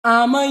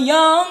I'm a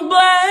young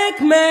black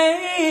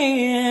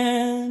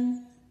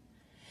man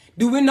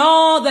doing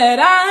all that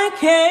I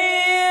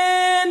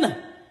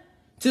can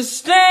to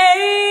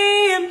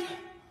stand.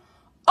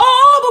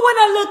 Oh, but when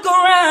I look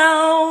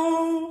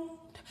around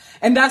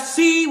and I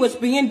see what's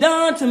being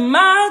done to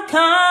my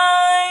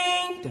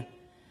kind,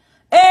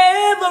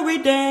 every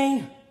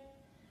day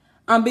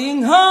I'm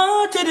being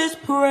hunted as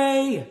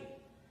prey.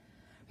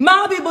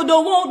 My people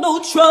don't want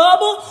no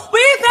trouble.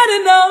 We've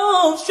had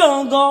enough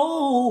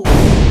struggle.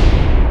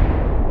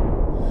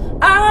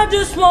 I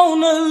just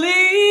wanna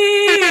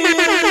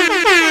live.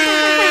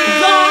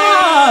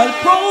 God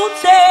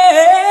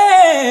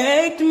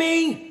protect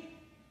me.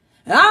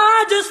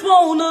 I just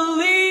wanna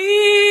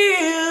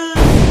live.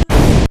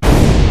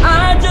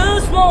 I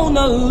just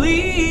wanna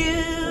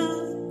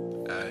live.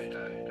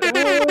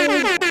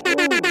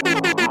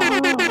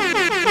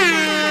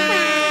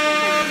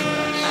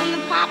 On the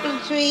poplar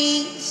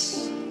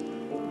trees.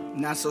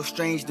 Not so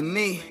strange to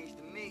me.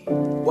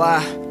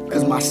 Why?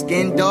 Cause my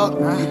skin dark?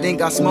 You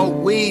think I smoke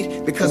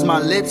weed because my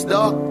lips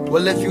dark?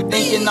 Well, if you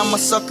thinking I'm a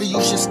sucker,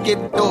 you should skip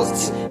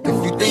thoughts.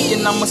 If you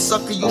thinking I'm a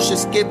sucker, you should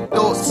skip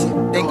thoughts.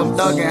 Think I'm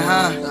thugging,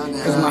 huh?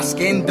 Cause my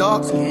skin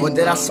dark? Or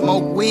did I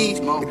smoke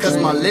weed because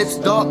my lips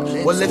dark?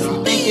 Well, if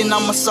you thinking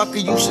I'm a sucker,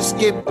 you should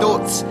skip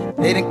thoughts.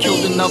 They done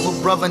killed another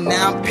brother,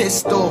 now I'm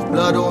pissed off.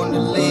 Blood on the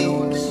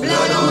leaves,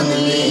 blood on the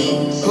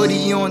leaves.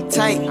 Hoodie on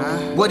tight,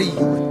 what are you,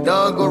 a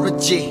thug or a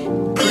G?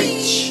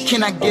 Preach.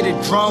 Can I get a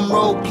drum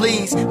roll,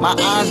 please? My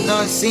eyes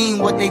done seen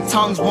what they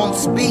tongues won't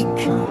speak.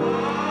 Black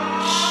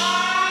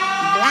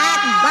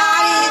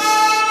bodies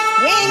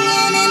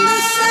swinging in the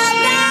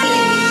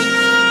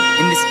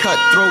sunlight. In this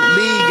cutthroat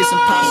league, it's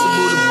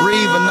impossible to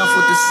breathe. Enough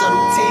with the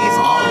subtleties.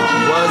 All it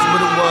was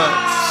what it was.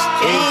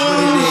 Is what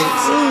it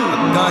is. A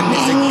gun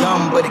is a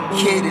gun, but a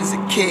kid is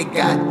a kid.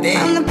 Goddamn.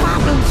 From the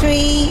poplar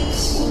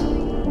trees.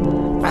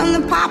 From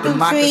the poplar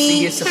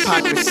Democracy trees. is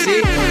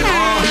hypocrisy.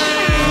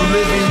 You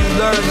live and you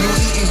learn, you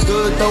eating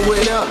good, throw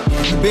it up.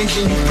 You binge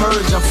and you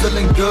purge, I'm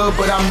feeling good,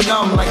 but I'm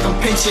numb like I'm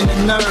pinching a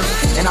nerve.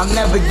 And I'll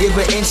never give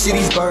an inch to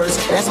these birds,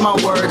 that's my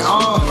word,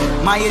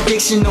 My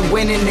addiction to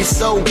winning is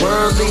so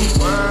worldly.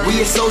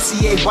 We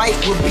associate white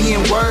with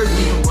being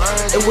worthy.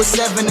 It was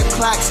 7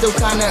 o'clock, still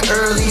kinda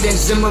early. Then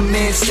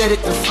Zimmerman set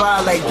it to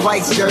fire like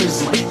Dwight's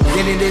jersey.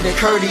 Didn't it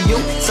occur to you?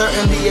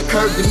 Certainly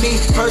occurred to me.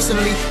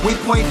 Personally, we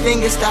point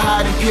fingers to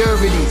hide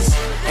impurities.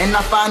 And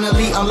I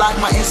finally unlock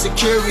my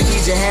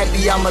insecurities. You're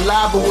happy I'm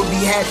alive, but would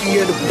be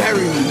happier to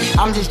bury me.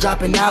 I'm just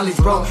dropping knowledge,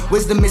 bro.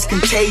 Wisdom is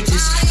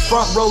contagious.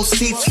 Front row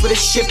seats for the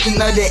shifting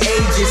of the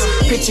ages.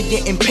 Picture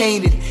getting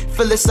painted,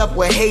 fill us up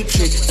with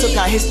hatred. Took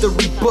our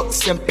history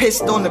books and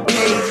pissed on the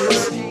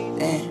pages.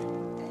 Damn.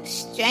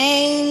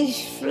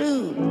 Strange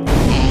fruit.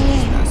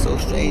 Not so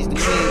strange to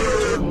me.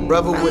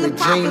 Brother with a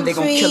dream, they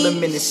gon' kill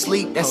him in his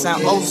sleep. That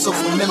sound oh so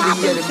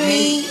familiar to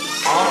me.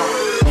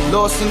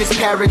 Lost in this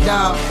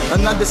paradigm,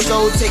 another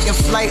soul taking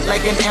flight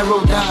like an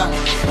aerodyne.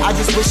 I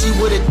just wish he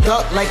would've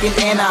ducked like an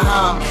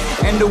Anaheim.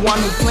 And the one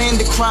who planned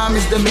the crime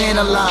is the man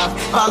alive.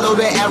 Follow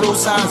the arrow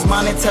signs,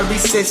 monetary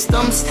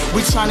systems.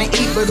 We tryna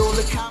eat, but all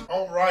the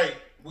Alright,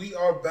 we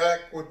are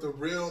back with the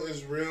Real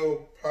is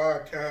Real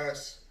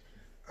podcast.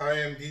 I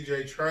am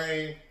DJ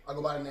Train. I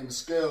go by the name of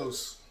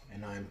Skills.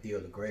 And I'm Theo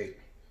the Great.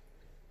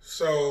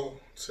 So,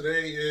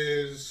 today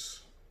is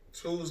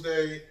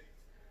Tuesday,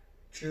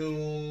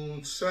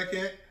 June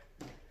 2nd.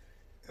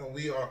 And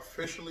we are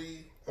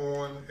officially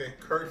on a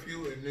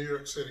curfew in New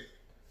York City.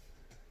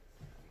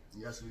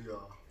 Yes, we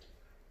are.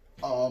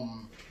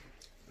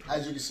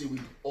 As you can see,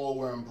 we all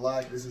wearing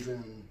black. This is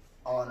in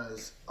honor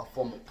as a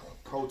form of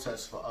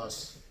protest for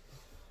us.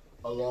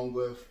 Along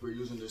with, we're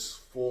using this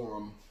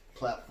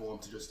platform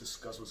to just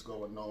discuss what's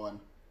going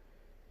on.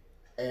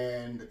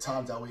 And the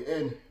times that we're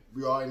in,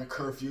 we are in a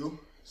curfew.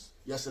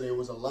 Yesterday it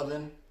was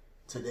 11.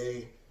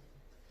 Today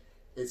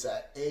it's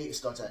at 8. It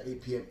starts at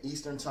 8 p.m.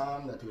 Eastern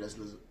time. That people that's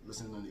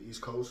listening on the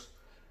East Coast.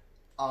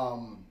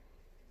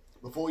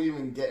 Before we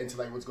even get into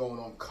like what's going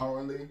on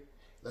currently,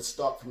 let's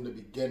start from the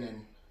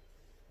beginning.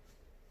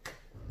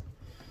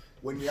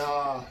 When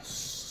y'all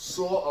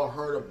saw or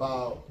heard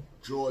about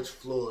George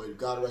Floyd,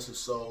 God rest his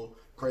soul,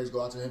 praise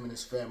God to him and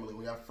his family.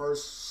 When y'all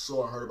first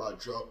saw or heard about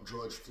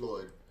George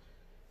Floyd,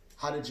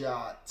 how did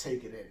y'all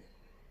take it in?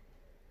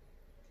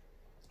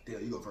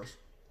 Dale, you go first.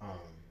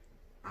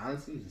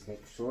 Honestly, just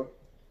make short.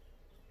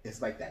 It's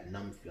like that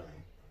numb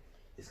feeling.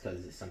 It's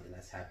because it's something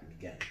that's happened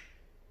again.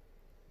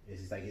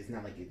 It's just like it's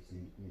not like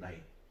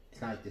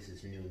this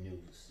is new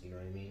news. You know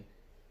what I mean?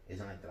 It's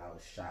not like that I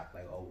was shocked.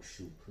 Like, oh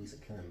shoot, police are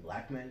killing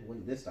black men. When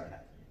did this start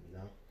happening? You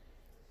know?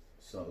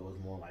 So it was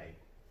more like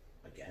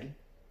again.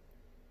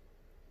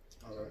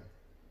 All right.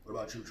 What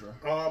about you, Trey?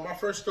 My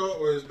first thought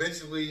was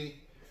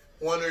basically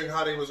wondering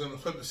how they was gonna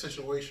flip the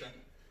situation.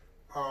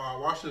 I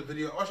watched the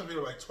video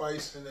like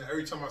twice, and then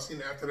every time I seen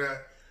it after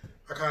that,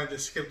 I kind of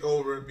just skipped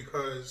over it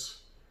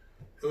because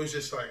it was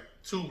just like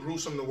too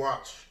gruesome to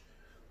watch.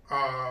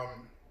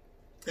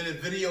 In the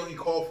video, he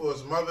called for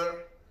his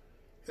mother,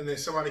 and then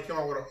somebody came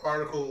out with an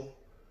article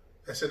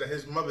that said that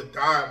his mother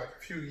died like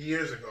a few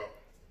years ago.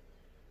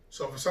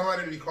 So for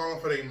somebody to be calling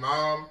for their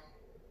mom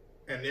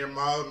and their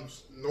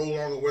mom's no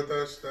longer with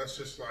us, that's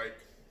just like,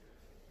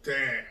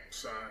 damn,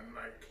 son.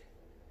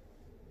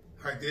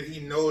 Like did he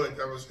know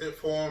that was it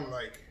for him?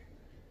 Like,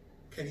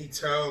 can he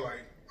tell,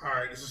 like, all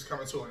right, this is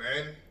coming to an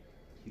end?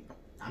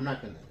 I'm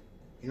not gonna,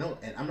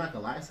 and I'm not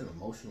gonna lie, it's an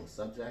emotional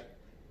subject.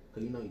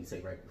 Because, you say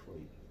right before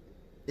you,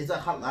 it's a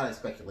lot of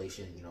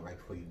speculation, right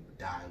before you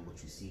die,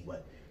 what you see,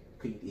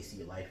 you see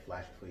your life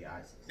flash before your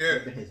eyes. Yeah.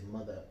 Even his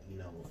mother,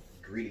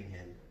 greeting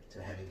him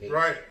to heaven gate.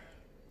 Right.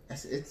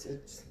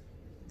 It's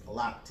a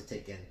lot to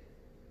take in.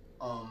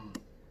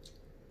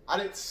 I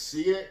didn't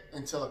see it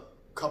until a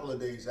couple of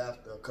days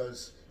after,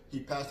 because he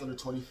passed on the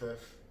 25th.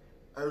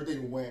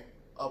 Everything went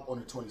up on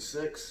the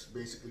 26th.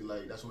 Basically,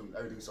 like, that's when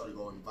everything started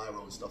going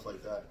viral and stuff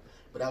like that.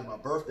 But that was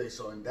my birthday,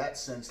 so in that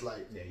sense,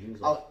 like, yeah, you was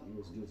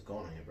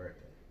going on your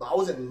birthday. But I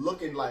wasn't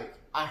looking, like,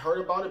 I heard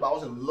about it, but I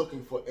wasn't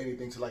looking for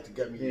anything to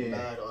get me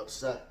mad or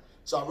upset.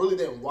 So I really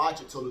didn't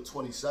watch it till the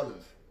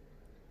 27th.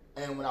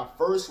 And when I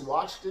first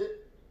watched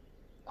it,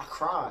 I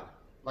cried.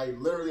 Like,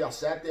 literally, I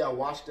sat there, I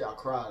watched it, I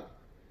cried.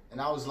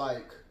 And I was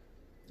like,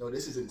 yo,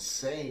 this is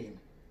insane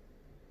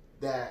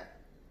that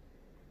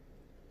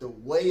the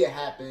way it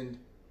happened,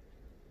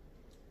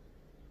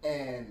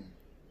 and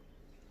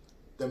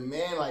the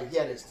man, like,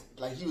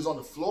 he was on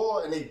the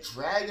floor and they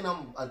dragging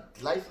him, a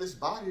lifeless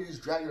body. He's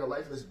dragging a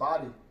lifeless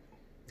body.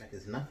 Like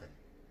it's nothing.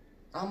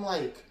 I'm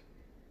like,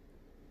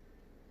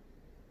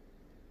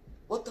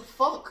 what the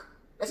fuck?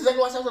 That's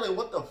exactly what I said. I was like,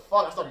 what the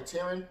fuck? I started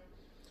tearing.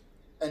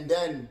 And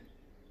then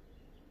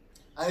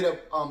I hit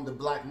up the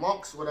Black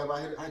Monks, whatever.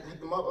 I hit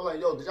them up. I was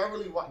like, yo, did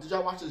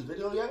y'all watch this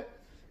video yet?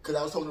 Because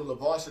I was talking to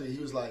LaVarsity.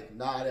 He was like,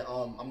 nah,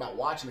 I'm not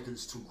watching it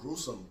because it's too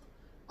gruesome.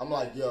 I'm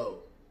like,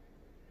 yo,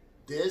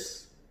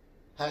 this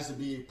has to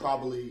be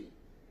probably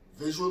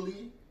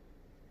visually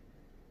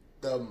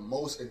the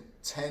most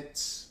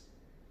intense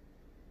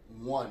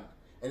one.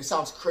 And it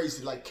sounds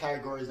crazy to like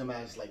categorize them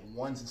as like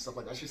ones and stuff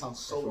like that. That shit sounds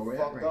so fucked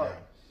up. Now.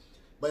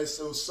 But it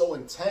was so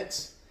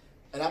intense.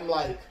 And I'm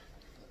like,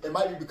 it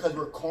might be because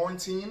we're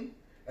quarantined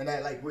and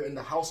that like we're in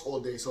the house all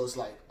day. So it's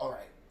like, all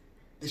right,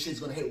 this shit's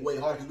gonna hit way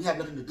harder because we have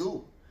nothing to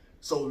do.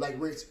 So like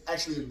we're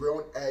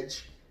on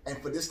edge.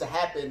 And for this to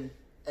happen,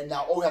 and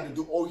now all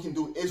we can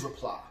do is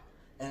reply.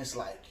 And it's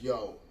like,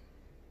 yo,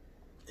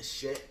 this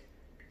shit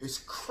is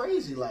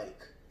crazy,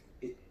 like.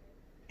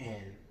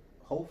 And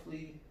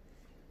hopefully,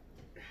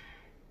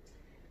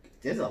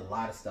 there's a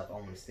lot of stuff I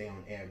want to stay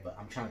on air, but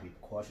I'm trying to be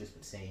cautious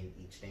with saying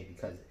each thing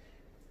because.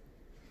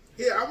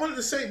 Yeah, I wanted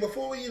to say,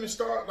 before we even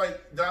start,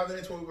 like, diving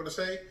into what we're going to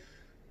say,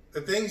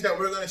 the things that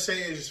we're going to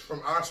say is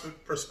from our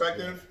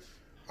perspective.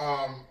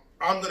 I'm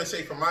going to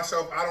say for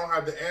myself, I don't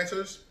have the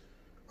answers.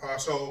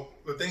 So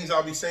the things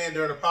I'll be saying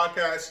during the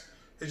podcast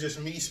is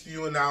just me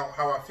spewing out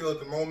how I feel at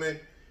the moment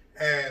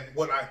and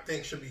what I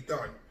think should be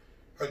done.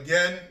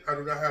 Again, I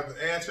do not have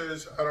the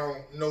answers. I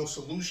don't know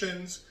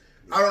solutions.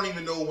 I don't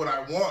even know what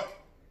I want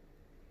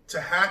to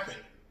happen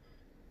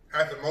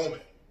at the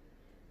moment.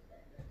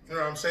 You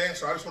know what I'm saying?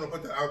 So I just want to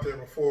put that out there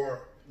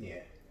before. Yeah,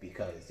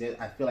 because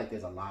I feel like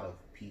there's a lot of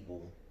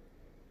people,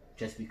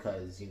 just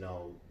because, they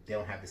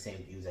don't have the same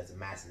views as the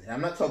masses. And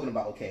I'm not talking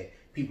about,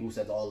 people who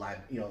said all live,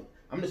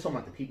 I'm just talking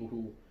about the people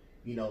who,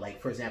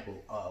 like, for example,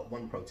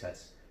 one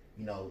protest,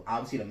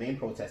 obviously the main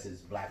protest is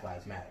Black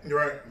Lives Matter. You're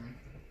right.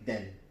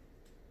 Then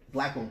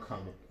Black women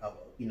come,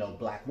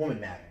 Black women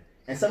matter.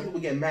 And some people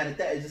get mad at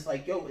that. It's just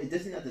like, yo, it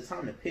isn't at the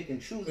time to pick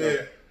and choose.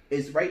 Yeah.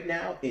 It's right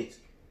now, it's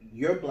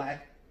you're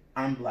Black,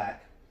 I'm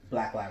Black,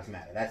 Black Lives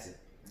Matter. That's it.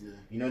 Yeah.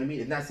 You know what I mean?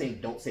 It's not saying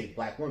don't say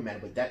Black women matter,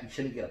 but that you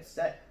shouldn't get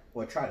upset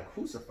or try to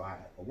crucify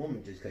a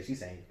woman just because she's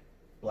saying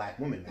Black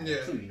women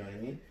matter too. You know what I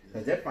mean?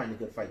 Because they're fighting a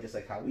good fight just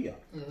like how we are.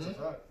 Mm-hmm.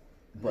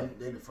 But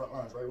they're in the front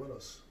lines right with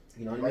us.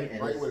 You know what I mean?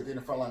 They're in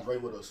the front lines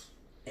right with us.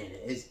 And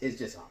it's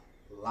just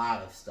a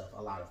lot of stuff,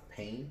 a lot of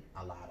pain,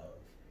 a lot of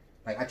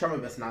like I try my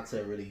best not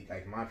to really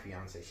like my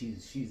fiance.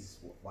 She's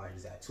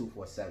watches that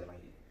 247 like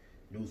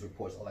news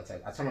reports all that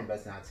type. I try my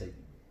best not to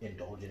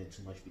indulge in it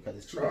too much because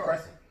it's too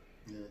depressing.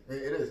 Yeah,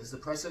 it is. It's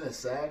depressing. It's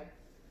sad,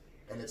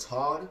 and it's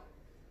hard.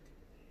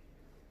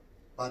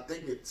 But I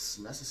think it's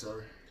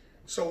necessary.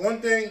 So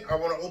one thing I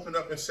want to open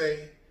up and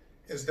say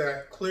is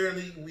that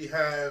clearly we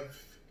have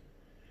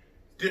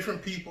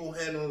different people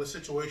handling the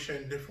situation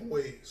in different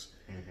ways.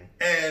 Mm-hmm.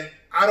 And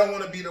I don't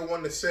want to be the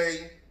one to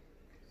say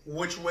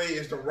which way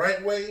is the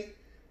right way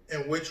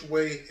and which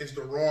way is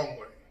the wrong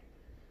way.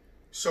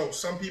 So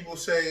some people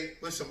say,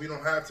 listen, we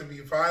don't have to be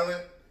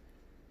violent.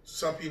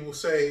 Some people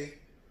say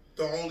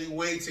the only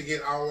way to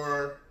get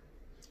our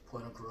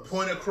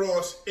point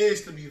across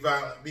is to be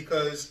violent,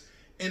 because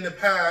in the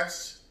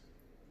past,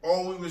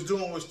 all we was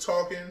doing was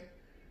talking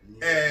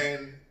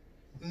and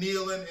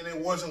kneeling, and it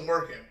wasn't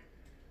working.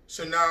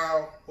 So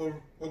now we're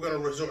going to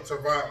resort to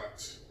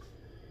violence.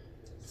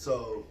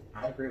 So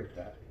I agree with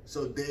that.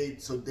 So day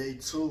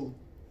two,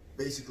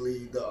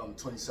 basically the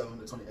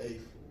 27th to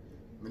 28th,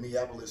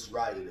 Minneapolis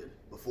rioted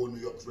before New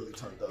York was really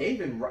turned up. They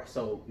even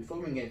so before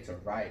we get into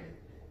rioting,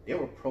 they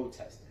were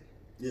protesting.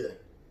 Yeah.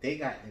 they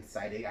got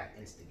incited, they got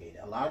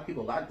instigated.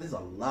 There's a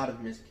lot of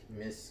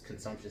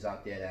misconceptions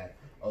out there that,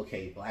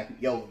 okay, black,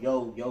 yo,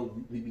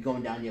 we be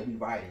going down there, we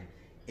riding.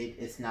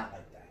 It's not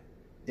like that.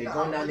 They're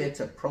going down there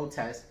to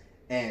protest,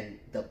 and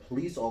the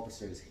police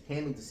officers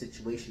handled the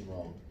situation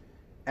wrong.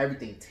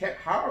 Everything.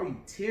 How are you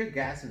tear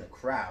gassing a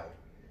crowd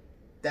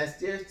that's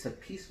there to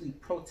peacefully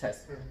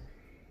protest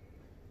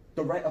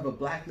the right of a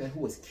black man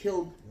who was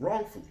killed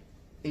wrongfully?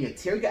 And you're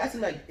tear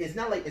gassing, like it's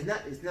not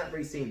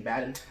very saying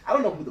bad. And I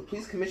don't know who the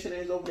police commissioner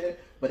is over there,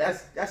 but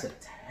that's a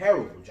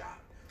terrible job.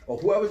 Or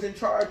whoever's in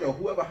charge, or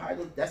whoever hired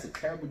them, that's a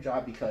terrible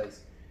job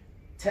because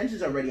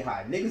tensions are already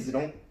high. Niggas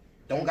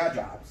don't got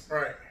jobs.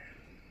 Right.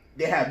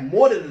 They have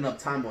more than enough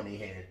time on their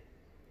hand.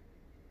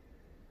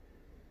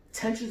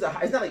 Tensions are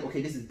high. It's not like,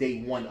 okay, this is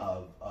day one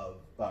of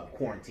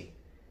quarantine.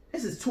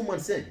 This is 2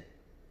 months in.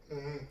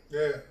 Mm-hmm.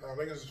 Yeah,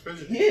 niggas is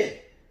fidgety. Yeah.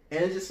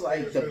 And it's just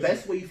like the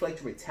best way you feel like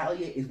to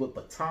retaliate is with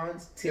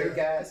batons, tear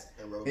gas,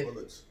 and rubber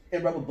bullets.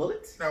 And rubber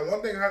bullets. Now,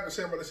 one thing I have to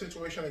say about the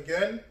situation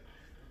again,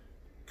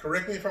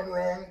 correct me if I'm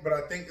wrong, but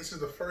I think this is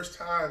the first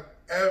time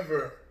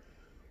ever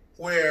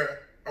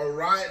where a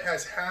riot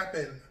has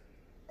happened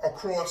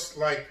across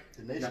like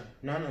The nation.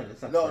 No,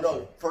 that's not.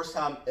 No. First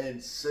time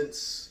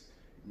since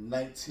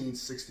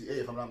 1968,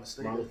 if I'm not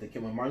mistaken.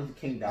 When Martin Luther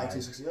King died.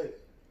 1968.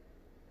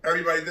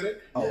 everybody did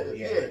it. Oh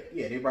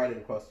yeah. They rioted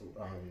across the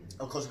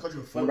Across the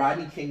country. when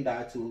Rodney King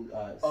died too.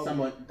 But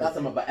LA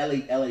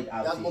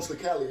out. That's mostly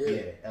Cali.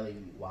 Yeah, LA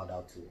wild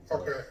out too.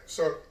 Okay,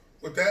 so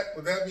with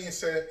that being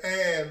said,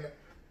 and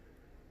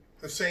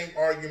the same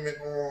argument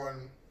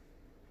on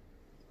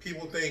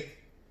people think,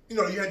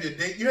 you had your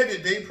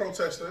day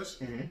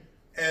protesters,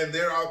 and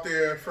they're out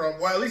there from,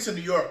 well, at least in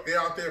New York, they're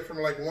out there from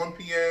like 1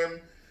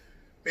 p.m.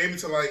 maybe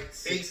to like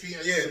 8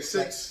 p.m. Yeah,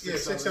 6,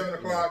 7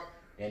 o'clock.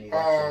 Then you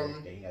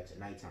got your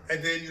nighttime.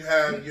 And then you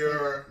have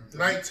your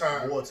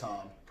nighttime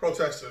wartime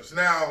protesters.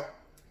 Now,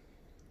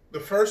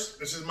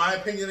 this is my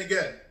opinion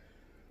again,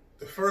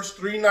 the first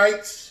 3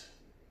 nights,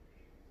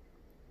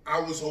 I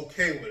was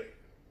okay with it.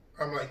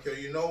 I'm like, yo,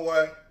 you know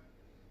what?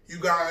 You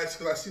guys,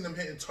 because I seen them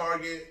hitting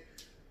Target,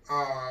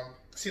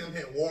 seen them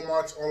hitting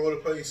Walmarts all over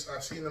the place. I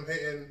seen them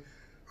hitting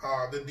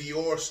the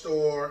Dior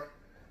store,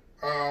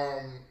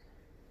 all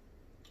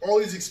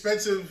these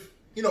expensive,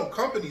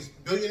 companies,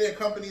 billionaire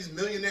companies,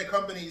 millionaire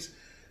companies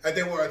that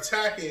they were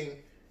attacking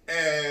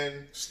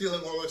and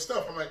stealing all this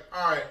stuff. I'm like,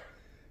 all right,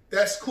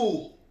 that's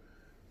cool.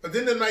 But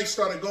then the night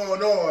started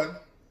going on,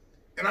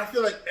 and I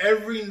feel like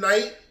every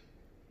night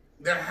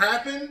that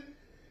happened,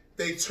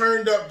 they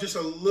turned up just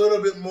a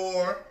little bit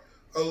more.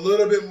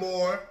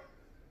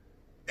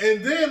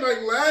 And then,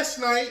 like last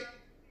night,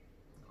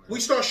 we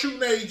start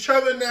shooting at each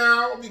other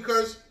now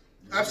because,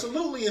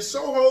 absolutely, in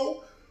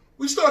Soho,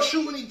 we start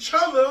shooting each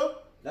other.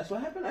 That's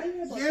what happened? I didn't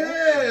hear about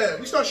that.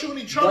 We start shooting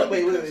each other.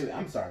 Wait.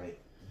 I'm sorry.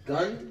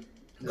 Guns?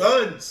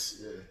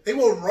 Yeah. We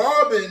were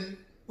robbing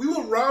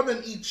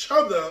each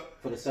other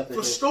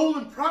for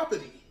stolen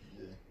property.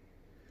 Yeah.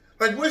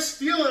 Like, we're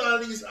stealing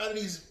out of these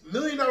 $1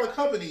 million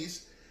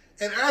companies,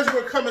 and as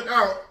we're coming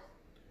out,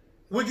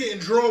 we're getting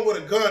drawn with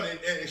a gun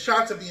and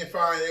shots are being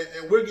fired,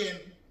 and we're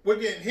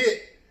getting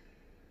hit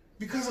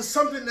because of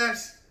something they're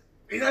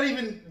not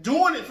even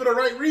doing it for the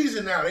right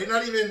reason now. They're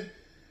not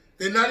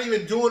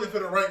even doing it for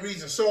the right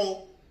reason.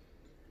 So,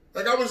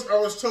 like I was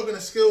talking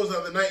to Skills the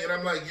other night, and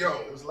I'm like,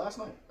 yo. It was last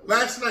night.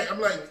 I'm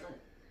like,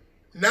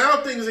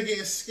 now things are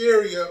getting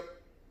scarier.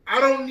 I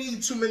don't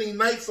need too many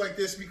nights like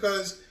this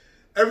because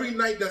every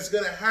night that's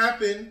going to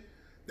happen,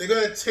 they're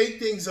going to take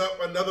things up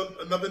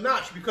another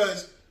notch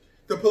because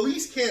the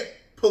police can't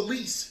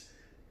police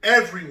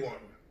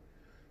everyone.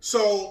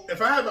 So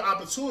if I have an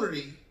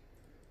opportunity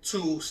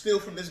to steal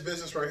from this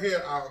business right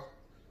here, I'll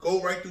go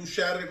right through,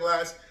 shatter the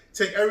glass,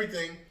 take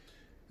everything.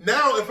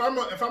 Now, if I'm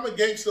a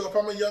gangster, if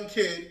I'm a young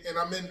kid, and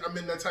I'm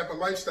in that type of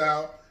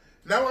lifestyle,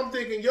 now I'm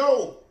thinking,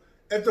 yo,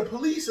 if all the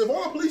police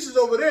is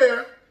over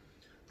there,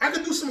 I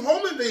can do some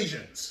home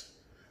invasions.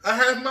 I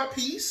have my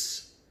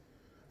piece.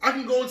 I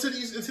can go into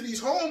these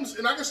homes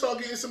and I can start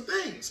getting some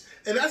things,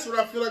 and that's what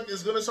I feel like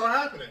is gonna start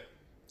happening.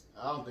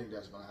 I don't think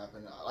that's gonna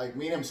happen. Like,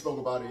 me and him spoke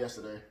about it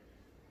yesterday.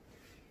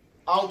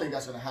 I don't think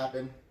that's gonna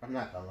happen. I'm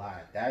not gonna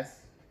lie,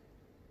 that's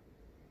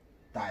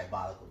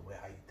diabolical the way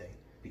how you think.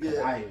 Because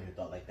I haven't even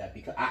thought like that.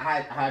 Because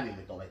I haven't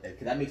even thought like that.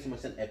 Because that makes so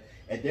much sense.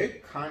 If they're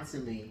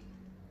constantly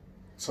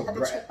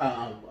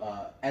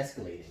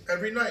escalating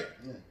every night,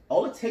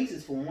 all it takes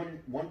is for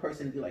one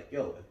person to be like,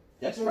 "Yo,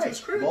 that's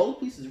right. All the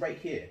police is right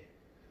here."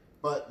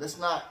 But let's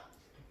not.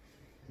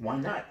 Why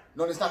not?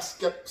 No, let's not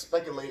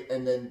speculate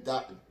and then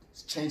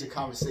change the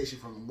conversation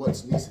from what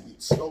needs to be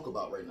spoke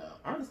about right now.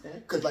 I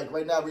understand. Because like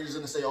right now we're just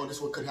gonna say, "Oh, this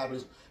is what could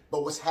happen."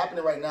 But what's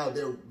happening right now?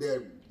 They're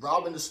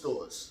robbing the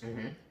stores.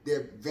 Mm-hmm.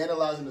 They're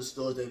vandalizing the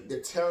stores.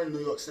 They're tearing New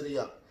York City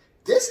up.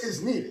 This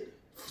is needed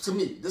to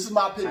me. This is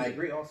my opinion. I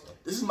agree. Also,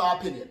 this is my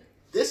opinion.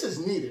 This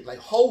is needed, like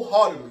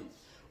wholeheartedly.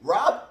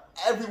 Rob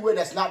everywhere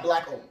that's not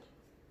black owned.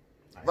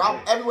 Rob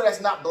everywhere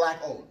that's not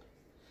black owned.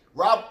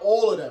 Rob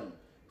all of them.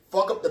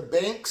 Fuck up the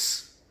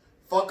banks.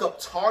 Fuck up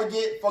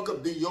Target. Fuck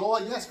up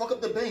Dior. Yes, fuck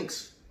up the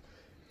banks.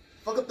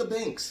 Fuck up the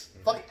banks.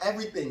 Fuck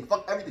everything.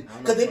 Fuck everything.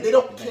 Because they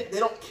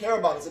don't care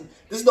about us. And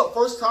this is the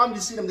first time you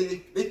see them.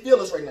 They feel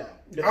us right now.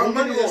 I'm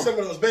money in some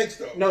of those banks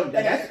though. No,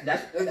 Let's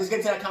get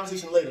into that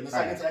conversation later. Let's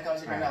not get into that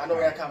conversation right now. I know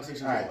where that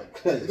conversation is going.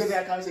 Let's get to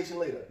that conversation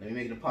later. Let me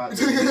make the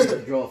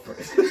podcast. Draw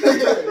first.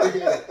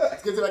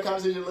 Let's get to that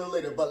conversation a little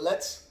later. But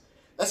let's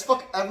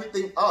fuck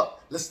everything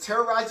up. Let's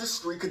terrorize the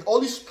street because all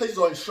these places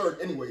are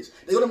insured anyways.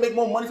 They're gonna make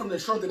more money from the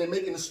insurance than they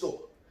make in the store.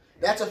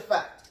 That's a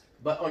fact.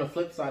 But on the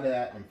flip side of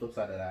that,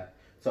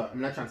 so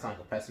I'm not trying to sound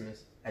like a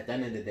pessimist. At the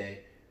end of the day,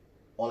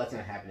 all that's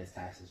gonna happen is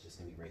taxes just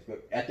gonna be raised.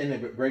 But at the end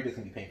of it, we're just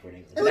gonna be paying for it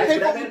anyway.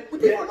 We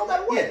pay for it no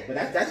matter what. Yeah, but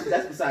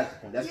that's besides the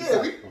point.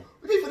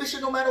 We pay for this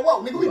shit no matter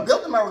what. Nigga, we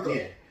built America.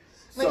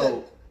 Yeah.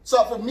 Nigga,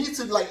 so for me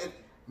to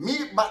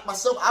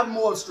myself, I'm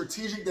more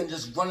strategic than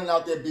just running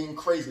out there being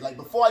crazy. Like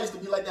before, I used to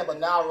be like that, but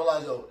now I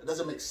realize, it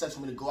doesn't make sense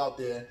for me to go out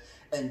there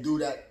and do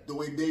that the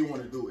way they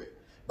want to do it.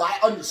 But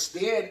I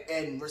understand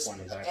and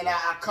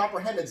I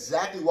comprehend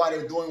exactly why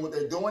they're doing what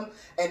they're doing.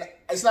 And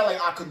it's not like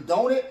I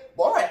condone it,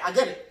 but all right, I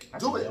get it.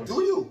 Do it. Do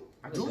you.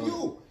 I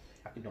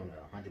condone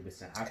it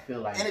 100%. I feel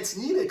like... And it's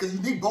needed because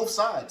you need both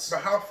sides. But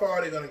how far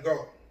are they going to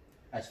go?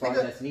 As far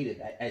as that's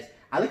needed. As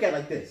I look at it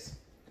like this.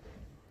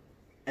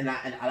 And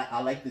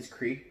I like this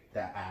creed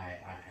that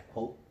I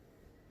quote.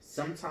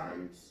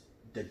 Sometimes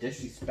the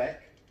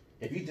disrespect,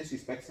 if you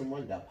disrespect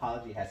someone, the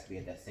apology has to be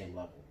at that same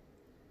level.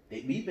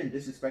 We've been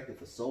disrespected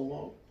for so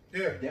long.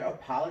 Yeah. Their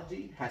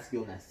apology has to be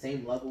on that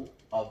same level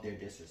of their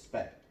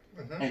disrespect.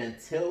 Mm-hmm. And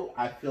until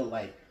I feel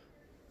like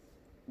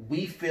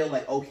we feel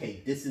like,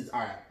 okay, this is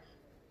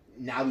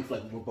now we feel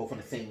like we're both on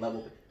the same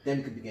level, then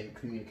we can begin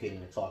communicating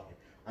and talking.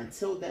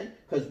 Until then,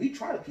 because we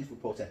tried a peaceful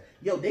protest.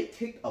 Yo, they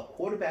kicked a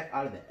quarterback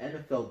out of the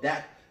NFL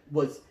that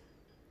was...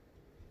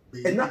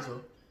 It's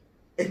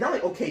not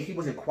like, okay, he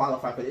wasn't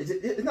qualified for it.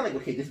 It's not like,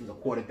 okay, this was a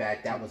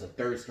quarterback that was a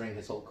third string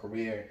his whole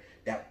career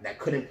that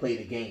couldn't play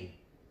the game.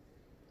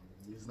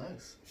 He's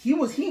nice. He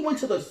went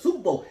to the Super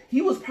Bowl.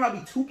 He was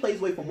probably 2 plays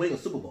away from winning a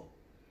Super Bowl.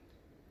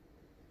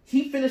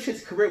 He finished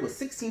his career with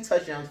 16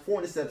 touchdowns,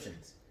 4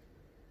 interceptions.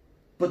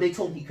 But they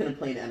told him he couldn't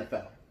play in the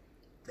NFL.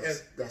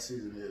 That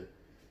season,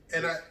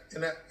 yeah.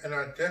 And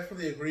I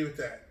definitely agree with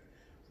that.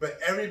 But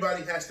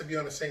everybody has to be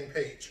on the same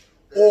page.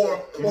 Or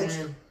close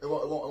to. It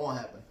won't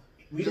happen.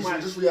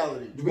 Just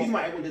reality. The reason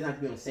why everyone doesn't have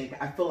to be on the same page,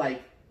 I feel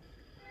like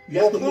you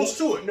have to close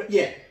to it.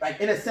 Yeah, like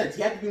in a sense,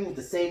 you have to be with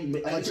the same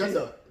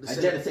agenda.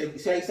 See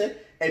how you said?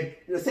 And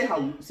see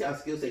how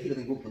Skills said he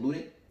doesn't go with the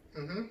looting?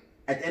 Mm-hmm.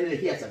 At the end of the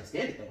day, he has to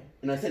understand it though.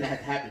 You know what I'm saying? That has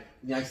to happen.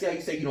 You know, see how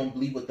you say you don't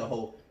believe with the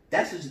whole...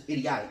 That's just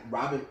idiotic.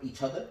 Robbing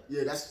each other.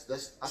 Yeah, that's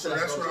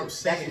what I'm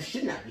saying. That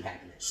should not be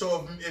happening.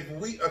 So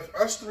if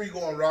us three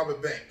go and rob a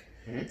bank,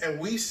 mm-hmm. and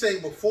we say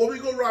before we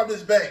go rob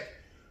this bank,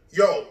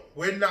 yo,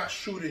 we're not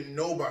shooting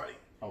nobody.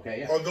 Okay,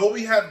 yeah. Although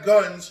we have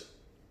guns,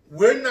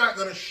 we're not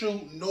gonna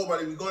shoot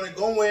nobody. We're gonna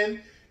go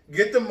in,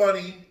 get the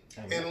money,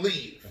 and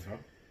leave. Uh-huh.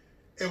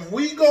 If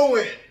we go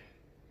in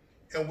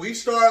and we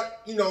start,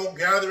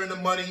 gathering the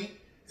money,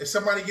 and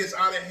somebody gets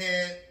out of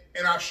hand,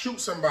 and I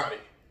shoot somebody,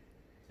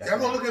 y'all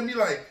gonna look at me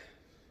like,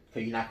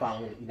 "Okay, you're not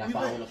following the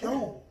plan."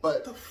 Yo,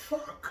 what the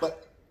fuck?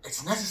 But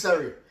it's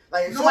necessary.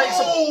 Like no.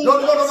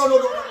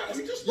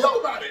 We just talk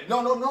about it.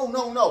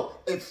 No.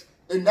 If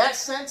in that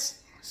sense.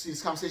 See,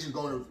 this conversation is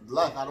going to the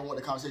left. I don't want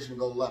the conversation to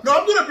go left. No,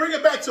 I'm going to bring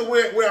it back to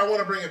where I want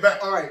to bring it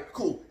back. All right,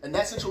 cool. In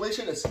that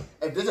situation, if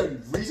there's a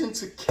reason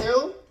to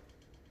kill,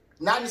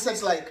 not in the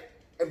sense like,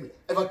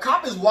 if a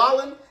cop is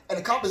wilding and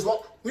the cop is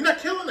we're not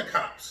killing the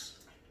cops.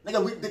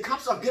 Nigga, the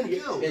cops are getting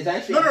killed. It's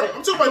actually, no,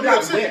 I'm talking about New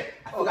York City.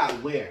 I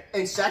forgot where.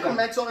 In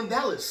Sacramento and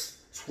Dallas.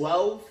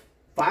 12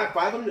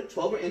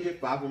 were injured,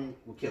 5 of them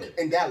were killed.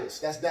 In Dallas.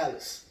 That's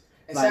Dallas.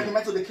 In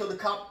Sacramento, they killed the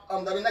cop the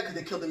other night because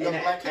they killed the young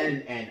black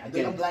kid. And again, the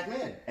young black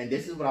man. And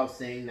this is what I was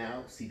saying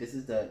now. See, this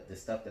is the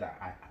stuff that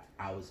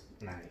I was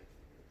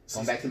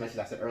going back to the message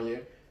I said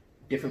earlier.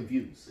 Different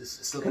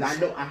views. Because I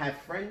know I have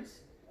friends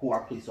who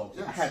are police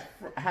officers. Yes.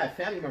 I have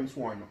family members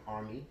who are in the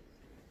army.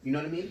 You know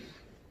what I mean?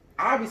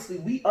 Obviously,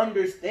 we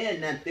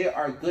understand that there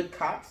are good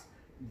cops,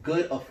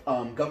 good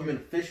government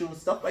officials,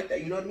 stuff like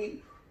that. You know what I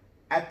mean?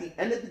 At the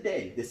end of the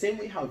day, the same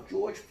way how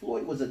George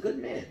Floyd was a good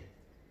man.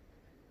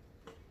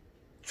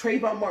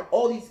 Trayvon Martin,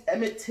 all these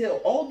Emmett Till,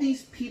 all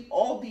these people,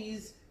 all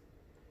these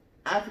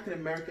African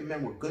American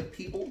men were good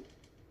people,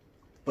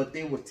 but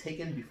they were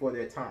taken before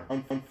their time.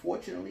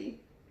 Unfortunately,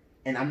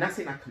 and I'm not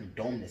saying I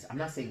condone this. I'm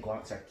not saying go out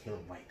and start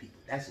killing white people.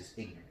 That's just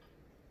ignorant.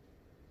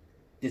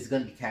 There's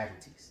gonna be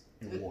casualties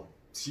in the war.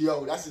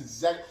 Yo, that's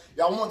exactly.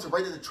 Y'all want to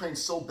write the train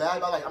so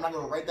bad, but I'm not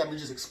gonna write that. Let me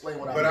just explain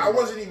what I mean. But I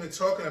wasn't even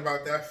talking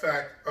about that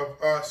fact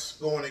of us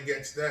going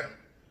against them.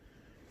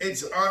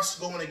 It's us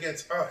going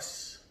against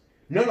us.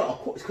 No, of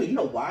course. Because you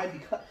know why?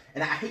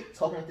 And I hate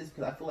talking about this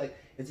because I feel like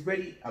it's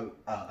already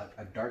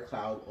a dark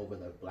cloud over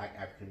the Black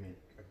African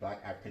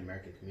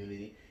American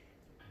community.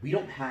 We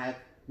don't have.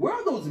 Where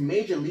are those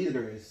major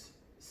leaders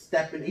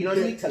stepping? You know what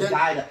I mean? To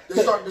guide us.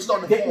 They're starting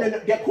to fall.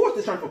 Of course,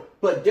 they're starting to fall.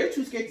 But they're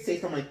too scared to say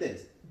something like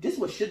this. This is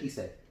what should be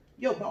said.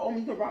 Yo, by all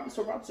means, you can rob us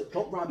or rob us.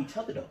 Don't rob each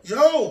other though.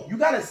 Yo, You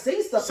gotta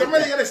say stuff.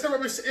 somebody like gotta step up,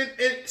 and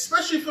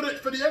especially for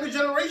the younger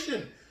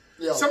generation.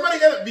 Yo. Somebody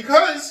gotta,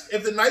 because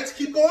if the nights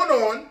keep going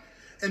on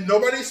and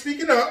nobody's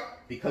speaking up,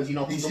 because you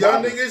know who these the young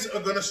robbers. niggas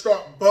are gonna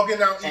start bugging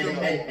out And, even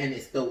more. and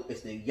it's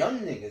the young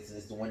niggas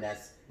is the one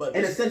that's. But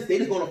in a this- sense, they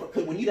just going off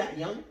because when you that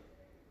young,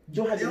 you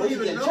don't have They your don't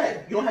emotions even in know.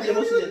 check. You don't have They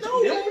your don't emotions in check.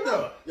 even They know don't even know.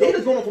 either. They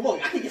just going on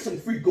promote. I can get some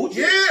free Gucci.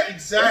 Yeah,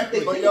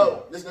 exactly. But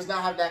yo, let's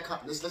not have that.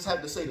 Let's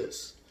have to say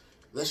this.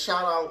 Let's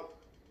shout out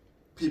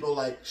people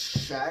like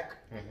Shaq,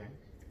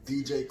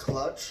 DJ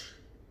Clutch,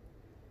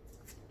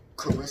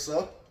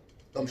 Carissa.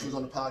 She was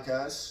on the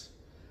podcast.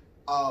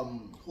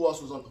 Who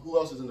else was on? Who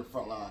else is in the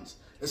front lines?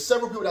 There's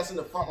several people that's in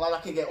the front line. I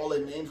can't get all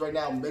their names right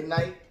now.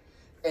 Midnight,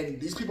 and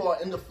these people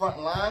are in the front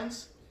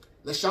lines.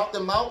 Let's shout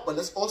them out, but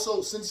let's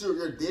also, since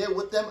you're there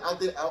with them, out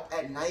there out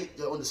at night,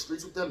 you're on the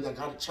streets with them. You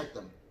gotta check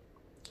them.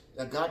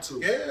 You got to.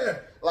 Yeah.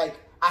 Like,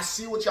 I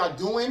see what y'all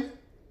doing.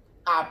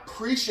 I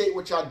appreciate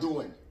what y'all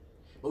doing.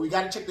 But we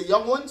gotta check the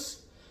young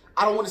ones.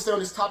 I don't want to stay on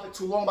this topic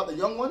too long about the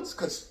young ones,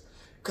 cause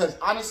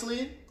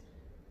honestly,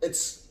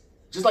 it's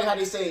just like how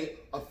they say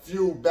a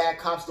few bad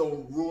cops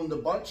don't ruin the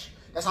bunch.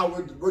 That's how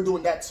we're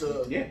doing that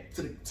to our,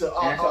 that's what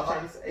I'm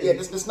trying to say. yeah.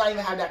 Let's not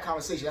even have that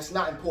conversation. That's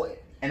not important.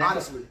 And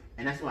honestly.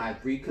 And that's why I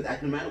agree, because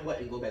no matter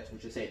what, and go back to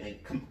what you're saying,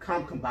 and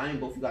combine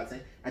both you guys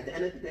saying, at the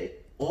end of the day,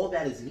 all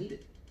that is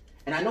needed.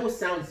 And I know it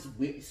sounds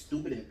weird,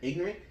 stupid, and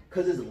ignorant,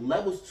 because there's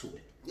levels to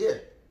it. Yeah.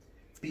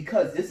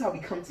 Because this is how we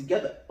come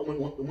together.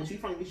 Once you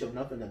finally reach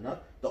enough and enough,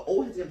 the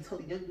old head's going to tell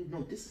the young dude,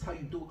 no, this is how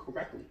you do it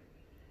correctly.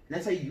 And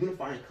that's how you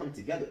unify and come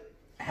together.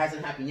 It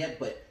hasn't happened yet,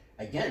 but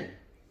again,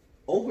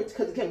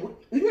 because again,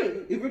 we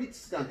really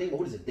just got to think about,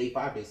 what is it, day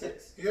 5, day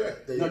 6? Yeah.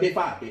 No, day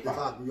 5.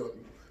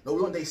 No,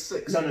 we're on day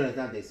 6. No, it's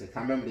not day 6.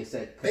 I remember they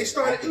said. They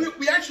started.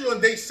 We actually on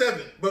day 7,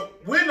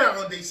 but we're not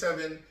on day 7.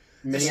 It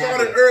Minneapolis.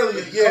 started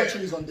earlier. The Yeah.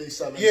 country's on day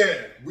 7.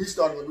 Yeah. We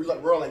started.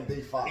 We're on like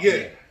day 5.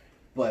 Yeah.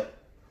 But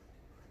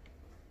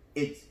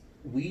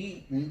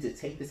we need to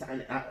take this,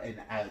 and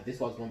this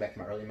was going back to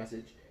my earlier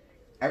message.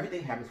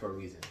 Everything happens for a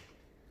reason.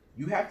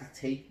 You have to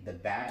take the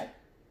bad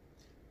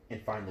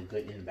and find the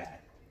good in the bad.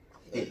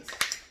 You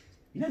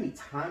know how many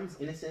times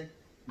innocent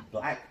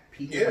black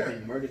people have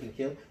been murdered and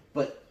killed,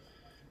 but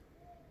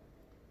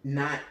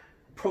not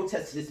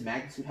protest to this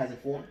magnitude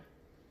hasn't formed?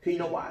 Cause you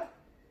know why?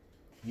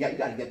 You got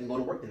to get them to go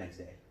to work the next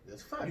day.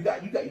 That's fine. You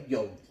got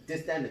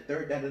this, that, and the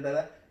third,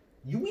 da.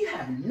 We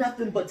have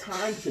nothing but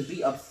time to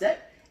be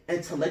upset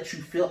and to let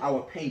you feel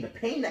our pain. The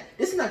pain that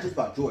this is not just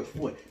about George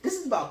Floyd. This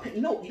is about pain.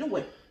 You know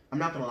what? I'm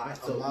not gonna lie.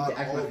 So you can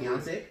ask my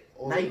fiance.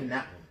 Not even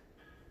that one.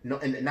 No,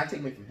 and not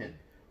taking away from him.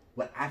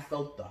 What I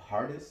felt the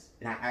hardest,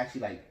 and I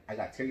actually I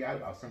got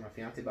teary-eyed. I was telling my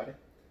fiance about it.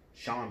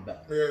 Sean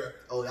Bell. Yeah.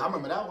 Oh, I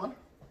remember that one.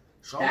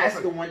 That's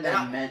the one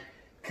that meant,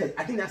 because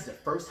I think that's the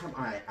first time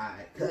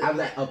I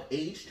was of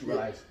age to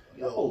realize,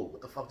 yo,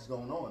 what the fuck is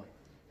going on?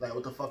 Like,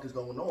 what the fuck is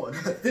going on?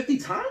 50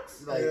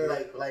 times?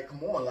 Like,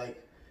 come on,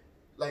 like,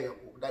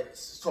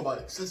 talk about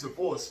excessive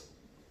force.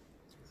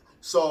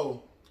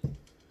 So,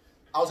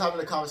 I was having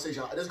a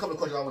conversation. There's a couple of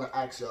questions I want to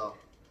ask y'all.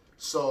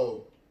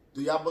 So,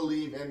 do y'all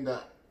believe in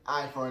the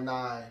eye for an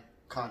eye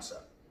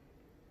concept?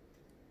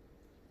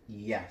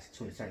 Yes,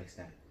 to a certain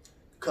extent.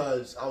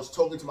 Because I was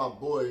talking to my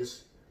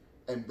boys,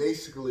 and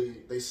basically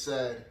they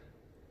said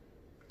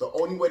the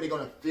only way they're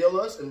going to feel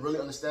us and really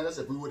understand us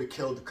if we would have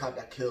killed the cop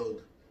that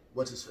killed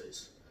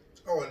what's-his-face.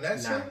 Oh, in that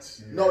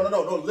sense? No.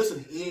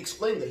 Listen, he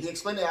explained it. He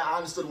explained it. I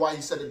understood why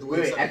he said it the way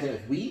he Wait, said as it.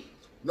 if we?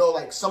 No,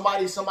 like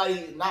somebody,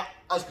 not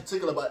us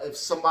particular, but if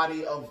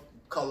somebody of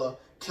color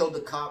killed the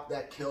cop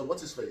that killed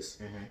what's-his-face.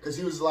 Because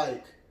he was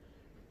like,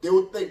 they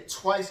would think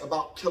twice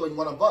about killing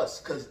one of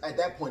us. Because at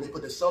that point, they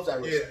put themselves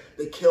at risk. Yeah.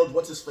 They killed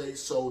what's-his-face,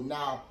 so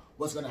now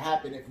what's going to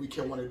happen if we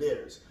kill one of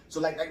theirs? So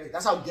like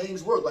that's how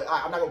games work. Like,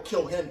 I'm not going to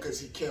kill him because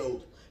he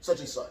killed such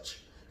and such.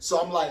 So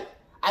I'm like,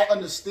 I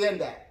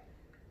understand that.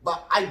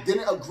 But I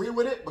didn't agree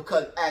with it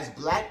because as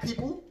black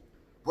people,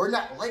 we're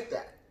not like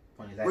that.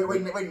 We're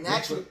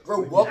naturally,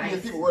 we're welcoming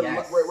nice, people.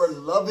 We're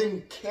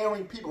loving,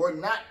 caring people. We're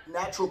not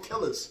natural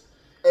killers.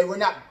 And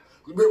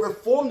we're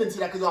formed into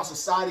that because of our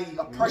society,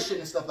 oppression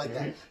and stuff like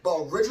that.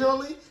 But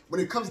originally, when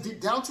it comes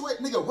deep down to it,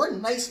 nigga, we're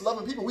nice,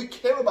 loving people. We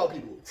care about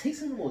people. Take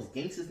some of the most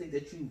gangsters niggas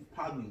that you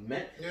probably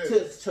met Yeah.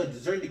 to a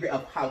certain degree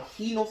of how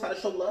he knows how to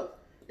show love.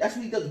 That's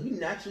what he does. We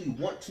naturally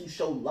want to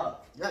show love.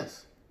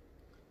 Yes.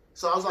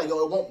 So I was like,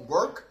 yo, it won't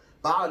work,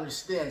 but I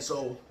understand.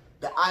 So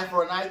the eye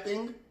for an eye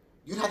thing,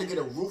 you'd have to get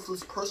a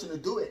ruthless person to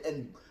do it.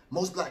 And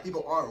most black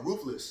people aren't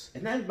ruthless.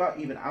 It's not about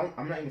even,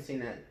 I'm not even saying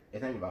that,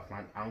 it's not even about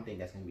fun. I don't think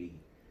that's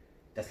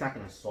not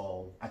going to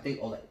solve, I think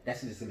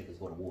that's just going to make us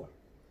go to war.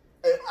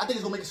 And I think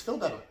it's gonna make us feel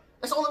better.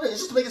 That's all it is. It's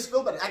just to make us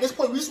feel better. At this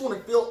point, we just want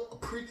to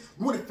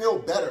feel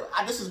better.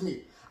 This is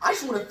me. I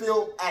just want to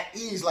feel at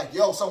ease. Like,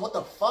 yo, son, what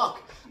the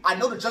fuck? I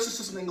know the justice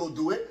system ain't gonna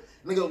do it.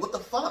 Nigga, what the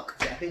fuck?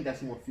 I think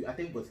that's more. I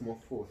think what's more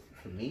for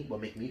me,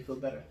 what make me feel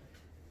better,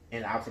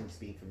 and obviously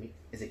speaking for me,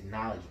 is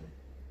acknowledgement.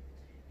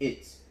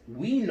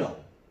 We know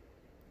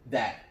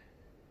that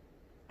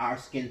our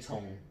skin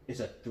tone is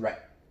a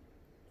threat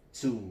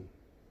to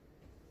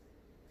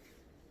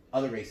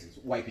other races,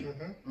 white people.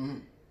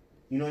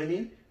 You know what I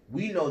mean?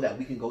 We know that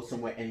we can go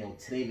somewhere and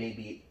today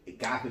maybe,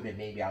 God forbid,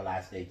 maybe our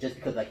last day, just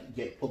because like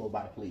you get pulled over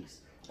by the police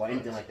or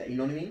anything like that. You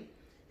know what I mean?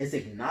 It's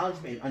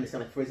acknowledgement and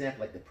understanding. Like, for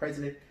example, like the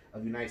president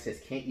of the United States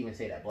can't even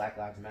say that Black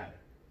Lives Matter.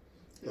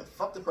 Yeah,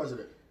 fuck the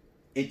president.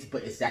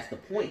 That's the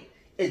point.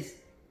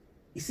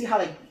 You see how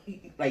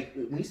like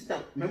when you sit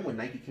down. Remember when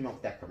Nike came out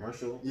with that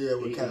commercial? Yeah,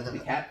 with the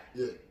cap.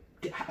 Yeah.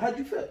 How did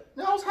you feel?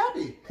 No, I was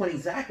happy. Point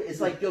exactly. It's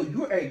like, yo,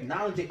 you are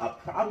acknowledging a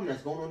problem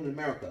that's going on in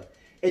America.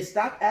 And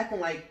stop acting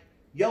like,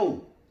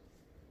 yo,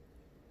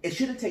 it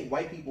shouldn't take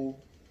white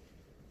people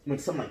when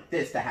something like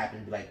this to happen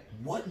and be like,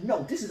 what?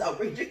 No, this is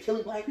outrageous. You're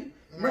killing black people.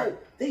 No,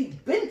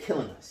 they've been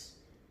killing us.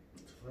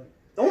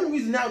 The only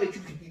reason now that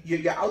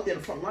you're out there in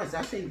the front lines,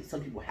 not saying that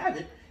some people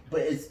haven't,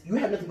 but it's you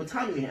have nothing but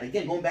time in your hand.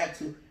 Again, going back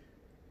to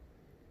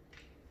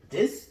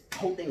this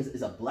whole thing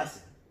is a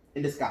blessing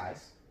in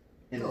disguise.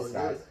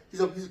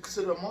 He's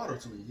considered a martyr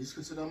to me. He's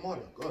considered a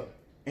martyr. Go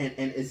ahead.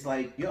 And it's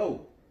like,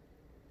 yo,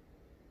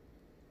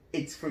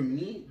 it's for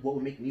me, what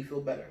would make me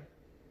feel better.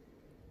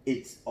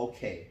 It's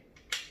okay.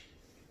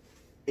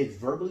 It's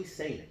verbally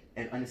saying it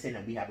and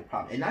understanding that we have a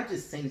problem. And not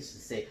just saying this to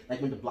say,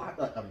 like when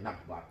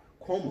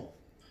Cuomo.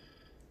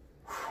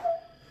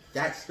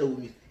 That's still with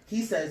me.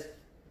 He says,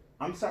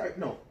 I'm sorry,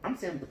 no, I'm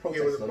saying with the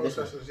protesters. Yeah, with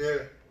the protesters,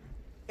 yeah.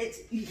 It's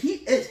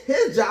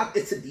his job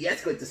is to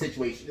de-escalate the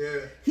situation.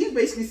 Yeah. He's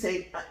basically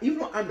saying, even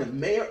though I'm the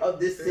mayor of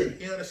this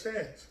city. He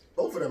understands.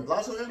 Both of them,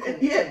 Blasio and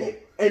Cuomo. Yeah,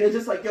 and it's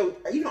just like, yo,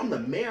 even though I'm the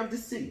mayor of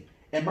this city,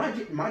 and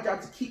my job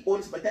is to keep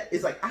orders like that.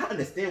 It's like, I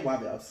understand why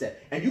they're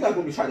upset. And you guys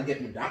want me to try to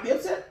get me to not be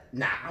upset?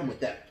 Nah, I'm with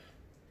that.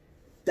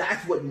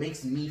 That's what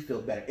makes me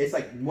feel better. It's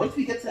like, once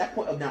we get to that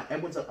point of now,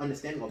 everyone's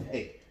understanding of,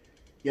 hey,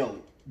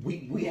 yo,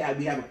 we have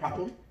a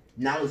problem.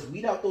 Now let's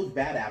weed out those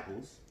bad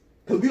apples.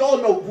 Because we all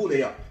know who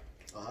they are.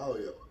 Oh, hell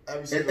yeah.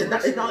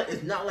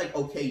 It's not like,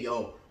 okay,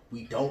 yo,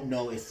 we don't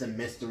know, it's a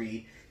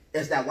mystery.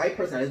 It's that white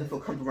person that doesn't feel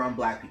comfortable around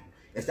black people.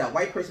 It's that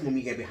white person when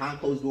we get behind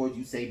closed doors,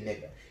 you say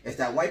nigga. It's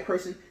that white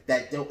person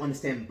that don't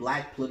understand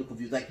black political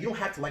views. Like, you don't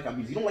have to like our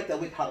music. You don't like that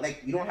way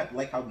you don't have to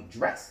like how we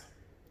dress.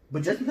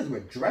 But just because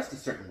we're dressed a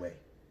certain way,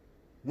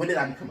 when did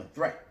I become a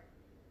threat?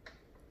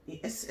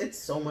 It's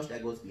so much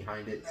that goes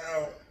behind it.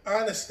 Now, I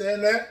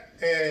understand that,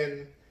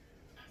 and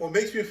what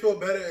makes me feel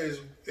better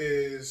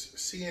is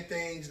seeing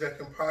things that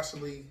can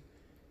possibly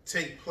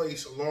take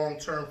place long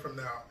term from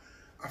now.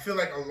 I feel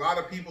like a lot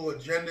of people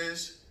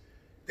agendas,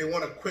 they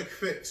want a quick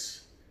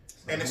fix.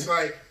 And it's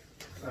like,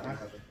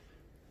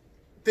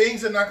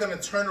 things are not going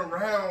to turn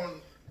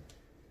around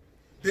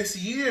this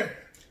year.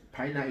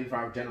 Probably not even for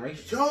our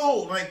generation.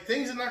 Yo, like,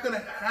 things are not going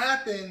to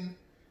happen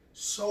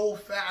so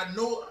fast. I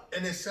know,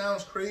 and it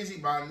sounds crazy,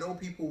 but I know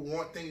people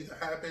want things to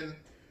happen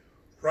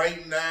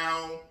right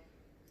now.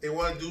 They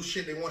want to do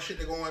shit. They want shit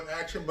to go in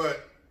action,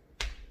 but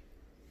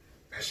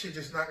that shit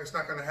it's not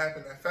going to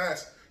happen that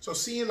fast. So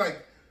seeing,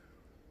 like,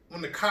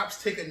 when the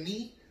cops take a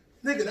knee,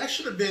 nigga, that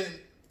should have been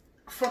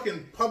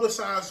fucking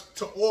publicized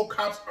to all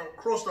cops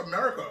across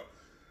America.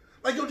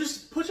 Like, yo,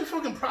 just put your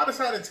fucking pride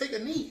aside and take a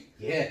knee.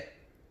 Yeah.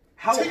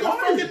 Take a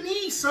fucking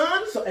knee,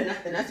 son. So and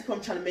that's the point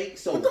I'm trying to make.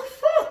 So what the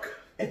fuck?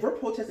 If we're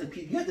protesting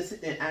people, you have to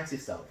sit there and ask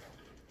yourself,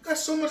 got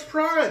so much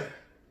pride.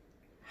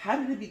 How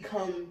did it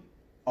become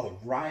a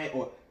riot?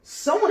 Or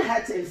someone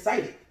had to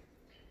incite it.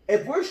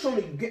 If we're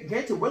showing,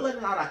 granted, we're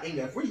letting out our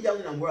anger, if we're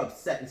yelling and we're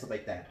upset and stuff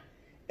like that,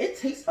 it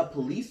takes a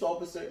police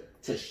officer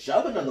to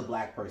shove another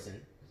black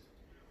person.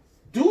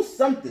 Do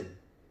something.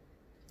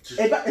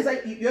 It's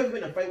like you ever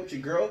been in a fight with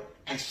your girl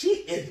and she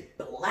is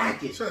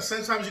blacking. So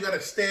sometimes you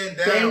gotta stand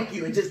down. Thank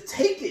you, and just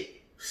take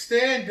it.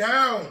 Stand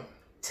down.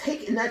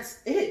 Take it, and that's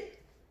it.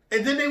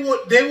 And then they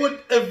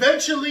would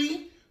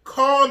eventually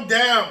calm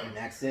down. And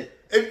that's it.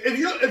 If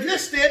you're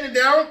standing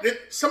down,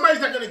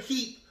 somebody's not gonna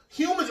keep.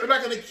 Humans are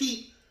not gonna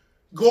keep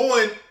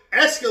going,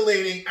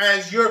 escalating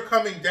as you're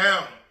coming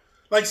down.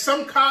 Like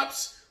some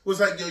cops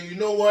was like, yo, you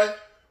know what?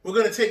 We're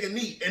gonna take a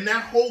knee, and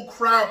that whole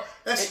crowd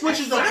that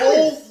switches the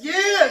whole.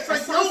 Yeah, it's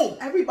like yo,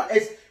 everybody.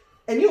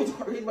 And you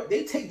know,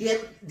 they take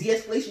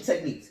de-escalation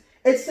techniques.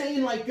 It's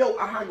saying like, yo,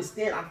 I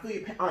understand. I feel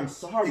your pain. I'm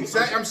sorry.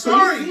 Exactly. I'm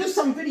sorry. You see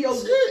some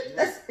videos.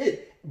 That's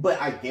it.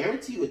 But I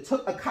guarantee you, it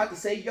took a cop to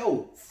say,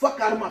 yo, fuck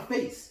out of my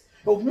face.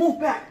 But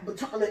move back.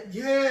 But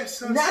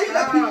yes. Now you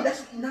got people.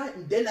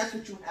 Then that's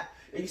what you have.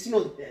 And you see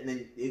those, and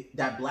then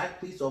that black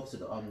police officer,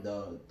 the woman.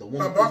 The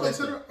woman.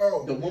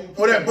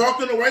 Oh, that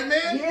barked on the white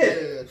man.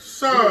 Yeah,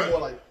 son.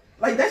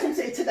 Like that's what I'm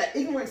saying. To that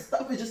ignorant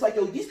stuff is just like,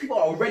 yo, these people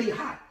are already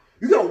hot.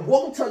 You gotta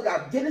walk up to a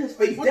guy, get in his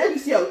face. Then you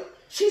see how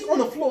she's on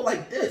the floor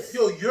like this.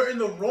 Yo, you're in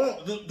the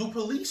wrong. Do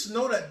police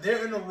know that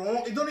they're in the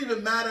wrong? It don't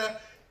even matter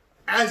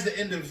as the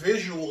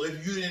individual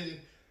if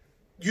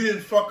you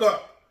didn't fuck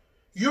up.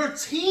 Your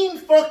team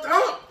fucked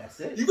up. That's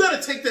it. You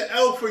gotta take the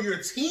L for your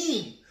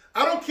team.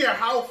 I don't care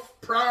how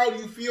proud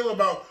you feel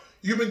about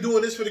you've been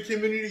doing this for the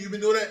community, you've been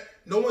doing that.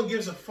 No one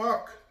gives a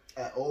fuck.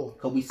 At all.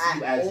 Because we see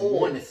you as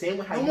one. The same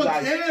way how you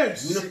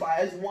guys unify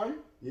as one.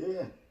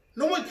 Yeah.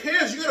 No one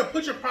cares. You gotta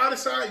put your pride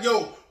aside.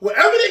 Yo,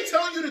 whatever they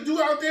telling you to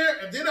do out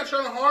there, if they're not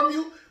trying to harm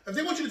you, if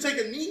they want you to take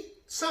a knee,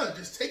 son,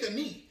 just take a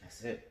knee.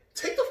 That's it.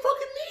 Take the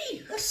fucking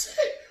knee. That's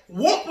it.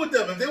 Walk with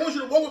them. If they want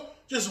you to walk,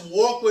 just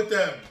walk with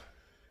them.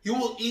 You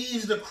will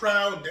ease the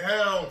crowd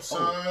down,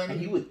 son.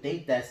 And you would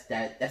think that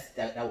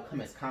would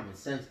come as common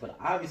sense, but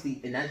obviously,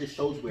 and that just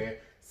shows where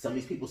some of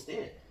these people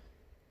stand.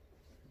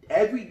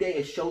 Every day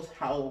it shows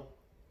how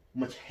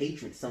much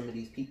hatred some of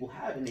these people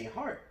have in their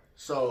heart.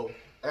 So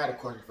I got a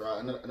question for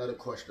another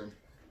question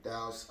that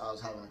I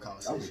was having a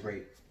conversation. That was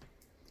great.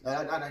 You're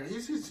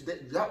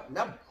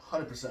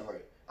 100%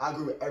 right. I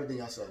agree with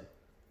everything I said.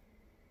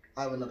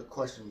 I have another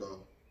question though.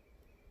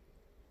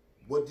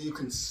 What do you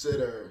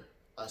consider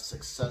a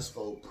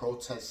successful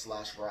protest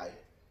 /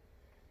 riot?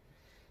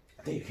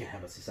 I think you can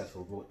have a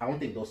successful vote. I don't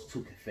think those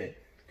two can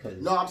fit.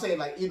 No, I'm saying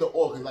like either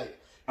or. Cause like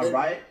a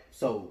riot.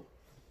 So,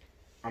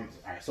 all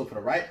right. So for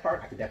the riot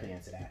part, I could definitely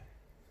answer that.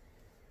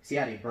 See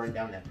how they burned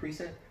down that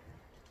precinct?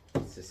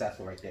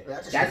 Successful right there.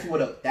 That's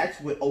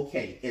what.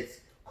 Okay, it's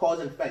cause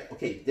and effect.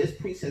 Okay, this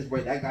precinct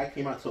where that guy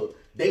came out, so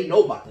they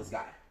know about this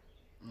guy.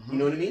 Mm-hmm. You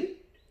know what I mean?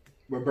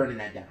 We're burning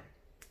that down.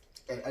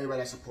 And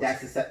everybody that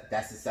supports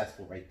that's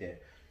successful right there.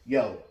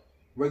 Yo,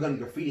 we're gonna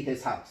graffiti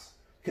his house.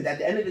 Because at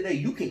the end of the day,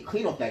 you can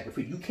clean off that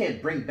graffiti. You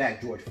can't bring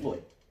back George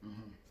Floyd.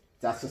 Mm-hmm.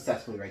 That's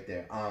successful right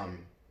there.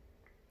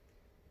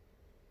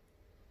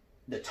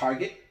 The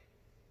Target,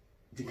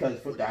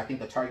 because I think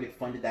the Target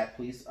funded that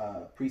police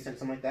precinct,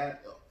 something like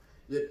that.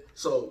 Yeah.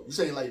 So you're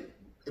saying like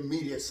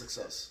immediate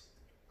success.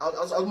 I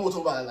was more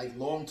talking about like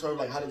long term.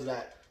 Like how does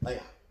that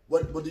like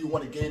what do you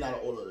want to gain out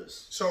of all of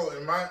this? So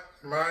in my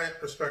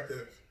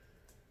perspective,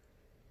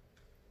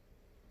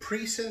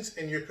 precincts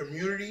in your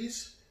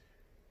communities,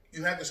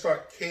 you have to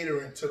start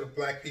catering to the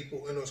black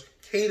people in those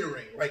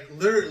catering. Like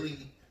literally,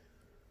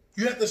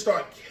 you have to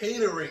start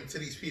catering to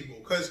these people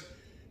because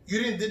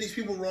you did these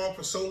people wrong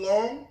for so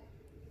long.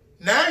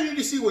 Now you need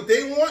to see what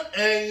they want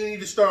and you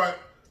need to start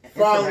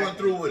following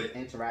through with it.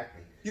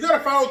 Interacting. You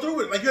gotta follow through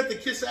with it. Like you have to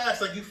kiss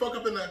ass. Like you fuck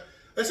up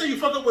let's say you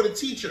fuck up with a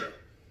teacher.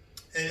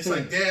 And it's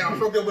like, damn, I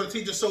fucked up with a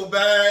teacher so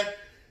bad.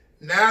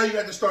 Now you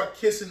have to start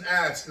kissing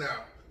ass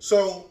now.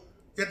 So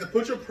you have to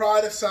put your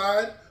pride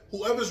aside.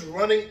 Whoever's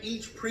running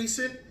each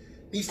precinct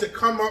needs to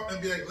come up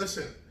and be like,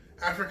 listen,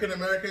 African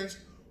Americans,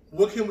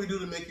 what can we do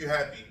to make you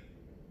happy?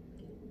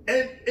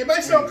 And it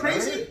might sound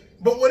crazy,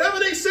 but whatever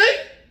they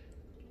say,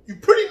 you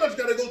pretty much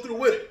got to go through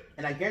with it.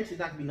 And I guarantee it's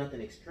not going to be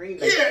nothing extreme.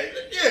 Like,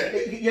 yeah.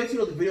 You ever see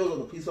those videos of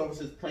the police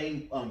officers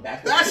playing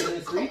basketball in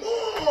the street?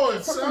 Come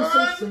on,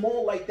 son. So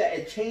small like that,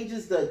 it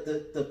changes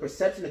the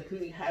perception the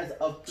community has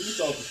of police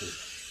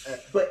officers.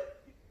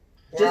 But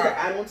just to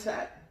add on to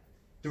that,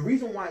 the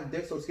reason why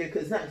they're so scared,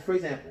 because it's not, for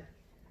example,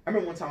 I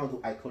remember one time I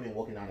was at Cody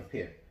walking down a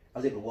pier. I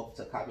was able to walk up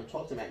to a cop and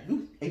talk to him. Man,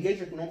 you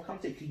engage in a normal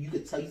conversation. You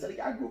could tell, he's like,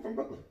 I grew up in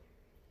Brooklyn.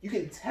 You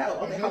can tell.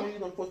 I was like, how long are you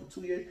going to force for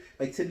 2 years?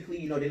 Like,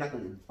 typically, they're not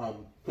going to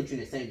put you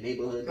in the same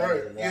neighborhood.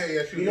 Right.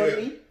 Yeah, you know what I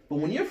mean? But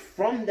when you're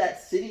from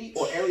that city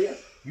or area,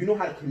 you know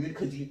how to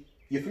communicate because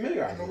you're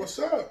familiar. I know what's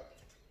up.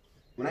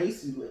 When I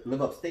used to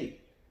live upstate,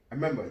 I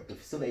remember the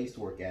facility I used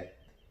to work at,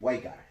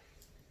 white guy.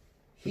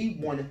 He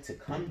wanted to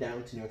come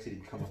down to New York City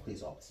to become a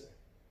police officer.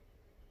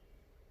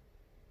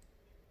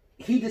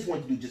 He just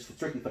wanted to do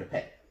strictly for the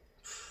pay.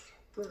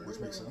 Which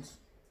makes sense.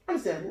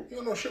 Understandable. You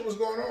don't know shit was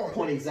going on.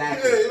 Point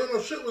exactly. Yeah, you don't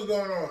know shit was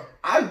going on.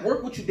 I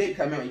work with you, Dave,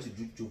 because I used to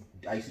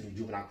do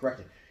juvenile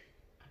correction.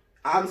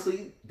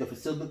 Obviously, the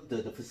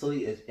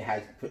facility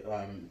has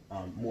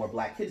more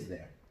black kids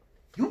there.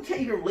 You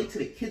can't even relate to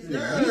the kids in the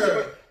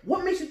community.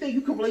 What makes you think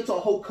you can relate to a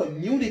whole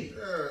community?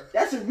 Yeah.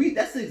 That's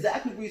the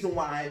exactly reason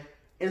why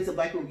innocent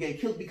black people getting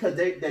killed, because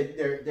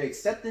they're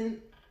accepting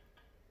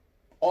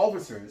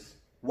officers,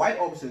 white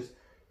officers,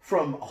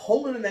 from a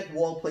hole in the neck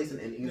wall place in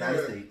the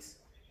United States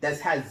that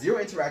has zero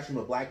interaction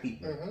with black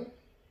people,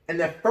 and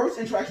their first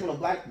interaction with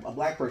a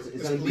black person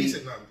is going to be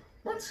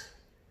what?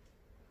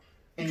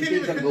 You can't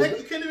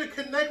even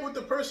connect with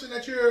the person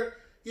that you're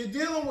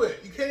dealing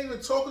with. You can't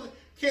even talk.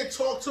 Can't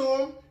talk to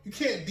them. You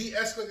can't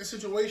de-escalate the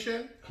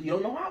situation. You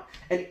don't know how.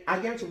 And I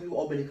guarantee we've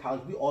all been in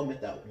college. We all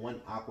met that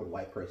one awkward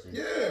white person.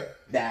 Yeah.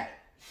 That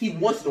he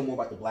wants to know more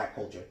about the black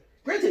culture.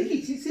 Granted,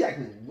 he's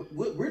acting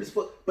weird as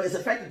fuck, but it's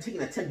effective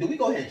taking a attempt. Do we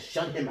go ahead and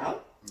shun him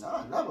out?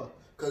 No, never.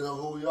 Because of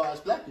who we are as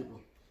black people.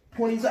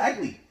 Point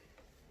exactly.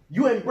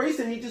 You embrace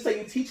him. You just like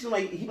you teaching him,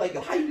 like he like,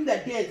 yo, how you do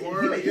that dance?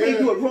 And he may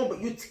do it wrong, but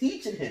you're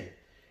teaching him.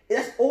 And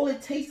that's all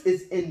it takes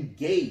is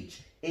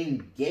engage.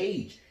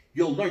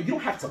 You'll learn. You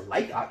don't have to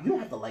like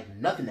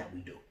nothing that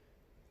we do.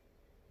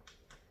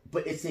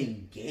 But it's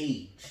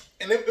engage.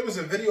 And it was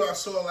a video I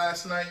saw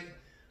last night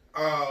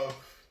of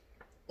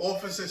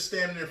officers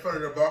standing in front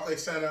of the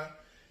Barclays Center,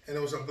 and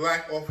there was a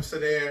black officer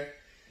there,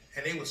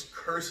 and they was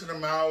cursing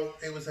him out.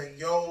 They was like,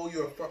 yo,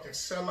 you're a fucking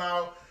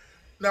sellout.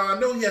 Now, I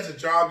know he has a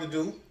job to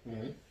do.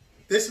 Mm-hmm.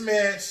 This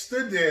man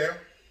stood there.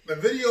 The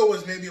video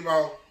was maybe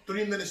about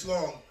 3 minutes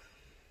long.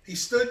 He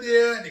stood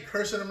there, and they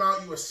cursing him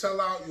out. You a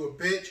sellout, you a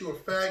bitch, you a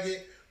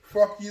faggot,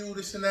 fuck you,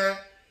 this and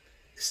that.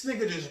 This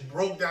nigga just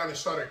broke down and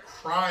started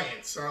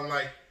crying. So I'm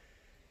like,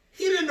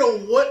 he didn't know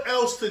what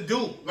else to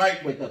do.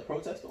 Like, Wait, the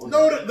protester? Or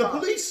no, the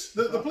police,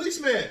 the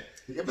policeman.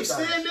 Yeah, He's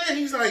standing there.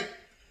 He's like,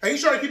 and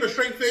he's trying to keep a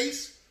straight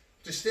face.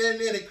 Just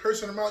standing there, they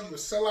cursing him out. You a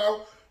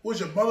sellout. What's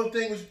your mother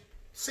thing? Was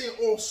saying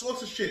all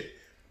sorts of shit.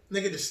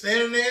 Nigga just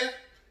standing there.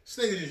 This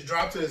nigga just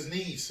dropped to his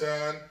knees,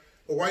 son.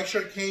 The white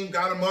shirt came,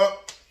 got him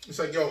up. It's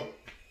like, yo,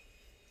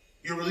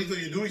 you're relieved of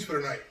your duties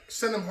for the night.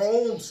 Send him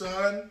home,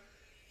 son.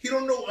 He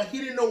don't know. He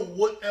didn't know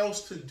what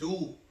else to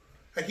do.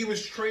 Like, he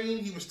was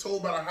trained. He was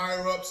told by the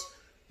higher ups,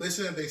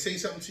 listen, if they say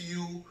something to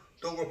you,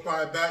 don't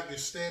reply back.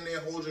 Just stand there,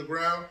 hold your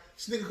ground.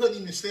 This nigga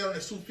couldn't even stay on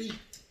his 2 feet.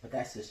 But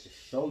that's just to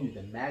show you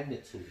the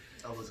magnitude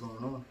of what's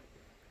going on.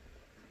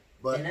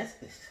 But and that's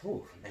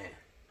oh man.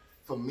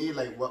 For me,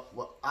 like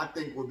what I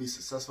think would be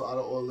successful out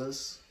of all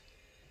this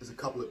is a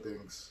couple of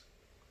things.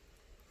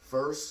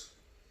 First,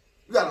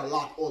 you gotta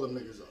lock all them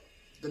niggas up.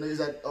 The niggas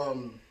that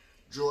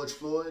George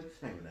Floyd.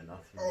 Ain't even enough.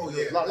 Oh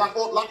yeah. Lock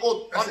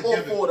all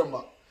 4 of them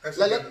up.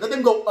 Let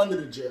them go under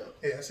the jail.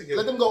 Yeah, that's a given.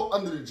 Let them go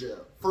under the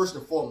jail, first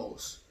and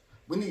foremost.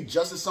 We need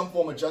justice, some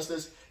form of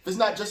justice. If it's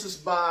not justice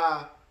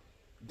by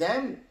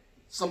them,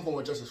 some form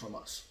of justice from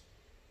us.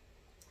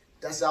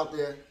 That's out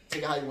there.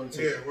 Take it how you want to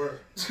take Yeah, word.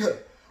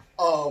 it.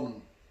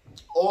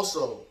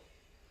 Also,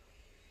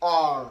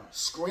 our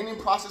screening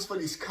process for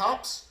these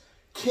cops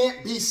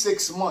can't be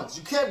 6 months.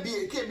 It can't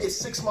be a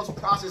 6 month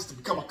process to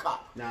become a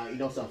cop. Now, you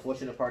know what's the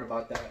unfortunate part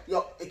about that?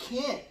 Yo, it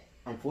can't.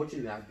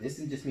 Unfortunately, now, this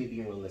is just me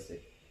being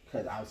realistic.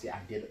 Because obviously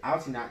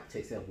not to the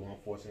extent of law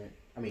enforcement,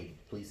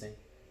 policing,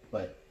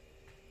 but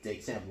the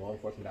extent of law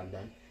enforcement I've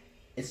done,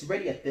 it's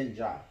already a thin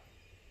job.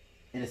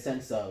 In a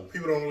sense of...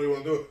 People don't really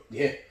want to do it.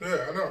 Yeah.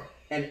 Yeah, I know.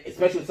 And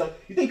especially with some...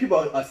 You think people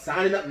are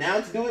signing up now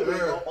to do it?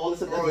 Yeah. All this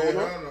stuff that's going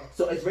on? I know.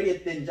 So it's already a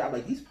thin job.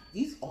 Like,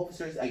 these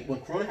officers... Like,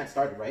 when Corona had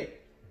started, right?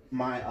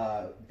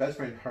 My best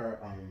friend, her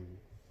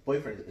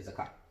boyfriend is a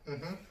cop.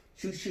 Mm-hmm.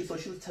 She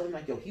was telling me,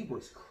 like, yo, he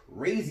works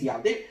crazy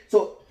out there.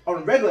 So,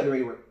 on a regular day,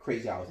 they work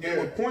crazy hours. Yeah.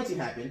 When quarantine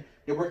happened,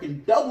 they're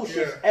working double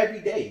shifts every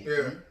day.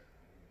 Yeah.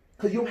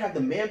 Because you don't have the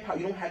manpower,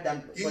 you don't have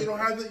that... Yeah, you don't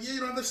have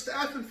the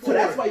staffing for So it.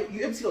 that's why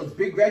you ever see those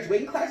big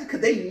graduating classes?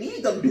 Because they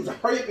need them dudes to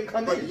hurry up and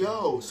come But in.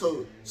 yo,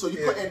 so you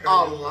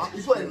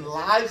putting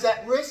lives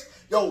at risk.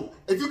 Yo,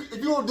 if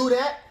you don't do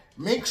that,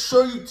 make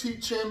sure you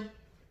teach him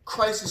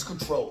crisis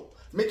control.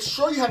 Make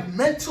sure you have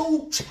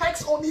mental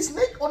checks on these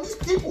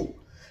people,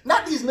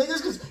 not these niggas.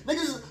 Because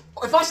niggas,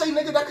 if I say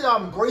nigga, that's because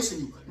I'm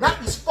embracing you.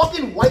 Not these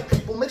fucking white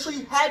people. Make sure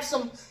you have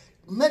some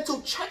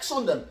mental checks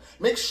on them.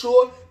 Make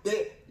sure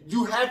that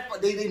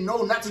they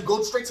know not to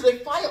go straight to their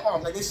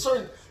firearm. Like, there's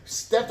certain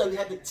steps that we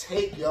have to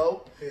take,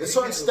 yo. There's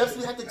certain steps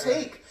we have to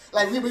take.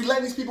 Like, we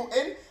letting these people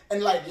in,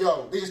 and like,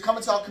 yo, they just come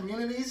into our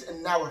communities,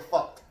 and now we're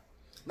fucked.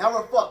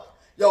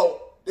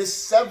 Yo, there's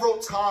several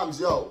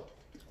times, yo,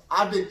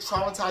 I've been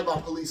traumatized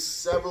by police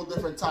several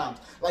different times.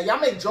 Like,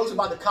 y'all make jokes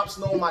about the cops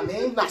knowing my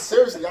name. Not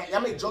seriously,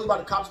 y'all make jokes about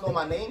the cops knowing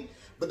my name.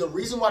 But the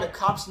reason why the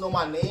cops know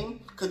my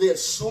name, because they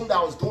assumed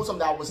I was doing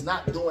something that I was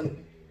not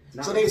doing.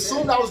 So they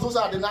assumed I was doing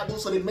something I did not do,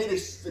 so they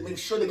made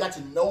sure they got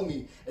to know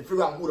me and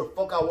figure out who the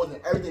fuck I was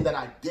and everything that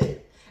I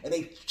did. And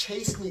they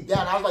chased me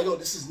down. I was like, yo,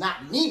 this is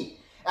not me.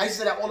 I used to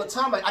say that all the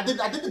time. Like, I did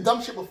the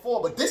dumb shit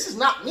before, but this is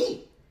not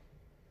me.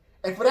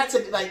 And for that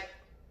to, like,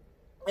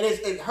 and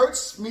it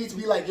hurts me to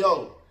be like,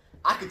 yo,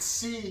 I could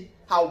see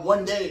how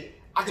one day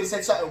I could have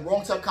said something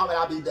wrong to a cop and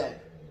I'd be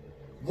dead.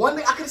 One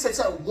day I could have said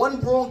something,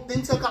 one wrong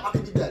thing to a cop, I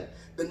could be dead.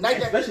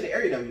 Especially the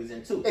area that we was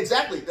in, too.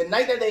 Exactly. The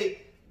night that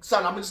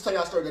son, I'm gonna just tell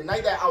y'all a story. The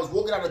night that I was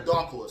walking out of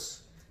Dark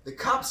Horse, the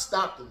cops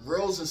stopped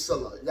Rills and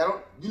Scylla.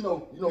 You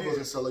know Rills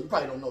and Scylla. You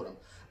probably don't know them,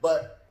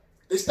 but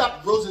they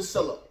stopped Rills and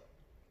Scylla,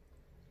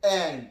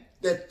 and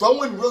they're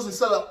throwing Rills and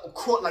Scylla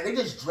across, like they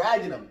just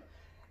dragging them.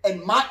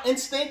 And my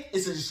instinct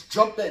is to just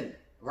jump in,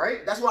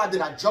 right? That's what I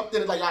did. I jumped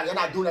in and like, you're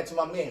not doing that to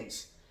my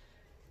mans.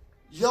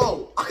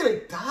 Yo, I could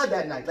have died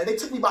that night. Like, they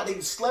took me by,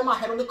 they slammed my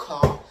head on the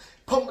car,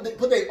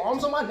 put their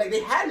arms on my neck.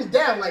 They had me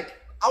down. Like,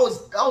 I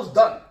was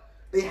done.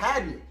 They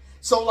had me.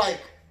 So, like,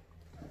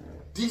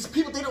 these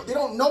people, they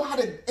don't know how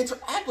to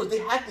interact with. They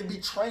have to be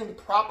trained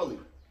properly.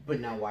 But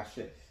now watch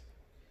this.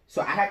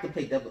 So I have to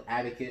play devil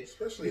advocate,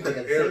 especially because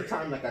at the same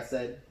time, like I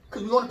said,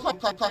 because we want to play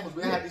platforms,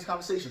 we're gonna have these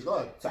conversations. Go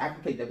ahead. So I have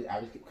to play devil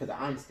advocate because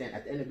I understand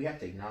at the end we have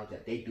to acknowledge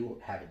that they do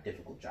have a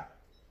difficult job.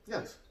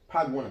 Yes.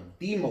 Probably one of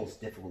the most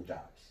difficult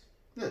jobs.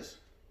 Yes.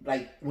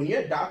 Like, when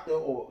you're a doctor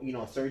or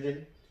a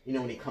surgeon,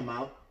 when they come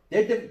out,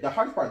 the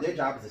hardest part of their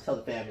job is to tell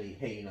the family,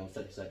 hey,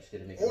 such and such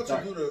didn't make it.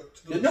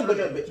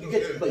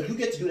 But you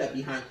get to do that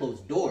behind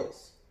closed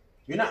doors.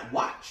 You're not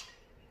watched.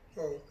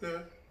 Oh, yeah. You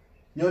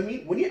know what I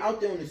mean? When you're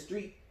out there on the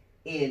street,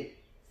 and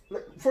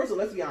first of all,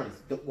 let's be honest.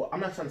 I'm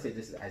not trying to say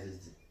this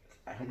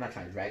I'm not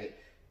trying to drag it.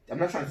 I'm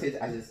not trying to say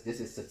this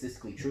is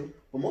statistically true.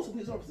 But most of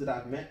these officers that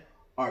I've met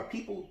are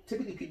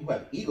typically people who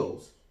have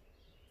egos.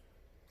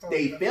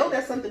 They failed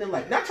at something in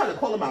life. Not trying to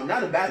call them out,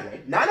 not in a bad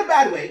way. Not in a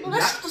bad way. No,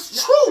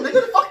 that's true,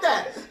 nigga. Fuck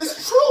that.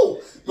 It's true.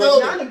 But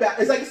not about.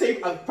 It's like say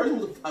a person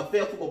who's a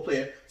failed football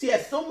player. So he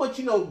has so much,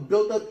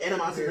 built up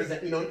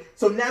animosity.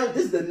 So now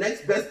this is the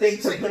next best thing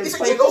to play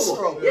football.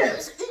 Stroke. Yeah,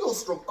 it's an ego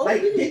stroke.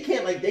 Like they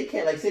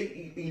can't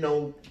say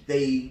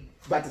they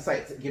about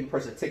to give a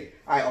person a ticket.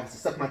 All right, officer,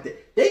 suck my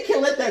dick. They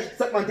can't let that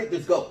suck my dick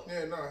just go.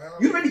 Yeah, no.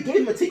 You already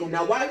gave him a ticket.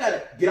 Now why I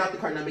gotta get out the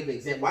car and not make an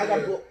example? Why I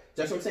gotta go?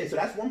 That's what I'm saying. So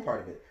that's one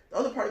part of it. The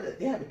other part of it,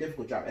 they have a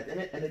difficult job. At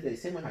the end of the day,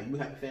 same way how you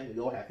have a family, we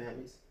all have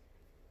families.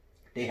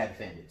 They have a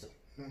family too.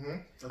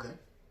 Mm-hmm. Okay.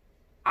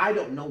 I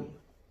don't know you.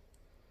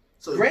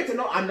 So granted,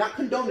 no, I'm not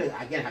condoning.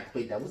 Again, I have to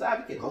play devil's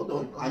advocate. Hold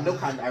on. I know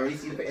I already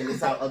see the and this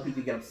is how other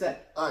people get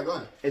upset. All right, go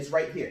ahead. It's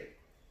right here.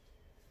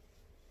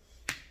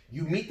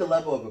 You meet the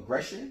level of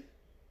aggression.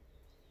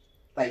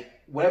 Like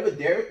whatever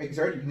they're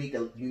exerting, you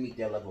meet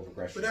their level of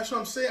aggression. But that's what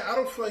I'm saying. I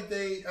don't feel like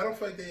they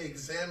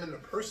examine the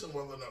person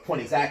well enough.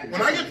 Point exactly.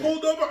 When I get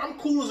pulled over, I'm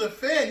cool as a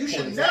fan. You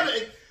should never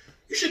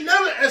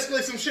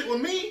escalate some shit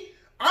with me.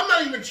 I'm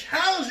not even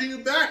challenging you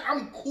back.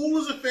 I'm cool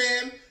as a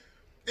fan.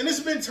 And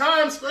it's been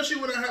times,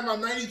 especially when I had my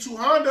 92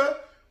 Honda,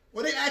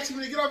 where they asked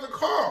me to get out the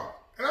car.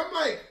 And I'm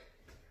like,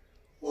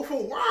 well,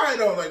 for why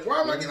though? Like,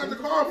 why am I getting out the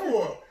car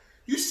for?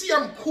 You see,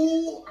 I'm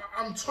cool.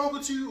 I'm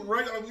talking to you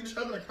right now. We're just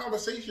having a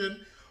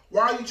conversation.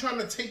 Why are you trying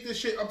to take this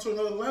shit up to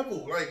another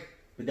level? Like,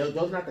 but those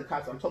are not the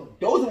cops I'm talking.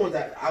 Those are the ones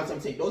that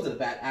I'm saying. Those are the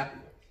bad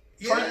apples.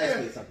 Trying to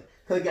escalate something.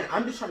 Because again,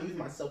 I'm just trying to use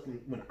myself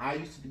when I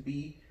used to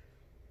be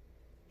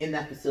in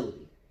that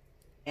facility.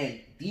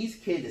 And these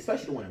kids,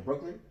 especially the one in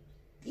Brooklyn,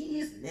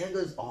 these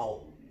niggas are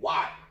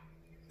wild.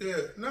 Yeah,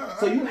 no.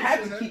 So you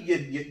have to keep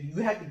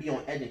you have to be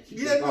on edge and keep.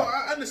 Yeah, no,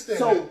 I understand.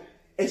 So that.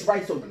 it's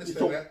right. So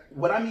that.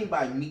 What I mean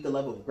by meet the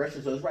level of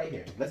aggression, so it's right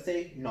here. Let's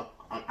say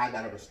I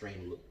got a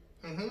restraining order.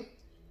 Mm-hmm.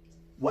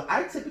 What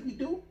I typically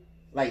do,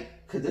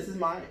 because this is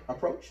my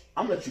approach,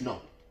 I'm gonna let you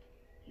know,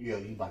 you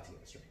about to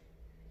get restrained.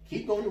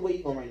 Keep going the way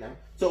you're going right now.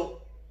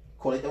 So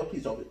call it the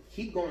police officer.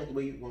 Keep going the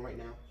way you're going right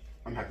now.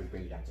 I'm happy to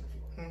bring you down to the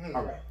floor. Mm-hmm.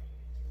 All right.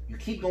 You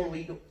keep going the way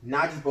you do.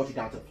 Now I just brought you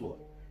down to the floor.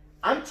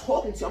 I'm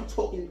talking to you.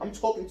 I'm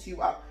talking to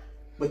you out.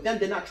 But then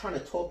they're not trying to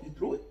talk you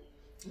through it.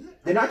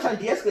 They're not trying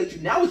to de-escalate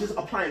you. Now it's just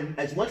applying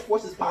as much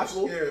force as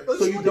possible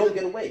so you don't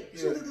get away.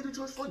 Yeah.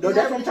 No,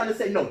 that's what I'm trying to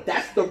say. No,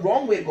 that's the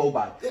wrong way to go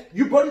about it.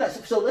 You brought him down.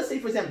 So let's say,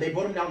 for example, they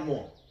brought him down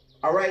wrong.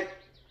 All right?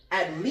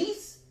 At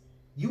least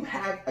you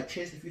have a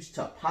chance in the future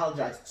to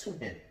apologize to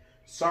him.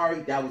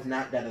 Sorry, that was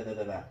not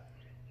da-da-da-da-da.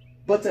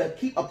 But to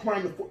keep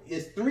applying the force,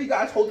 there's 3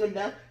 guys holding him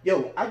down.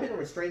 Yo, I've been in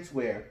restraints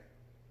where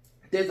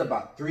there's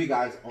about 3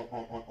 guys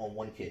on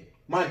one kid.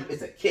 Mind you,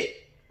 it's a kid.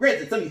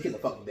 Granted, some of these kids are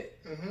fucking big.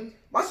 Mm-hmm.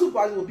 My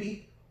supervisor will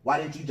be, why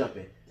didn't you jump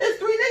in? There's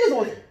 3 niggas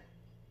on him.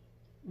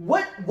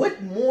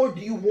 What more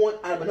do you want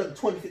out of another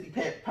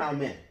 250-pound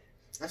man?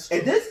 That's true.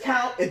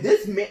 If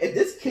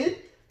this kid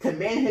can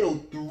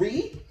manhandle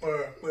 3,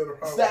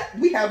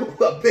 we have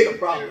a bigger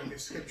problem.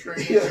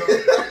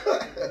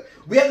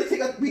 We have to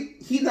take up.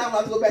 He's not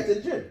allowed to go back to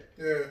the gym.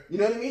 Yeah. You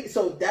know what I mean?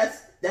 So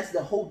that's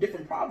the whole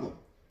different problem.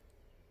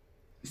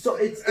 So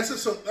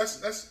that's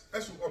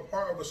a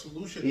part of a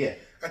solution. Yeah.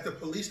 That the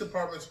police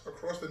departments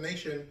across the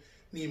nation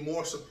need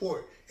more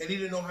support and need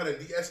to know how to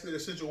de-escalate a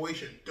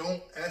situation.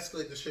 Don't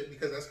escalate the shit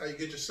because that's how you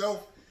get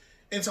yourself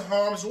into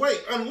harm's way.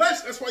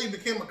 Unless that's why you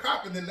became a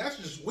cop, and then that's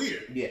just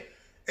weird. Yeah.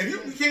 If you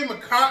became a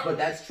cop, but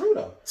that's true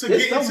though.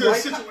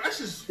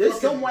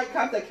 There's some white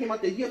cops that came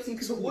out there. You have seen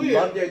people who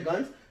love their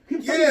guns.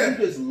 People who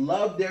just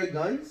love their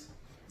guns.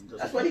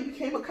 That's why he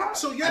became a cop.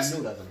 So I knew that was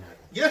gonna happen.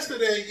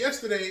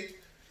 Yesterday,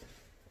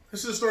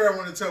 this is a story I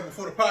wanted to tell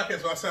before the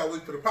podcast. So I said I'll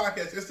wait for the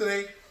podcast.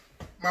 Yesterday,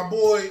 my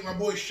boy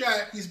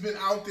Shaq, he's been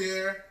out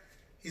there.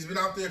 He's been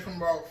out there from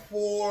about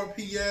 4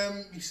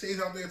 p.m. He stays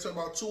out there until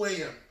about 2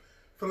 a.m.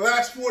 For the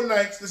last 4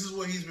 nights, this is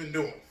what he's been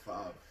doing.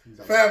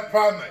 5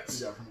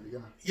 nights.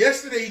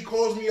 Yesterday, he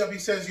calls me up. He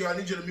says, yo, I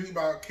need you to meet me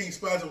by King's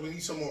Plaza. We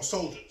need some more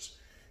soldiers.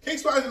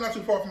 King's Plaza is not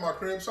too far from my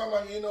crib. So I'm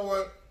like, you know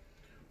what?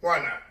 Why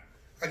not?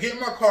 I get in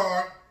my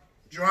car,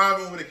 drive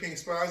over to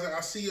King's Plaza.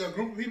 I see a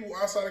group of people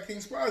outside of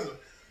King's Plaza.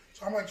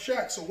 So I'm like,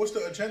 Shaq, so what's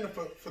the agenda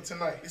for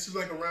tonight? This is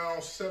like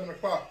around 7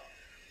 o'clock.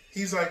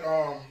 He's like,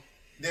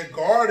 they're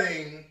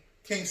guarding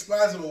King's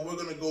Plaza, but we're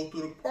going to go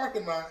through the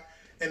parking lot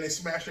and they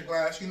smash the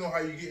glass. You know how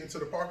you get into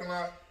the parking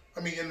lot? I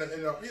mean, in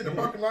the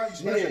parking lot, you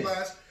smash the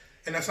glass,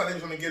 and that's how they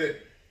was going to get in.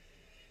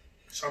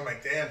 So I'm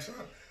like, damn, son.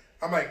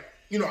 I'm like,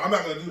 I'm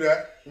not going to do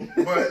that,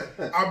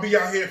 but I'll be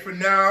out here for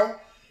now.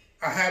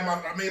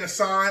 I made a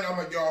sign. I'm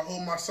like, y'all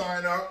hold my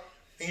sign up,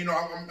 and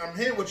I'm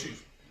here with you.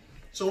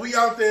 So we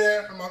out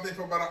there. I'm out there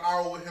for about an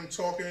hour with him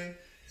talking,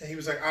 and he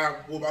was like, all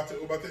right, we're about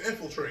to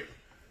infiltrate.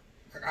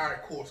 Like, all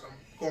right, cool. So I'm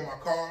going in my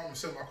car. I'm gonna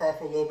sit in my car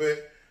for a little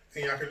bit,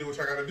 and y'all can do what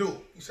y'all gotta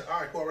do. He said, all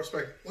right, cool, I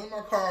respect it. Went in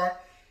my car,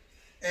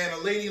 and a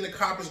lady and the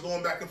cop is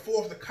going back and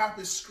forth. The cop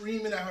is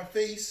screaming at her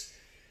face,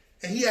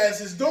 and he has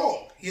his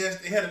dog. They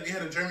had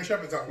a German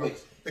Shepherd out there.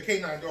 The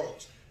K9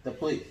 dogs. The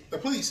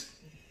police.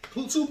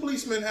 2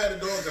 policemen had the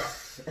dogs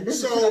out. And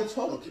this is what I'm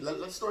talking.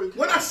 Let's story.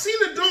 When I seen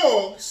the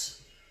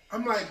dogs,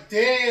 I'm like,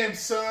 damn,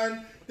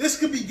 son, this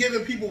could be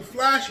giving people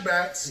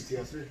flashbacks.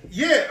 PTSD.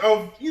 Yeah,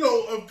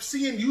 of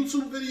seeing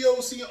YouTube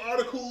videos, seeing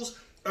articles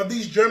of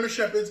these German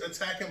Shepherds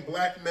attacking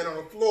black men on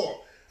the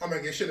floor. I'm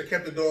like, they should have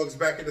kept the dogs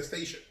back at the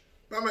station.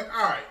 But I'm like,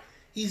 all right.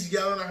 He's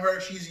yelling at her.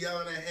 She's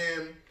yelling at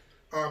him.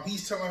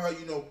 He's telling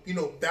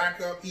her,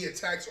 back up. He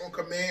attacks on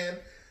command.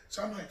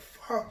 So I'm like,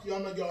 fuck, yo.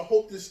 I'm like, yo, I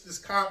hope this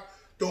cop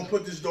don't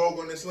put this dog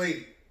on this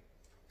lady.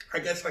 I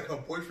guess like her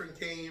boyfriend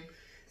came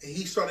and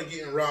he started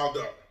getting riled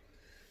up.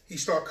 He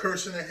started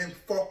cursing at him,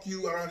 fuck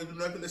you, I don't have to do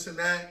nothing, this and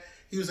that.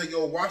 He was like,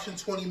 yo, watch in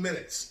 20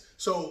 minutes.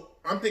 So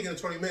I'm thinking in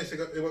 20 minutes,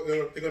 they're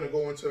going to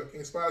go into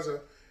King's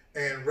Plaza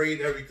and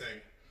raid everything.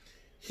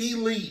 He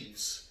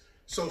leaves.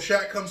 So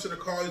Shaq comes to the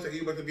car. He's like,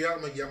 you about to be out?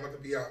 I'm like, yeah, I'm about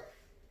to be out.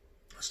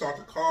 I start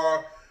the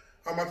car.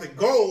 I'm about to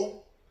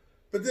go.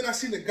 But then I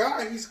see the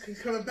guy. He's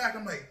coming back.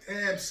 I'm like,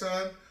 damn,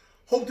 son.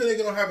 Hope that they're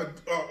going to have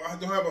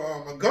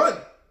a gun.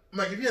 I'm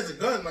like, if he has a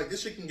gun, like,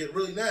 this shit can get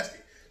really nasty.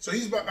 So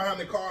he's behind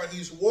the car.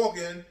 He's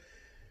walking.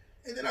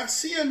 And then I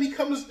see him. He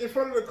comes in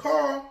front of the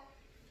car.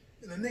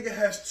 And the nigga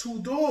has 2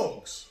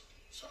 dogs.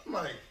 So I'm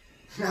like,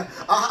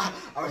 I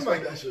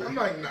respect that shit. I'm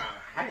like, nah.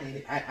 I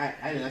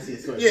did not see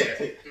the story. Yeah,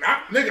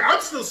 nigga, I'm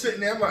still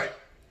sitting there. I'm like,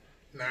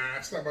 nah,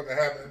 it's not about to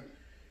happen.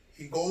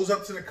 He goes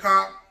up to the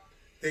cop.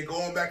 They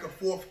going back and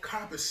forth.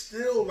 Cop is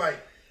still like,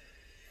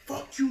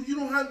 fuck you. You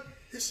don't have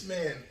this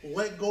man.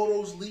 Let go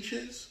those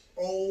leashes.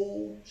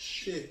 Oh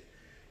shit,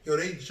 yo,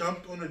 they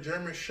jumped on the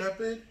German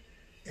Shepherd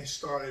and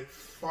started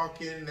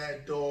fucking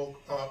that dog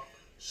up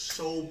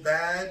so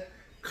bad.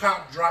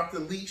 Cop dropped the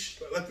leash.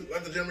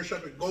 Let the German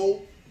Shepherd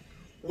go.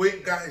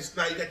 Went, got his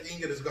knife. He didn't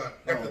get his gun.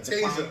 Got the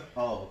taser.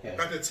 Oh, okay.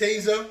 Got the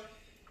taser.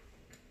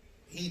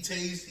 He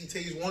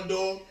tased one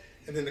dog,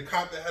 and then the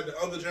cop that had the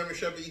other German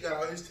Shepherd, he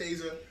got out his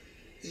taser.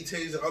 He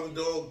tased the other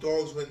dog.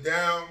 Dogs went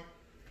down.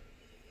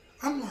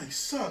 I'm like,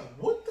 son,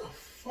 what the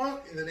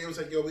fuck? And then they was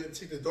like, yo, we had to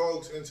take the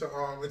dogs into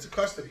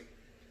custody.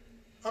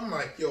 I'm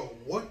like, yo,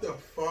 what the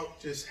fuck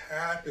just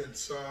happened,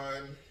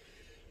 son?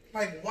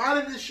 Like, why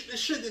did this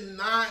shit did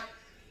not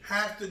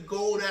have to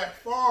go that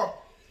far?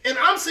 And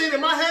I'm saying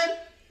in my head,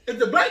 if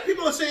the black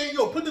people are saying,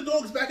 yo, put the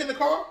dogs back in the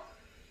car,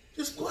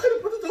 just go ahead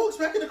and put the dogs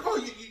back in the car.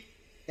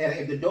 And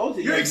if the dogs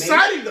are you're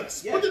exciting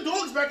us. Yeah. Put the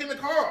dogs back in the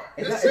car.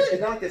 That's It's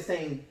it. not like they're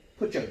saying,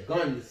 put your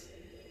guns,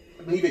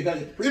 leave your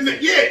guns at the And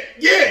precinct.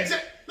 yeah,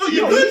 exactly. No,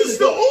 your gun is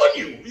still on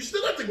you. You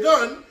still got the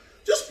gun.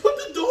 Just put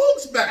the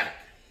dogs back.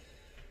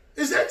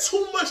 Is that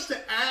too much to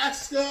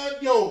ask,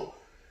 Yo,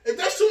 if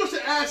that's too much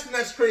to ask, then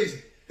that's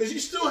crazy. Because you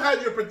still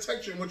have your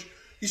protection, which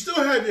you still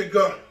have your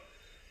gun.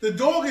 The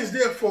dog is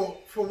there for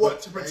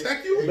what? To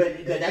protect you?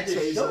 But that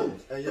just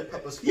shows. And your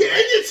pepper spray. Yeah,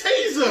 and your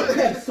taser.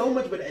 There's so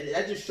much, but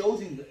that just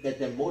shows you that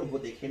their motive,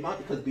 what they came out,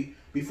 because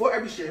before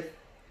every shift,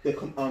 the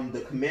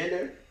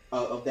commander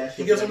of that shift,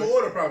 He gives them an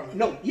order, probably.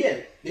 No, yeah,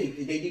 they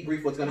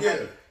debrief what's gonna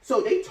happen.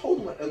 So they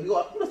told him,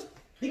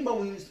 think about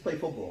when you used to play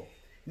football.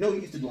 You know,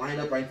 you used to line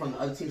up right in front of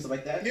the other teams, stuff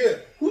like that. Yeah.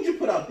 Who'd you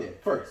put out there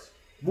first?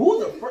 Who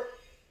was the first?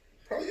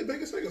 Probably your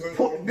biggest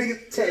niggas.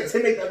 Biggest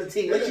to make the other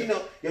team let you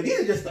know, yo, these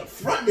are just the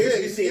front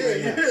niggas you see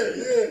right now.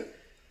 Yeah.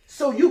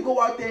 So you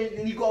go out there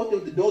and you go out there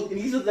with the dogs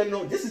and you just let them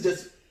know this is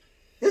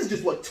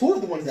just what 2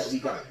 of the ones that we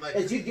got. Like,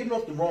 and you're giving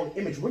off the wrong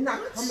image. We're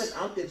not coming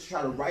out there to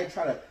try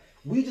to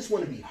we just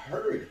want to be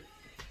heard.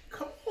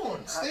 Come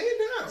on, stand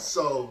down.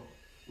 So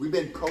we've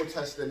been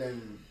protesting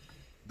and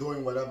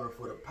doing whatever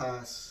for the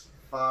past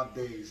 5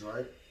 days,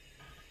 right?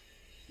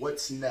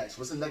 What's next?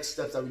 What's the next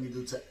steps that we need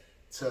to do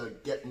to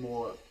get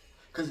more?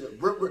 Because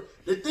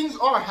the things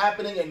are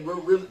happening and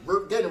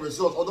we're getting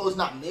results. Although it's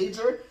not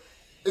major,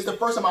 it's the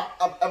first time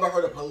I've ever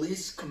heard a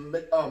police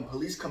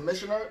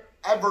commissioner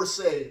ever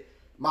say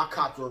my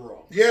cops were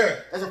wrong. Yeah.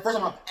 That's the first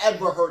time I've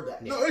ever heard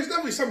that. No, it's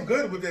definitely something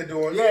good what they're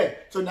doing. Yeah.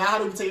 So now how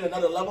do we take it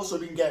another level so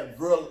we can get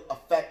real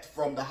effect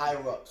from the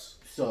higher ups?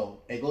 So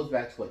it goes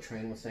back to what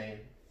Train was saying.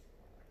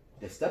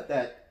 The stuff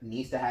that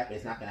needs to happen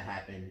is not going to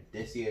happen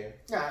this year.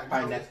 Yeah,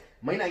 probably no. next.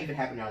 Might not even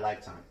happen in our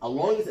lifetime. As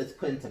long as it's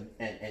put into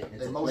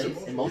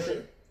motion.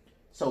 Yeah.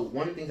 So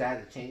one of the things that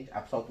has to change,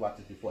 I've talked about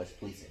this before, is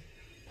policing.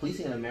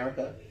 Policing in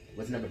America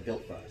was never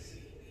built for us.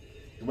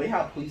 The way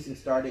how policing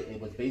started,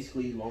 it was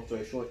basically, long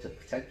story short, to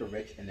protect the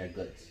rich and their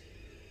goods.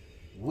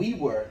 We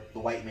were the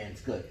white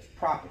man's goods,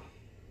 property.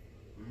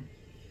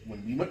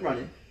 When we went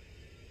running,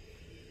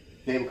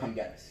 they would come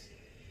get us.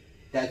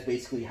 That's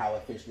basically how it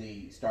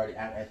officially started.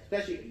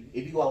 Especially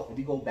if you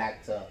go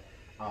back to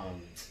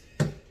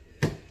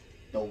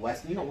the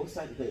West, what's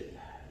like the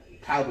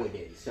cowboy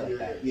days, stuff like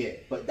that. Yeah,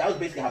 but that was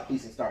basically how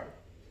policing started.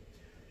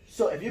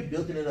 So if you're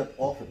building it up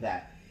off of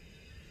that,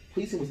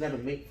 policing was never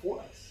made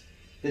for us.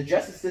 The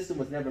justice system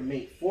was never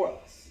made for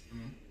us.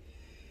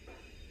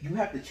 You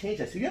have to change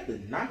that. So you have to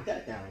knock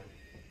that down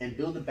and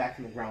build it back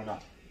from the ground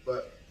up.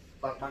 But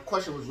my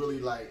question was really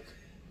like,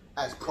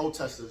 as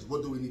protesters,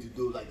 what do we need to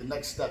do? Like the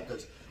next step,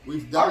 because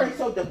we've done. Alright,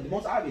 so the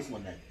most obvious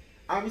one then.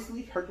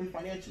 Obviously, hurt them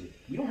financially.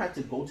 We don't have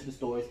to go to the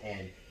stores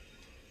and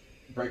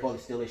break all the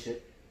steal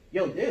shit.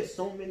 Yo, there's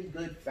so many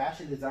good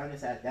fashion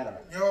designers that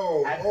are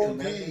Yo,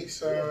 OD,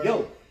 son.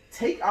 Yo,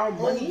 take our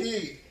money.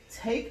 OD.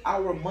 Take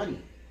our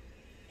money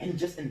and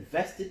just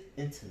invested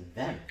into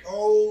them.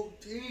 Oh,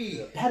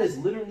 gee. That is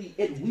literally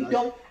it. We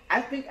don't.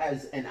 I think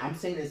and I'm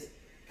saying this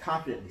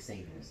confidently,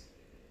 saying this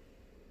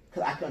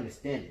because I can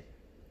understand it.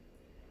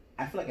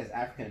 I feel like as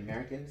African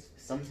Americans,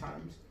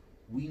 sometimes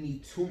we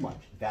need too much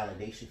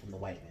validation from the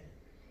white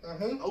man.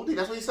 Mm-hmm. OD,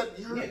 that's what he said.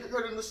 You heard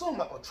it in the song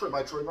by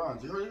Troy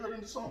Barnes. You heard it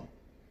in the song.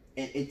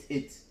 And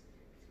it's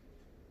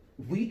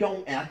we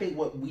don't. And I think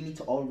what we need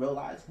to all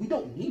realize, we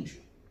don't need you.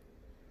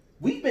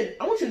 We've been.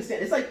 I want you to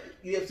understand. It's like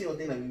you ever seen a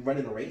thing like we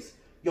running a race.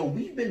 Yo,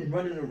 we've been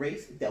running a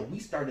race that we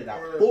started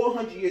out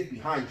 400 years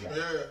behind y'all.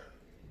 Yeah.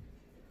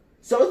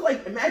 So it's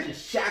like, imagine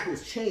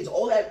shackles, chains,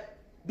 all that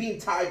being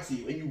tied to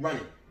you and you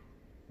running.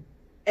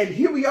 And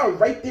here we are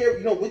right there,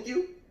 with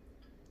you.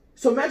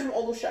 So imagine when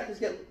all those shackles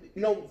get,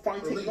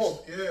 finally taken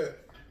off. Yeah.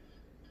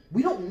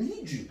 We don't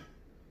need you.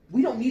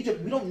 We don't need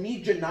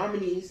your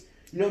nominees.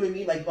 You know what I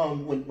mean? Like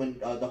when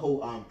the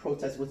whole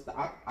protest was the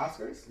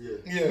Oscars.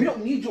 Yeah. We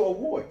don't need your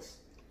awards.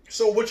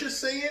 So what you're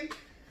saying,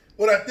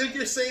 what I think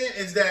you're saying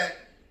is that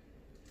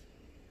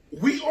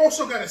we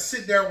also got to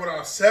sit down with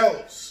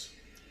ourselves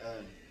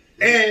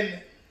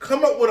and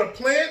come up with a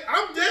plan.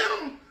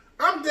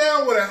 I'm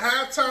down with a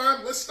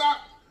halftime. Let's stop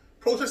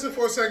protesting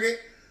for a second.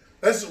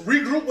 Let's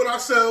regroup with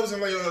ourselves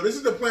and like, this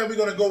is the plan we're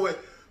gonna go with.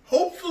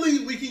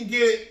 Hopefully we can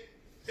get,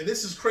 and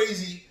this is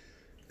crazy,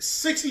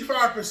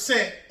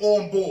 65%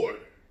 on board.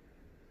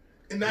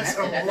 And that's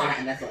a lot.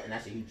 And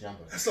that's a huge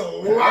number. That's a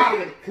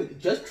lot.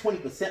 Just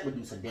 20% would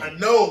do some damage. I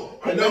know.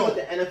 Remember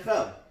the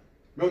NFL.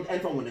 Remember the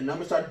NFL when the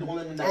numbers started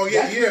dwindling in that? Oh,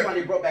 yeah, that's why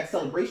they brought back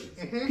celebrations.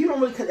 Mm-hmm. People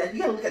don't really, because you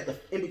gotta look at the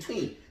in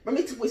between.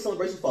 Remember, they took away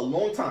celebrations for a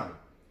long time.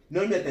 You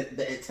know what I mean?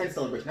 The intense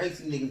celebration. Now you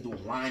see niggas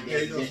doing line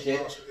dances and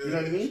shit. You know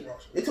what I mean?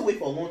 They took away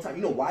for a long time.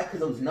 You know why? Because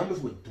those numbers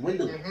were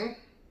dwindling. Mm-hmm.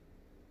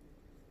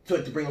 So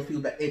to bring those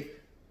people back, if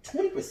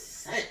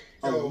 20%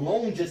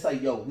 alone, just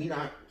like we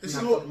not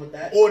fucking with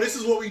that. Or this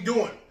is what we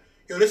doing.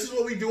 This is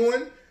what we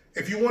doing.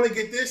 If you want to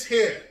get this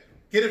here,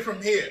 get it from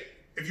here.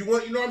 If you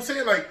want, you know what I'm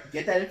saying? Like,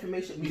 get that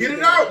information. Get it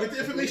out. Get the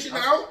information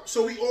out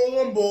so we all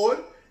on board.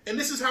 And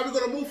this is how we're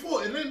going to move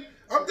forward. And then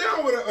I'm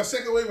down with a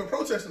second wave of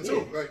protesting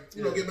too.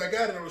 Yeah. Like, get back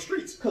at it on the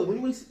streets. Because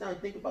when you sit down and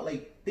think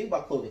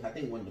about clothing, I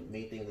think one of the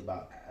main things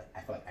about,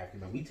 I feel like African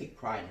American, we take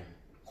pride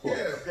in clothes.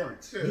 Yeah,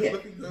 appearance. Yeah,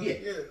 looking good.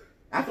 Yeah.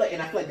 I feel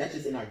like that's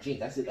just in our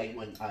genes. That's it. Like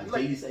when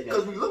JD said that.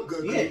 Because we look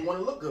good. Yeah. We want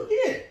to look good.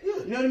 Yeah.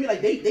 You know what I mean?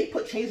 Like they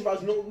put chains around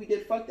us. You know what we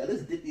did? Fuck that.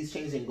 Let's dip these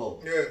chains in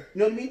gold. Yeah. You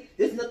know what I mean?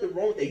 There's nothing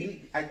wrong with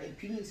that.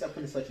 People need to stop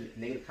putting such a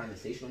negative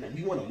connotation on that.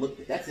 We want to look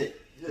good. That's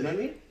it. Yeah. You know what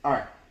I mean? All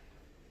right.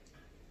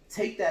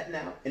 Take that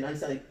now and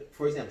understand. Like,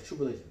 for example, True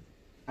Religion.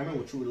 I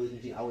remember when True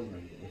Religion jeans. I always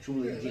remember when True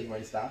Religion jeans were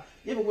in style.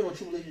 You ever went on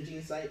True Religion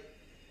jeans site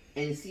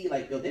and see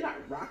they're not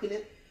rocking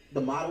it.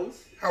 The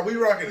models. How we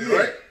rocking it,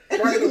 right?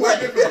 Rocking it way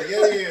differently.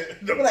 Yeah.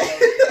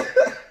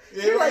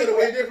 Yeah, you rock it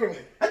way differently.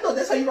 I thought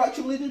that's how you rock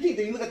True Religion jeans.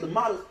 Then you look at the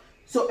models.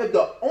 So if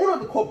the owner of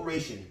the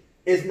corporation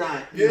is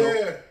not, we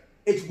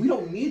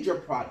don't need your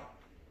product.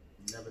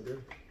 Never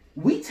do.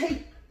 We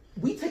take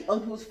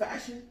other people's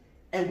fashion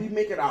and we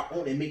make it our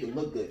own and make it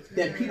look good.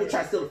 Then people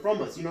try to steal it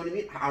from us. You know what I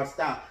mean? Our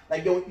style.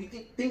 Like you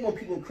think when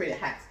people created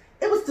hats,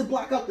 it was to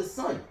block out the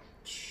sun.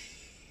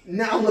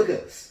 Now look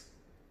at us.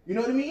 You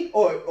know what I mean?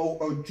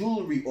 Or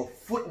jewelry or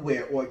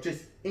footwear or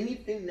just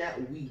anything that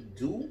we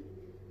do,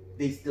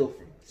 they steal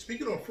from us.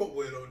 Speaking of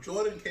footwear, though,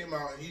 Jordan came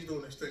out and he's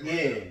doing this thing.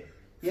 Yeah.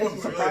 Yeah,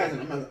 it's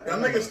surprising. That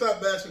nigga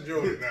stop bashing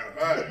Jordan now.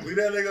 All right, leave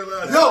that nigga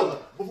alone.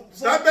 No!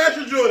 Stop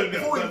bashing Jordan now.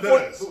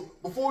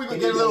 Before we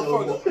get a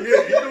little further.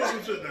 Yeah, you doing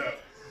some shit now.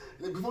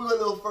 Before we get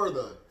a little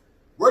further.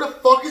 Where the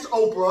fuck is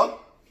Oprah?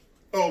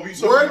 Oh,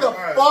 where the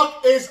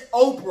fuck is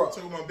Oprah?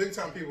 Talking about big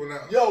time people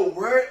now. Yo,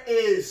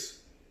 where's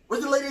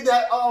the lady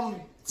that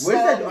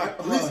where's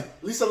that?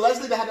 Lisa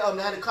Leslie that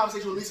had a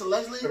conversation with Lisa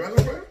Leslie? The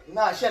wrestling player?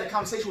 Nah, she had a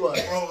conversation with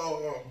her.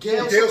 Oh.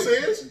 Gail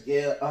Sayers?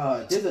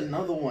 Yeah, there's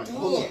another one.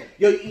 Damn.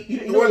 Yo,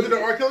 you know what did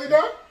the R. Kelly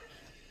doc?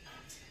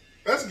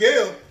 That's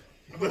Gail.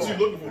 That's what you're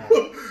looking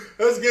for.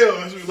 That's Gail.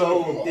 That's what you're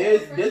looking for.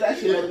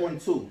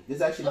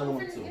 There's actually another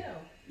one too.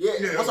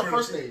 Yeah, what's her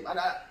first name?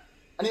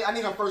 I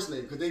need her first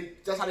name because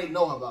that's how they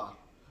know her by.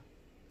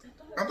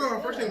 I thought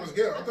her first name was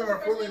Gail. I thought her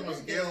full name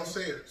was Gail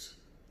Sayers.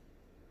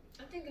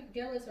 I think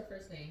Gail is her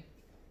first name.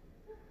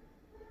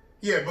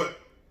 Yeah, but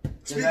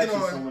speaking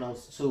on someone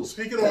else too.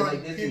 Speaking on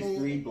like there's people, these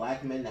 3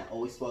 black men that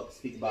always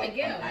speak about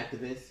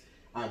activists.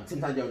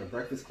 Sometimes they're in the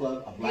Breakfast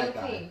Club. A black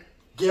guy.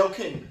 Gail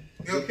King.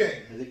 Gail King.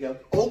 Is it Gail?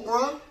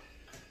 Oprah.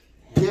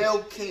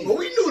 Gail King. But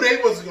we knew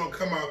they wasn't gonna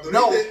come out though.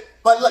 No,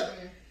 but look,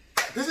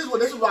 this is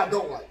what I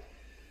don't like.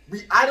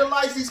 We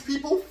idolize these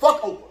people.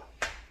 Fuck Oprah.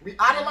 We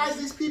idolize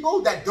these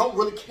people that don't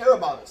really care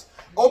about us.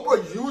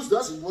 Oprah used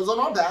us, was on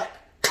our back.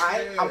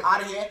 I'm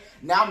out of here.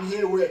 Now I'm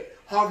here with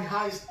Harvey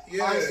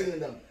Weinstein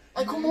and them.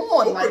 Like, come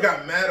on. Oprah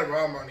got mad at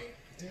our money.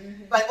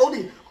 Like,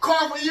 OD,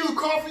 call for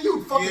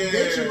you. Fucking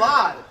bitch, you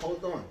lied.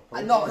 Hold on.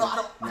 I don't.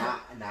 Nah,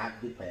 I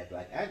do play after.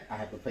 Like, I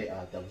have to play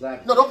Devil's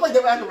Advocate. No, don't play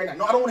Devil's Advocate right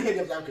now. No, I don't want to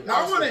hear Devil's Advocate. No,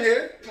 I want to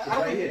hear. It's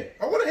right here.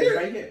 I want to hear.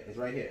 It's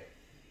right here.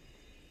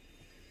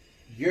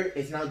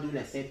 It's not doing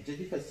that same thing. Just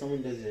because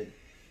someone doesn't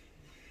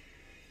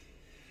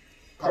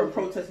her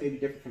protest may be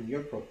different from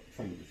your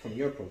from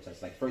your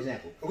protest. Like for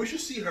example, But we should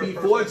see her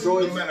before protest,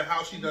 George, no matter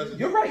how she does it.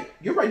 You're right.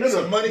 No,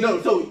 Some money.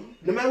 no. So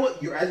no matter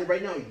what, you're as of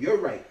right now, you're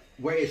right.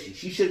 Where is she?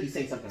 She should be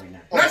saying something right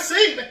now. Not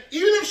saying that,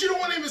 even if she don't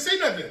want to even say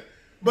nothing.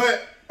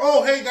 But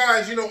hey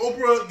guys,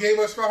 Oprah gave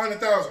us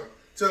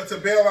 $500,000 to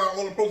bail out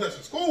all the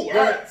protesters. Cool, all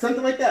right.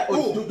 Something like that.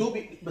 Cool.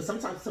 But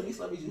sometimes some of these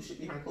celebrities do shit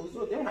behind closed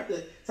doors. They don't have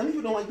to. Some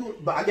people don't like doing.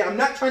 But again, I'm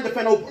not trying to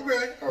defend Oprah.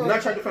 Okay, all I'm right.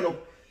 not trying to defend Oprah.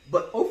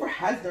 But Oprah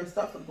has done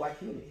stuff for the black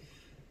community.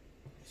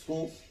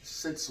 Schools.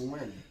 Since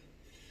when?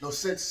 No,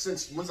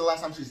 since when's the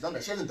last time she's done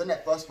that? She hasn't done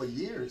that for us for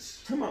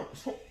years. Come on.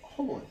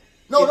 Hold on.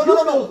 No. You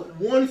build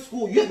one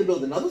school, you have to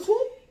build another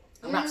school?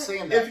 I'm not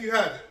saying that. If you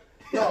have it.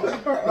 No.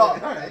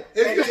 Alright.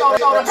 If That's not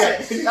what I'm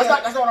saying.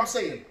 That's not what I'm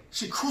saying.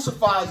 She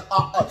crucifies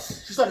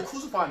us. She started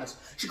crucifying us.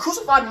 She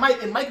crucified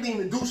Mike, and Mike didn't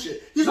even do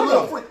shit. He was a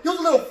little freak. He was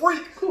a little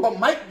freak, but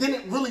Mike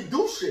didn't really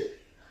do shit.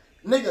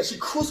 Nigga, she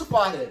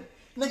crucified him.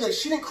 Nigga,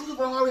 she didn't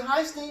crucify Harvey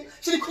Weinstein.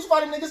 She didn't crucify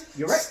them niggas.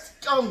 You're right.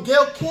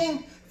 Gayle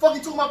King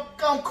fucking talking about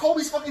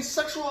Kobe's fucking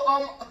sexual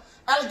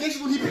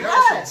allegations when he that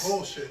was passed. some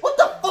bullshit. What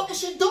the fuck is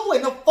she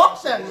doing? No,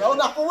 fuck them, yo.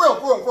 Nah, for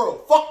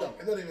real. Fuck them.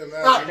 It doesn't even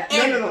matter.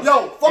 Nah,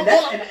 Yo, fuck and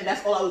all. and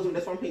that's all I was doing.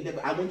 That's why I'm paying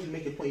different. I want you to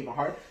make your point even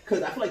harder.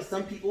 Because I feel like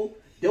some people,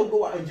 they'll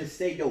go out and just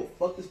say, yo,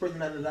 fuck this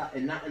person,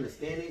 and not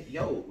understanding,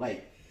 yo,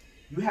 like,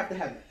 you have to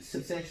have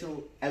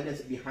substantial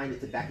evidence behind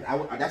it to back it.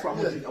 That's why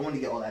I want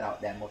to get all that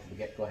out. That most people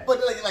get. Go ahead. But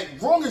like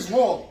wrong is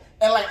wrong,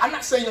 and like I'm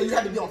not saying you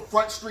have to be on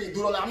Front Street and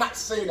do all that. I'm not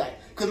saying that,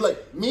 cause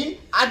like me,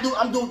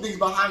 I'm doing things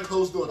behind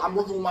closed doors. I'm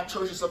working with my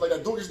church and stuff like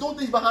that. Doing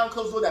things behind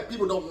closed doors that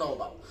people don't know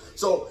about.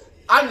 So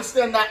I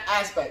understand that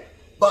aspect,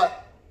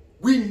 but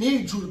we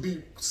need you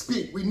to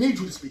speak. We need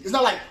you to speak. It's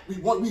not like we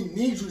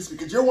need you to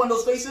speak. Cause you're one of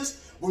those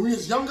faces. When we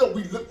was younger,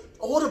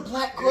 all the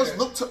black girls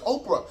looked to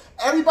Oprah.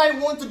 Everybody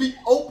wanted to be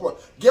Oprah.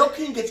 Gayle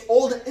King gets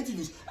all the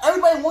interviews.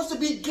 Everybody wants to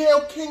be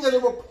Gayle King as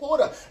a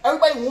reporter.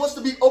 Everybody wants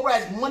to be Oprah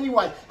as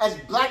money-wise, as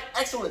black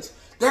excellence.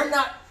 They're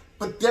not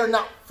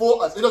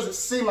for us. It doesn't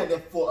seem like they're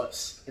for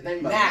us. The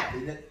thing about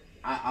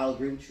I'll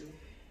agree with you.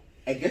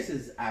 I guess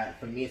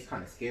for me it's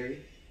kind of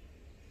scary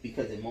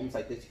because in moments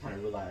like this you kind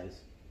of realize,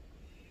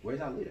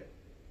 where's our leader?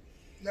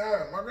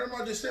 Nah, my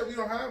grandma just said we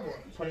don't have one.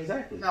 That's what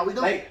exactly. No, we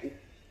don't. Like,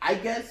 I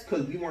guess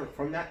because we weren't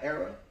from that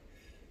era,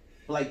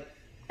 like,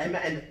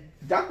 and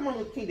Dr.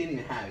 Martin Luther King didn't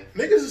even have it.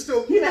 Niggas is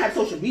still. He didn't have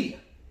social media.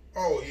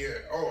 Oh yeah.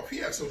 Oh, if he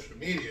had social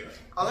media.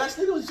 Our last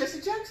nigga was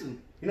Jesse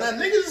Jackson. Nah,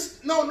 niggas is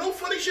no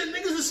funny shit.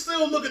 Niggas is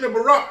still looking at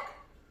Barack.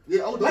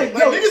 Yeah, Like, Like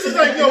niggas is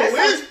like, yo,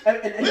 where's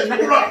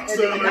Barack, and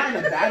son? not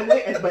in a bad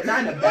way, but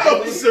not in a bad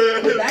Oh, way.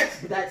 son.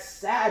 But that's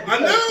sad. I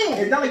because know.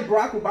 It's not like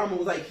Barack Obama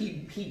was like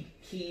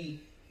he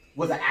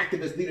was an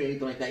activist leader or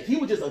anything like that. He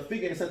was just a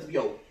figure in the sense of,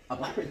 yo, a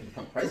black person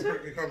become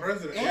president. Become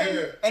president.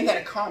 and he had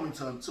a comment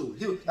to him too.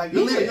 He was like He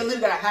the did. leader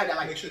that had that.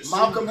 Like Make shit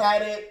Malcolm simple.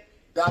 had it.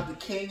 Dr.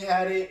 King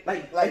had it.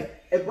 Like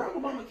if Barack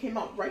Obama came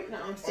out right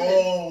now and said,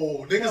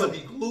 Oh, niggas would be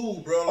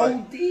glued, bro. Like,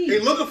 OD. they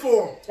looking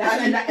for him.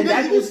 and that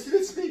he goes.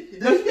 didn't speak.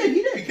 No, he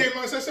did. He came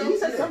out and said something? He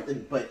said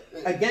something, but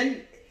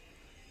again,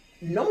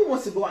 no one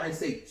wants to go out and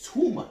say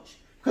too much.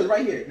 Because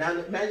right here, now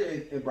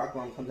imagine if Barack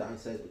Obama comes out and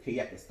says, "Okay, you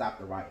have to stop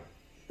the rioting."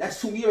 That's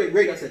too. You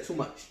already done said too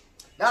much.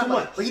 Not Too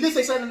much. much. But he did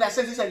say something in that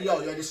sense. He said, "Yo,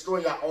 you're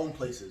destroying your own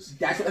places."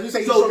 That's what He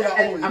said, so.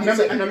 "Destroy your own." I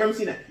remember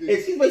seeing that.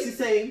 It's he's basically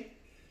saying,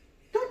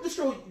 "Don't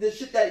destroy the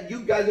shit that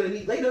you guys are gonna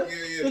need later.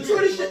 Yeah,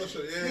 Destroy the destroy shit."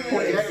 shit. Yeah,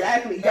 Yeah.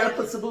 exactly. You gotta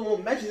put subliminal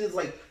messages. It's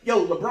like,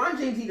 yo, LeBron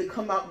James need to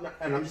come out,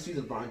 and I'm just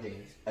using LeBron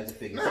James as a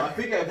figure. So I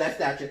figure of that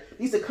stature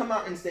needs to come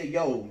out and say,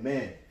 yo,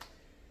 man,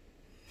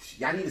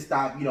 y'all need to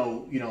stop.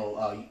 Y'all need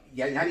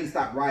to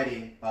stop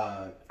rioting.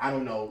 I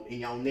don't know, in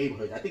your own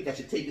neighborhood. I think I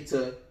should take it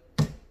to.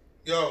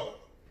 Yo,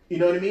 You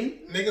know what I mean?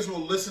 niggas will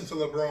listen to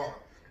LeBron.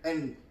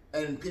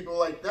 And people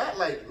like that,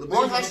 like Please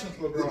LeBron listen to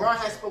LeBron. LeBron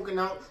has spoken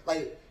out.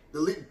 Like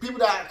people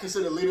that I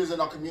consider leaders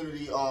in our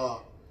community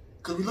are,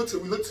 because we look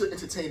to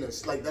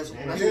entertainers. Like that's what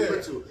we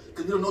look to.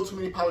 Because we don't know too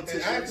many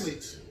politicians. And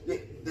athletes.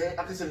 Yeah,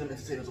 I consider them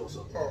entertainers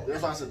also. Oh.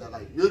 That's why I said that.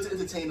 Like we look to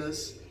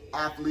entertainers,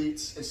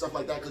 athletes, and stuff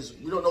like that. Because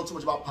we don't know too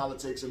much about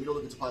politics, and we don't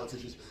look into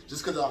politicians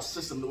just because of our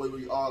system, the way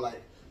we are.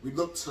 Like we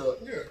look to.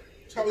 Yeah.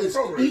 It's how we It's,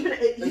 program.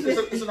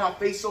 it's in our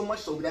face so much,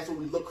 so that's what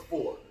we look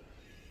for.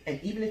 And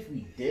even if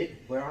we did,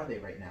 where are they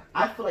right now?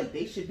 I feel like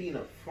they should be in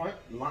the front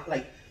line.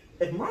 Like,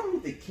 if Martin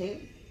Luther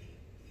King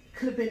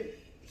could have been,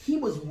 he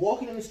was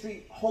walking in the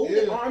street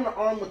holding arm to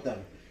arm with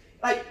them.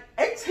 Like,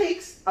 it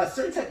takes a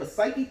certain type of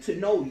psyche to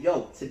know,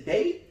 yo,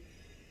 today,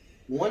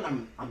 one,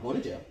 I'm going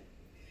to jail.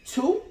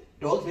 Two,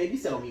 dogs may be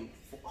set on me.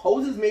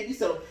 Hoses may be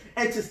set on.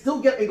 And to still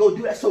get and go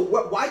do that. So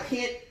why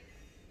can't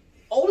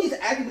all these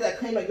activists that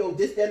claim like, yo,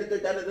 this, that,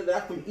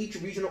 that, from each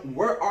regional,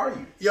 where are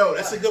you? Yo,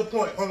 that's a good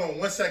point. Hold on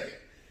 1 second.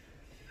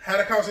 Had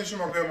a conversation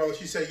with my grandmother.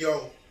 She said,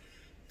 yo,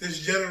 this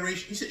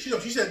generation,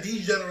 she said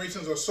these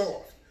generations are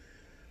soft.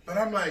 But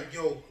I'm like,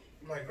 yo,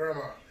 my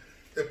grandma,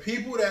 the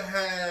people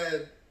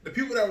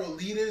that were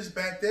leaders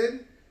back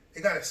then, they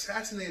got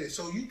assassinated.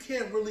 So you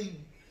can't really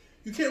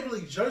you can't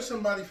really judge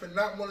somebody for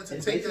not wanting to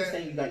It's take basically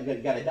that. saying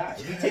you gotta die.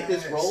 If you take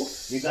this role,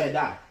 you're gonna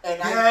die. And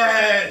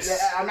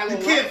Yes, I'm not you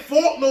gonna can't lie.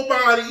 fault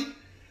nobody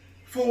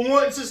for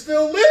wanting to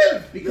still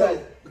live. Because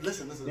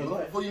Listen, Yeah, go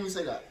ahead. before you even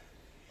say that.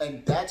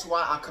 And that's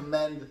why I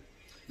commend,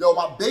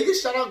 my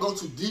biggest shout out go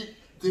to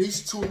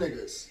these two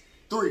niggas.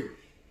 3.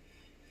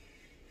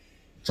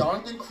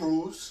 Jonathan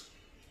Cruz,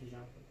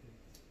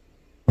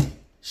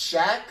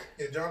 Shaq,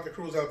 Yeah, Jonathan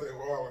Cruz out there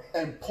walling.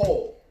 and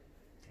Paul,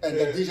 and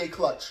Yeah. the DJ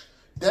Clutch.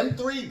 Them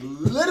 3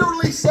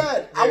 literally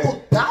said, I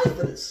will die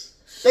for this.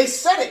 They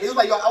said it. It was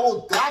like, yo, I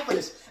will die for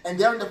this. And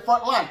they're in the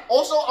front line.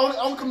 Also, I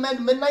want to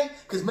commend Midnight,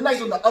 because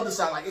Midnight's on the other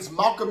side. Like, it's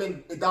Malcolm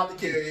and Dr.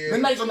 King. Yeah.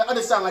 Midnight's on the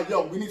other side. Like,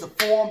 yo, we need to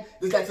form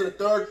this, that, to the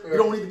third. We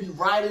don't need to be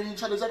riding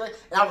each other. And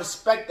I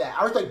respect that.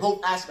 I respect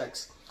both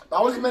aspects. But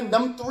I want to commend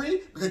them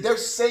 3, because they're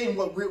saying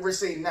what we're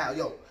saying now.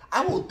 Yo,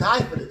 I will die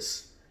for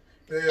this.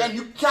 Yeah. And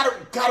you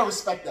gotta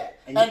respect that.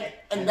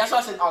 And that's why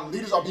I said our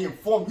leaders are being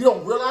formed. We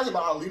don't realize it,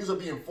 but our leaders are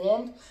being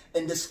formed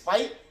in this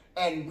fight.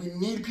 And we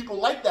need people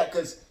like that,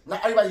 because not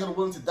everybody's gonna be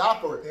willing to die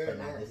for it. But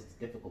now this is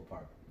the difficult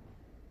part.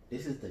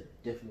 This is the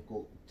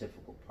difficult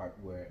part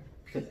where,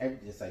 because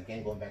just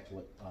again going back to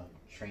what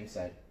Train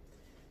said,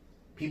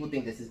 people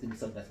think this is gonna be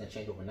something that's gonna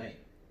change overnight.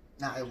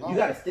 Nah, it won't. You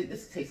gotta stick.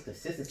 This takes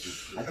consistency.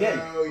 Again,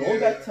 Hell going yeah.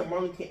 back to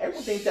Martin King,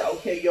 everyone thinks that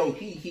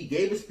he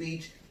gave a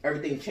speech,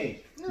 everything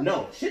changed.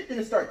 No, shit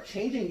didn't start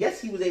changing. Yes,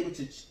 he was able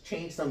to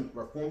change some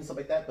reforms and stuff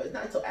like that, but it's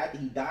not until after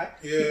he died,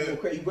 Yeah. people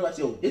go crazy. You realize,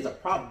 there's a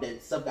problem. Then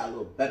stuff got a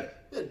little better.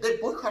 Yeah, they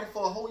boycotted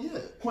for a whole year.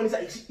 Point is,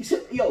 like,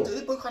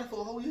 They boycotted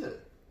for a whole year.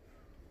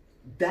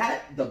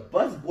 the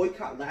bus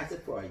boycott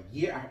lasted for a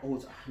year. I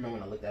remember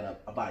when I looked that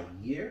up. About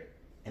a year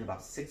and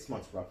about 6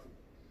 months roughly.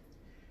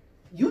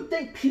 You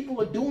think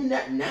people are doing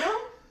that now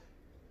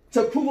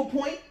to prove a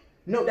point?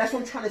 No, that's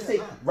what I'm trying to say.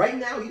 Right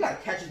now, you gotta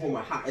catch this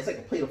moment hot. It's like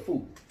a plate of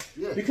food.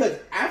 Yeah. Because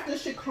after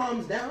shit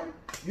calms down,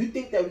 you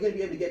think that we're gonna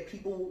be able to get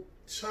people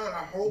Son,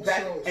 I hope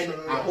back, so. and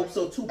son. I hope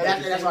so too. And But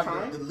at the that's same why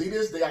time, the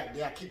leaders, they got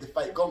to keep the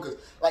fight going. Because,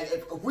 like,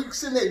 if we're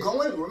sitting there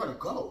going, we're going to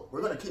go.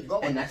 We're going to keep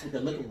going. and that's what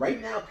they're looking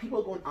right now.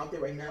 People are going out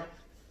there right now.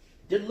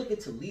 They're looking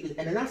to leaders,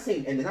 and they're not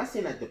saying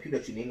that the people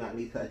that you name not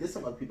lead. Because there's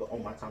some other people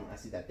on my time I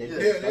see that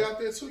they're out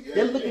there too. Yeah,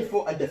 they're looking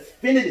for a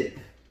definitive.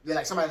 Yeah,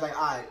 like somebody's like,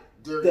 all right,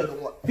 they're the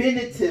one.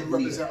 Definitive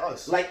leader, represent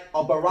us. like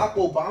a Barack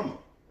Obama.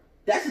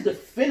 That's a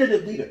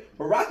definitive leader.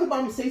 Barack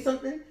Obama say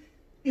something.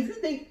 If you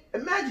think,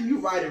 imagine you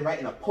riding right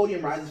and a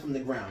podium rises from the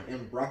ground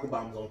and Barack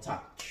Obama's on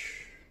top.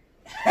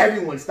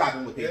 Everyone's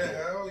stopping what they're Yeah, doing.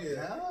 hell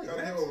yeah. Hell Gotta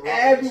yeah. have a rock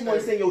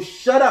Everyone's stage. saying, "Yo,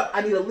 shut up!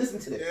 I need to listen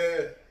to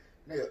this."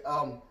 Yeah.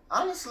 Nigga,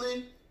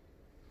 honestly,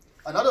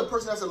 another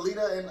person that's a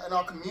leader in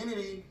our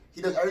community,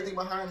 he does everything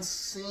behind the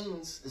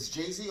scenes, is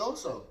Jay-Z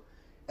also.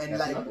 And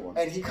That's another one.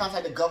 and he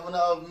contacted the governor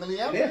of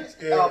Minneapolis.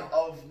 Yeah.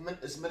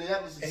 It's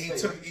Minneapolis. And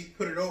state. he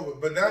put it over.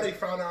 But now they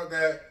found out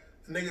that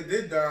the nigga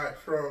did die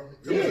from,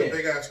 it was Yeah. a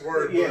big ass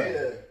word. Yeah. But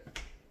Yeah.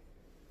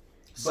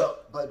 So,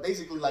 but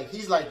basically, like,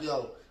 he's like,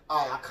 yo,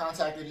 I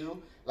contacted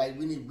you. Like,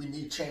 we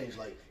need change.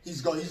 Like,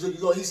 he's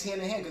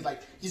hand in hand, because,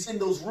 like, he's in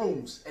those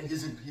rooms and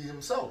he's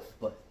himself.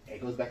 But it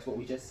goes back to what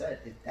we just said.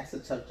 That's a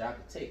tough job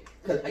to take.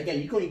 Because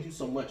again, you can only do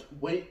so much.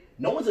 I feel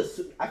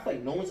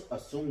like no one's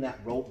assumed that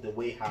role the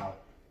way how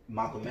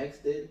Malcolm X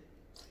did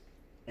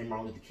and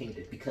Martin Luther King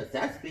did. Because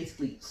that's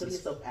basically putting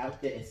yourself out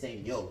there and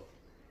saying, "Yo,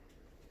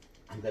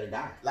 I'm gonna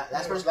die."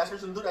 Last person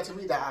to do that to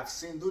me that I've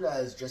seen do that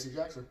is Jesse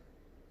Jackson.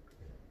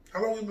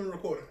 how long we been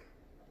recording?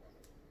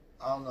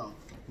 I don't know.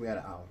 We had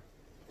an hour.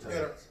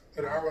 Yeah,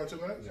 an hour and 2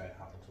 minutes? We had an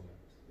hour and 2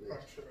 minutes. Oh,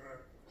 shit, all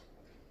right.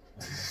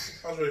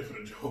 I was ready for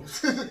the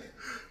jokes.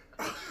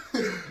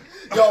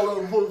 Yo,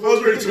 I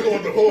was ready to go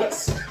on the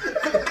horse.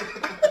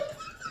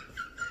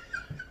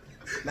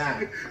 Nah.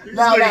 These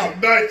Nah,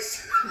 niggas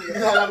nice.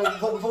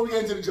 before we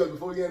get into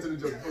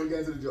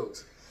the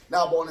jokes.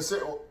 Now, but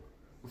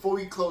before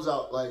we close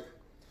out, like,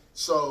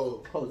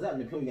 so. Close out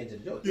and before we get into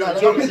the joke. Yeah, No,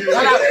 jokes, no,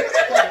 yeah.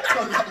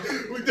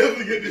 no. We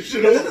definitely get this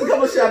shit Yo, this is over. how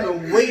much shit I've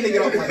been waiting to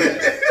get off my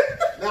head.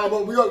 Nah,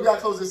 but we gotta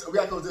close this. We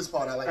gotta close this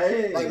part out. Like,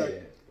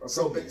 Hey.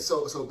 so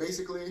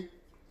basically,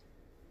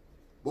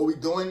 what we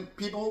doing,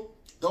 people?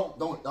 Don't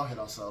hit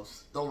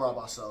ourselves. Don't rob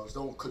ourselves.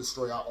 Don't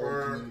destroy our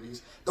own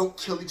communities. Don't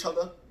kill each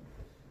other.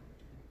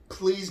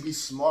 Please be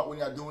smart when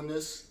you're doing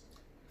this.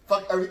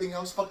 Fuck everything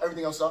else. Fuck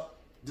everything else up.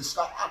 That's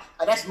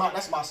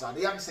my side.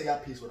 They have to say y'all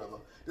peace, whatever.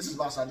 This is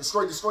my side.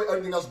 Destroy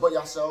everything else but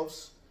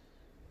yourselves.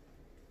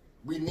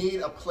 We need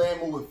a plan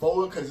moving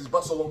forward, because it's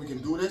but so long we can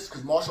do this,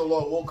 because martial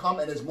law will come,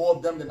 and there's more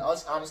of them than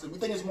us, honestly. We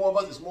think it's more of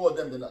us, it's more of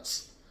them than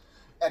us.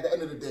 At the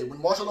end of the day,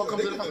 when martial law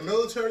comes They in, get the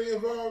military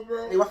involved,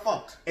 bro. they were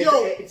fucked. They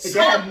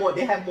have more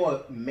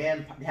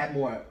manpower.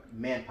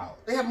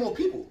 They have more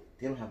people.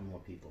 They don't have more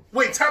people.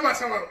 Wait, time out.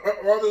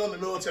 While we're on the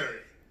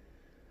military.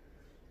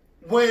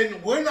 When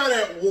we're not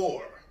at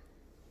war,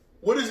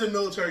 what is the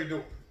military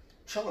doing?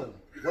 Chilling.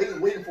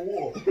 Waiting for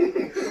war.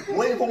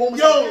 Waiting for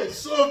moments like Yo, this.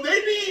 so if they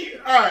need,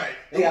 alright.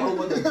 They got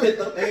hold of the pit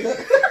up.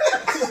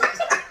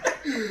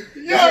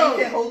 Yo,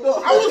 can't hold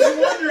on. I was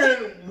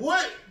wondering,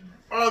 what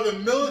are are the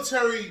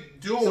military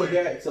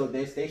doing? So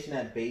they're stationed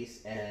at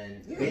base,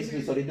 and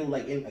basically, so they do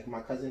like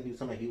my cousin. He was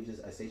something. He was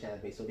just stationed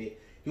at base. So he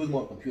was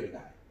more of a computer guy.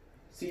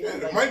 See, Yeah,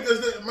 like, Mike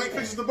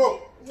fixes the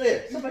boat. Yeah,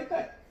 stuff like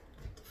that.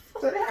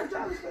 So they have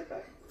jobs like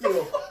that.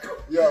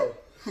 Yo,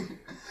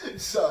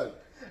 son.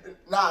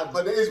 Nah,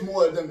 but there is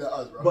more of them than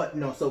us,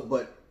 bro.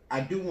 But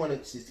I do want to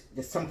just,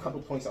 there's some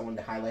couple points I wanted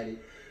to highlight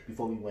it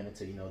before we went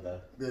into,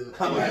 the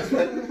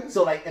comments.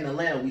 So like in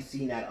Atlanta, we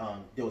seen that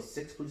there was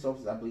 6 police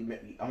officers, I believe,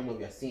 I don't know if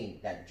y'all seen,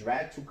 that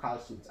dragged 2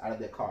 college students out of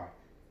their car,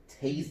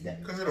 tased them.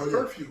 Because of the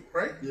curfew,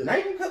 right? Yeah. Not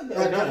even because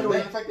they're not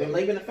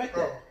even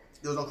affected. Oh.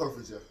 There was no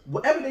curfews, yeah.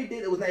 Whatever they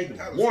did, it was not even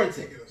That was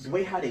warranted. ridiculous. The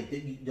way how they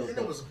did, And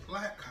it was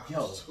black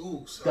cops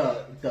too.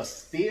 So. the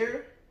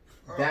fear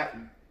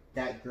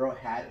that girl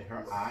had in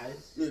her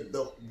eyes. Yeah,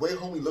 the way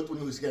homie looked when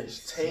he was getting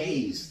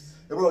tased.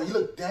 Yeah, bro, he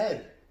looked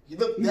dead. He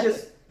looked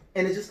dead.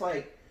 And it's just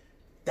like,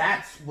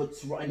 that's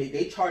what's wrong. And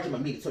they charge him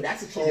immediately. So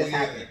that's the shit that's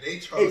happening. They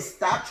charge. And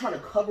stop trying to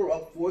cover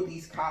up for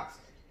these cops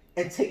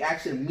and take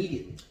action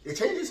immediately. The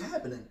change is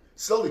happening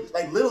slowly,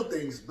 like little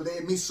things, but they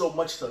mean so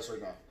much to us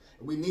right now.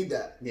 And we need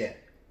that. Yeah.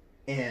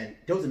 And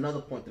there was another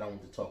point that I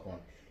wanted to talk on.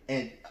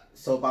 And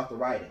so about the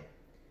writing.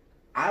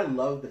 I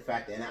love the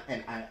fact that,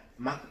 I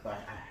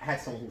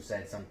had someone who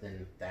said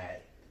something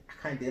that I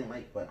kind of didn't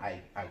like, but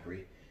I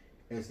agree.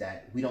 It was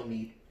that we don't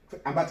need,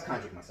 I'm about to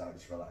contradict myself, I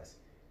just realized,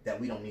 that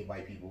we don't need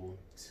white people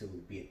to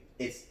be,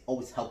 it's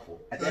always helpful.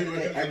 At the end of the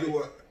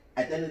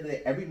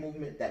day, every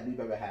movement that we've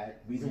ever had,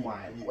 reason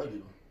why. We need white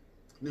people.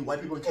 We need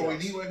white people in Oh, chaos.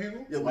 we need white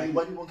people? Yeah, we need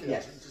white people in chaos.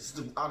 Yes. It's just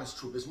the honest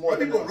truth. It's more White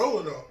than people are enough.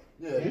 rolling though.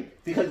 Yeah.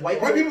 Because white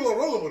People are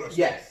rolling with us.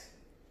 yes.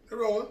 They're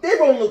rolling. They're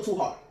rolling a little too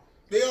hard.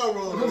 They are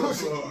rolling a little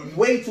too hard.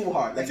 Way too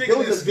hard. They're Like, taking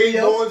there their was a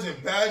video. skateboards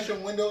and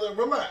bashing windows and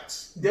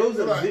relax. There was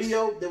Relax.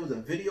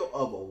 a video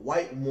of a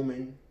white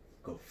woman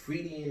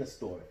graffiti in a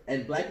store,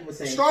 and black people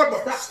saying,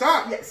 Starbucks,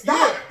 stop. Yeah,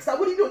 stop, Yeah. stop,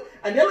 what are you doing?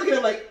 And they're looking at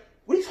it like,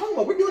 what are you talking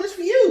about? We're doing this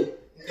for you.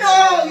 Yeah,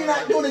 No, no, you're no.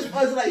 not doing this for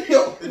us. Like,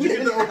 yo, Did you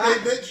get the okay,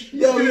 bitch?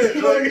 Yo, You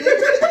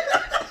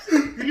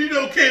need to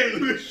okay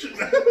this shit.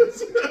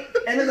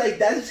 and it's like,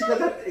 that's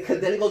because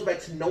then it goes back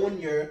to knowing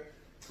your,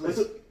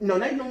 no,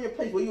 not knowing your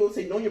place, but you will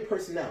say knowing your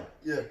personnel.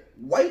 Yeah.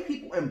 White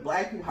people and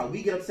black people, how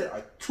we get upset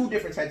are 2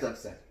 different types of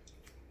upset.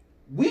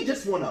 We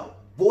just want to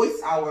voice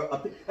our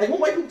opinion. Like when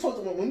white people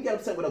talk, when we get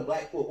upset with a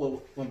black,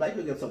 when black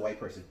people get upset with a white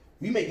person,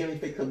 we make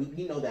it because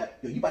we know that,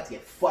 yo, you about to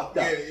get fucked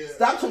up. Yeah.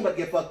 Stop talking about to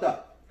get fucked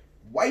up.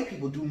 White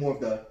people do more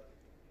of the,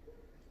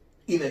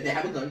 either they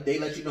have a gun, they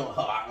let you know,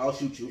 I'll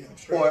shoot you,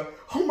 sure. or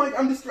oh my,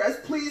 I'm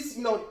distressed, please,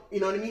 you know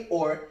what I mean,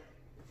 or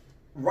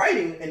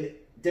writing and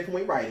different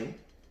way writing.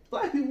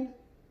 Black people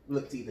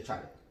look to either try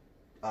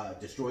to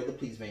destroy the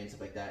police van,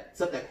 stuff like that,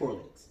 stuff that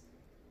correlates.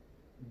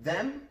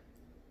 Them,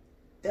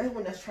 they're the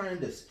one that's trying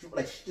to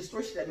destroy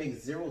shit that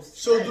makes zero sense.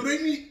 So do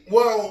they need?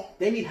 Well,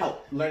 They need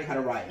help learning how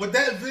to write. with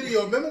that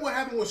video, remember what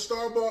happened with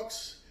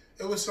Starbucks?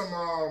 It was some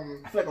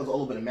I feel like I was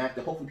all over the map.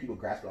 Hopefully people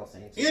grasp what I was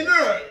saying. Yeah,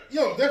 no,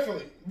 yo,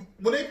 definitely.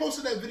 When they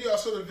posted that video, I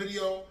saw the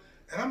video,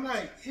 and I'm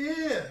like,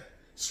 yeah,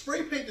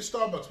 spray paint the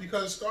Starbucks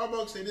because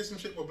Starbucks they did some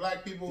shit with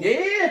black people.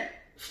 Yeah,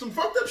 Some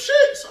fucked up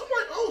shit. So I'm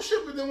like, oh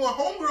shit. But then when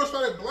homegirl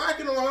started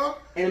blacking on her,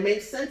 and it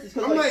makes sense. It's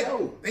because I'm like, like,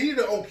 yo, they need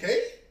an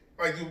okay.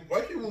 Like, do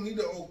white people need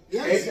to okay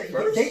Yes,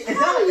 first? it's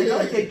not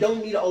like they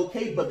don't need an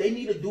okay, but they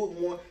need to do it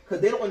more because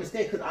they don't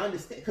understand. Because I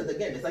understand. Because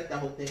again, it's like that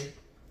whole thing.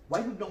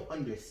 White people don't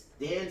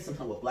understand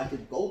sometimes what black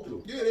people go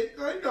through. Yeah,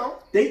 they know.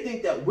 They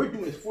think that we're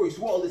doing this for you,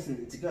 so we're all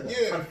listening together.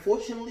 Yeah.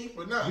 Unfortunately,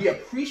 We're not. we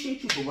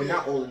appreciate you, but we're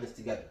not all in this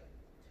together.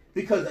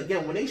 Because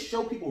again, when they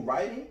show people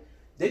writing,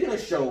 they're gonna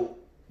show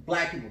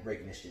black people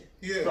breaking this shit.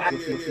 Yeah, Black yeah,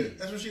 people yeah. feeling.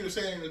 That's what she was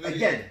saying in the video.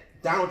 Again,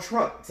 Donald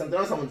Trump, something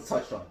else I want to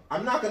touch on.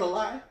 I'm not gonna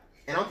lie,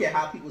 and I don't care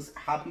how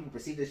people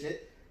perceive this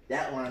shit.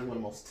 That line is one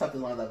of the most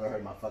toughest lines I've ever heard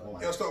in my fucking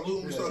life. Y'all start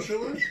looting, we start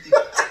shooting.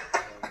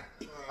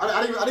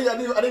 I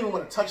didn't even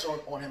want to touch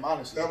on him,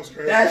 honestly. That was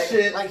crazy. That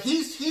shit. Like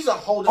he's a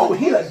whole Oh,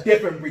 different he's a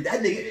different breed.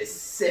 That nigga is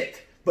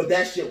sick. But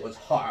that shit was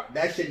hard.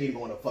 That shit need to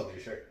go on a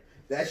fucking shirt.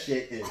 That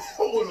shit is.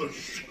 Oh, That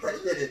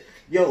shit is.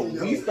 Yo,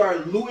 we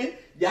start looting.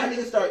 Y'all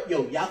niggas start.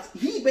 Y'all.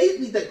 He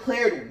basically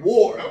declared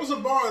war. that was a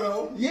bar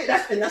though. Yeah,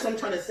 that's what I'm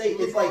trying to say.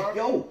 It's like,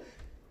 yo,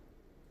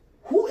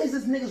 who is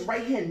this nigga's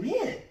right hand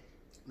man?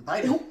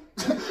 Biden.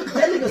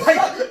 That nigga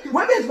sucks.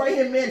 Whoever his right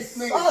hand man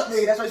sucks.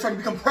 Nigga, that's why he's trying to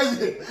become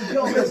president.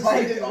 Yo, Nigga, it's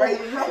like, Biden, yo, right?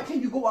 how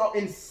can you go out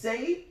and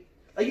say,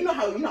 like, you know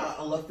how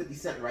I love 50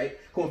 Cent, right?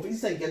 When 50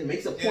 Cent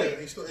makes a point. Yeah,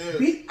 he's still,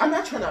 yeah. I'm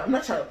not trying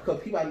to, because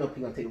people, I know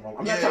people gonna take it wrong.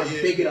 I'm not Yeah, trying to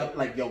yeah. big it up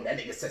like, yo, that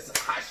nigga said some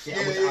hot shit.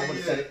 I Yeah, wish I yeah, would have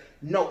yeah. said it.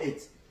 No,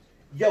 it's,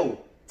 yo,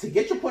 to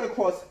get your point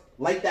across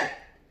like that,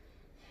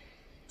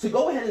 to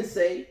go ahead and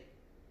say,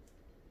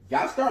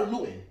 y'all start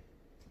looting,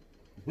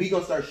 we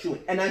gonna start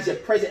shooting. And as your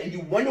president, and you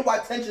wonder why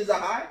tensions are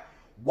high,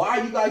 why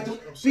are you guys doing?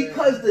 I'm saying-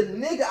 Because the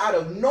nigga out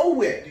of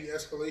nowhere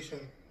De-escalation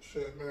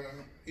shit, man.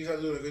 He's not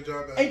doing a good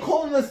job at and it.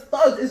 calling us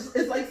thugs,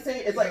 it's like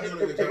saying, it's like, He's not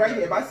doing a good if job right at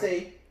here, if I it.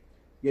 say,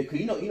 yeah, cause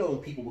you know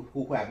people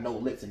who have no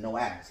lips and no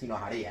ass, you know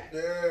how they act.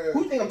 Yeah. Who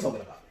do you think I'm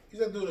talking about?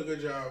 He's not doing a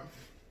good job.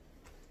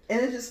 And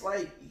it's just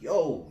like,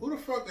 yo, Who the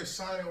fuck is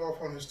signing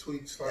off on his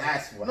tweets? Like,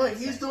 that's what No, I'm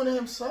he's saying. doing it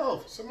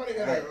himself. somebody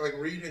gotta like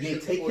read his Yeah,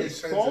 shit take before he his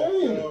sends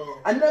phone. it. Yo,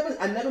 I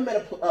never met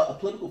a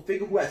political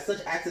figure who has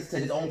such access to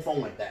his own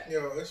phone like that.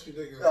 yo, that's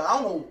ridiculous. I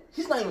don't know.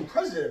 He's not even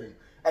president.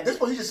 At this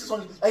point, he just sits on.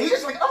 Like, he's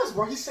just like us,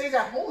 bro. He stays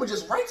at home and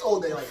just writes all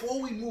day. Like, Before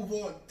we move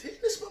on,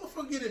 didn't this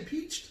motherfucker get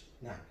impeached?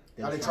 Nah,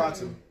 they tried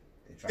to.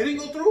 They tried Did he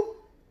to. go through?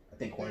 I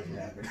think quarantine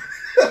happened.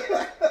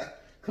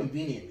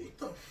 Conveniently. What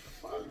the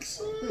fuck,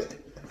 son?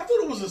 I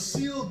thought it was a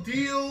sealed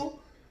deal.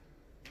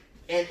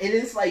 And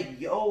it's like,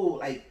 yo,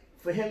 like,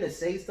 for him to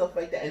say stuff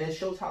like that, and it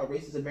shows how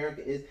racist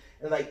America is,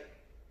 and like,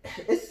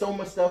 it's so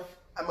much stuff.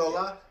 I'm gonna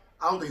lie.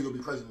 I don't think he'll be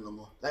president no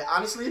more. Like,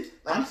 honestly,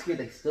 like, I'm scared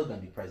that he's still gonna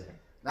be president.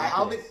 I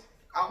don't think.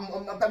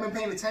 I've been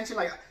paying attention.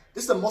 Like,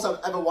 this is the most I've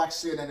ever watched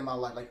CNN in my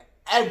life. Like,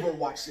 ever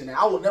watched CNN.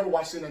 I will never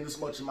watch CNN this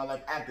much in my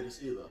life after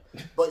this either.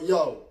 But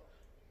yo,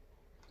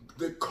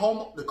 the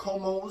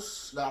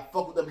Comos, that I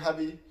fuck with them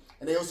heavy,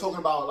 and they was talking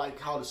about like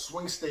how the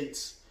swing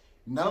states,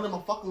 none of them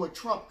are fucking with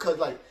Trump, cause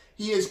like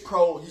he's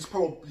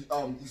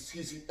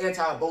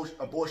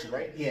anti-abortion,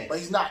 right? Yeah. But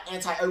he's not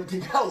anti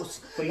everything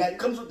else. But That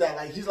comes with that.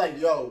 Like, he's like,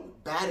 yo,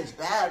 bad is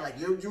bad. Like,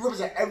 you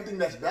represent everything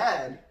that's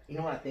bad. You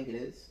know what I think it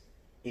is?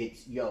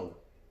 It's, yo,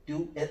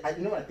 dude,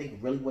 you know what I think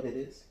really what it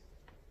is?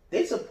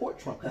 They support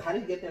Trump, because how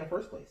did he get there in the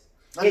first place?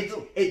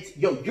 It's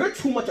yo, you're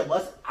too much of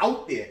us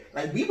out there.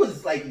 Like, we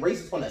was like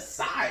racist on the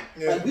side.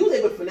 Yeah. Like, we was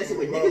able to finesse it,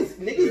 but niggas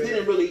Yeah.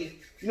 didn't really,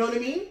 you know what I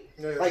mean?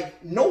 Yeah.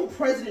 Like, no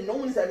president, no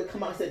one has ever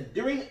come out and said,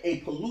 during a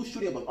police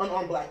shooting of an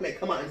unarmed black man,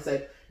 come out and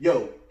said,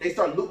 yo, they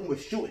start looting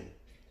with shooting.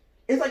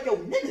 It's like, yo,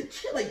 nigga,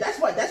 chill. Like, that's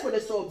why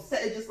they're so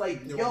upset. It's just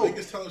like, yo. When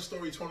niggas tell a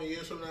story 20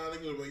 years from now,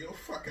 niggas will be like, yo,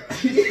 fuck out of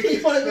here.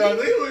 You know what I mean? Nah,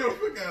 they go, yo,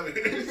 fuck out of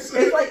here.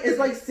 It's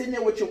like sitting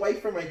there with your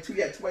white friend, right? You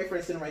have two white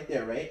friends sitting right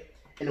there, right?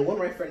 And the one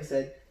white friend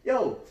said,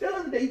 yo, the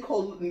other day you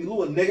called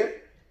Lou a nigger.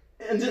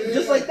 And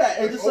just like that.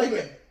 And just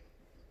like,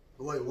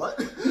 Wait, what?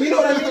 you know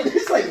what I mean?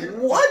 It's like,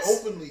 what?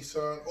 Openly,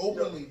 son.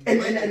 Openly.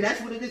 And that's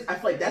what it is. I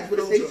feel like that's what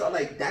the states are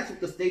like. That's what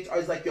the states are.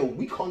 It's like, yo,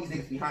 we call these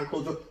niggas behind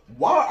closed doors.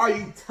 Why are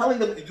you telling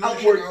them They doing shit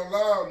outward? out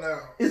loud now.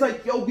 It's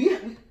like, yo, I This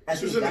was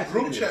think in the that's what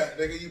group it is. chat,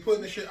 nigga. You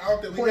putting the shit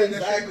out there. We Point got that shit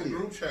in exactly. the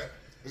group chat.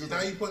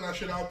 Now you putting that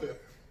shit out there.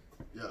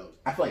 Yo.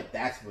 I feel like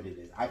that's what it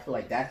is. I feel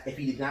like that's, if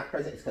he is not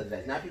president, it's because of that.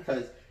 It's not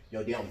because,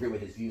 yo, they don't agree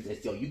with his views.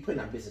 It's, yo, you putting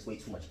our business way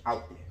too much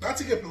out there. Not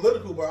to get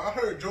political, but I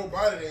heard Joe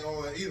Biden ain't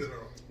on that either,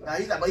 though. Nah,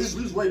 he's not, but he's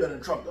way better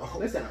than Trump, though.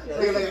 Listen,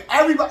 like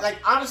everybody, like,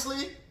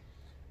 honestly,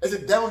 it's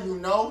a devil you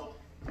know,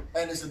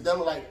 and it's a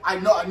devil, like, I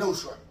know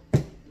Trump.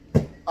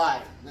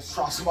 Alright, let's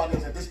try somebody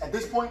else at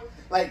this point.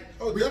 Like,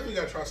 Oh, definitely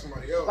gotta try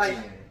somebody else. like,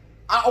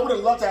 I would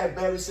have loved to have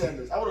Barry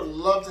Sanders. I would have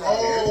loved to have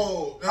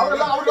Oh, I would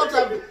have loved to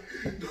have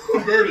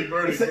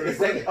Bernie. the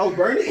second, oh,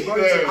 Bernie? Yeah.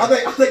 I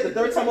was like the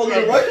third time I was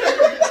in Russia.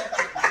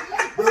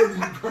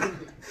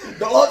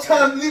 The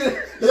all-time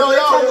leader.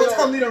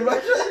 All-time leader in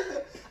Russia.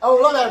 I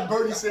would love to have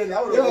Bernie Sanders.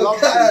 I would have Yo,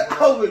 loved God, to.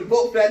 I would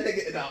vote for that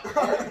nigga. No.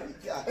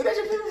 Is that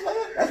your favorite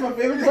player? That's my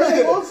favorite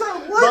player of all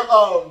time. What?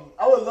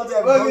 But I would love to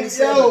have Bernie Yo,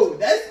 Sanders.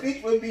 that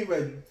speech would be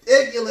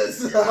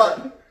ridiculous. Bernie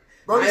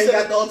I ain't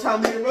got Sanders. the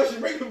all-time leader in Russia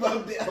breaking, but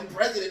I'm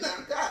president now.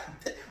 God.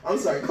 I'm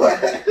sorry. Go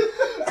ahead.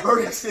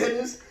 Bernie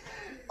Sanders.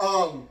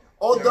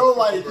 Although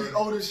like he's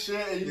old as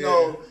shit, and you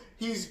know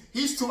he's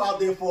too out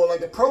there for like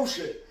the pro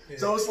shit. Yeah.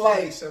 So it's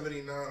like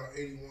 79 or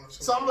 81 or something.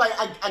 so I'm like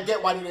I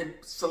get why they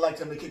didn't select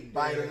him to kick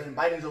Biden, and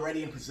Biden's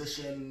already in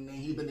position, and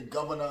he's been the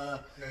governor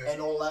and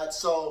all that.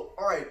 So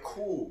all right,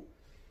 cool,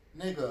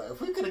 nigga.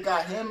 If we could have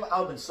got him, I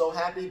would have been so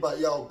happy. But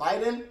yo,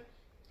 Biden,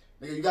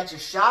 nigga, you got your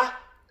shot.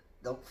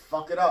 Don't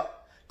fuck it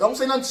up. Don't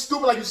say nothing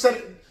stupid like you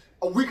said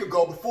a week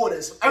ago before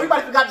this.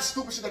 Everybody forgot the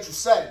stupid shit that you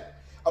said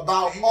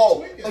about He was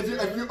tweaking, if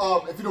you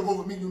don't vote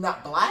with me, you're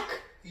not black.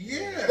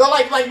 Yeah. Yo,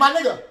 like my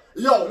nigga.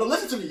 Yo, no,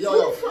 listen to me.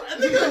 Yo. That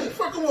nigga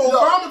fucking with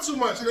Obama too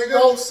much, nigga.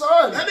 Yo,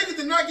 son. That nigga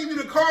did not give you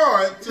the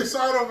card to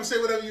sign off and say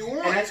whatever you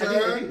want, And I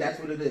son. think that's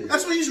what it is.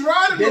 That's what he's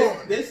riding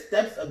on. There's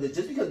steps of this.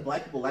 Just because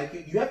black people like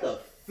you, you have to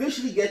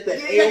officially get the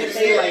Yeah,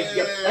 AOK.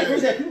 yeah. Like for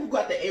example, people who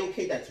got the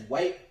AOK that's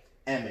white.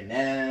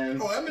 Eminem.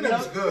 Oh,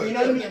 Eminem's good. You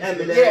know what I mean?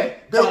 Eminem. Yeah,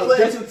 Bill Clinton.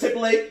 Justin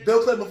Timberlake.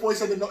 Bill Clinton before he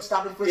said the no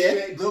stopping for Yeah.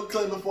 shit. Bill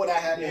Clinton before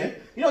that happened. Yeah.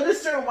 You know,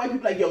 there's certain white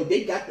people like, yo,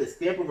 they got the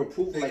stamp of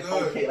approval, They like,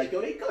 good. okay, like,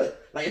 yo, they good.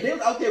 Like, if they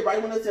was out there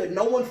right when they said,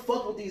 no one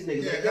fuck with these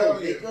niggas, Yeah, like, yo, hell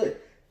they yeah. good.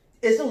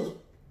 It's those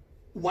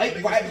white,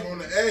 Niggas right, was on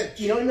the edge.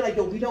 you know what I mean? Like,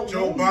 yo, we don't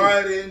Joe know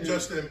Biden, you.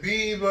 Justin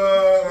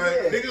Bieber,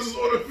 like Yeah. niggas was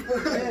on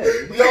the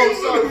Yeah. Yo, niggas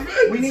was on son, the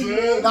fence, we need-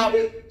 man. Nah,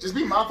 just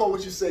be mindful of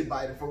what you say,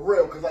 Biden, for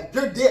real. Because, like,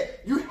 you're dead.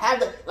 You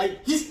have that.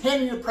 Like, he's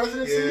handing you the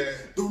presidency. Yeah.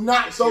 Do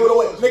not It's throw it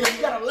away. yours, Nigga, man.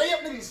 you gotta lay up,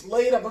 nigga. Just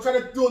lay it up. Don't try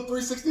to do a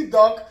 360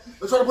 dunk.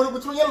 Don't try to put it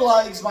between your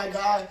legs, my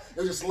guy.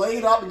 You just lay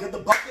it up and get the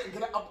bucket and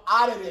get it up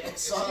out of there, See if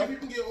son. you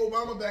can get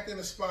Obama back in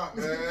the spot,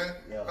 man.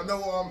 Yeah. I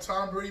know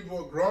Tom Brady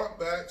brought Gronk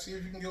back. See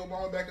if you can get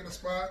Obama back in the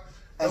spot.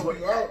 That's Help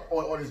what, you out.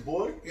 on his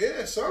board?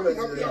 Yeah, something.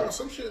 Help you Yeah. out with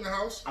some shit in the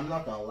house. I'm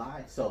not gonna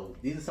lie. So,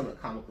 these are some of the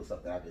comical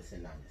stuff that I've been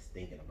sitting down just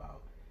thinking about.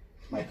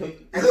 Like,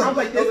 at times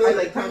like this, I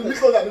like times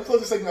Let me like close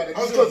the segment. I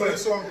was gonna play a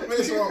song. Play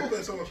a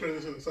song to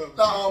transition to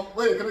something.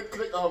 Wait, can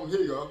I, here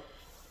you go.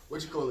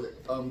 What you call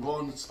it? Go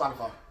on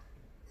Spotify.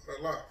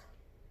 A lot.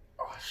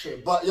 Oh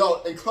shit! But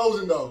yo, in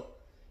closing though,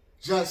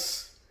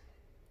 just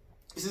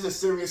this is a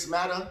serious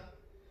matter.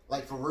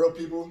 Like for real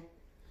people,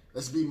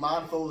 let's be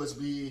mindful. Let's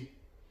be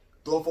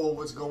thoughtful of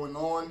what's going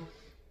on.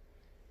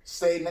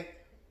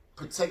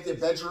 Protect your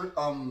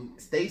bedroom.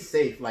 stay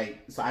safe.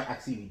 Like, so I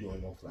see you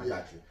doing most. I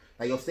got you.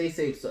 Like, yo, stay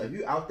safe. So if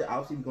you out there,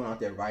 obviously you're going out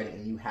there riding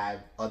and you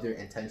have other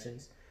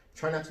intentions,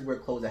 try not to wear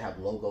clothes that have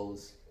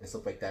logos and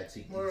stuff like that, so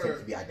you can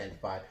to be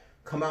identified.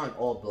 Come out in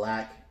all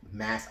black,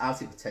 mask.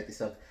 Obviously protect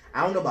yourself.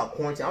 I don't know about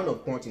quarantine. I don't know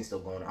if quarantine's still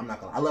going on. I'm not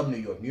gonna. I love New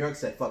York. New York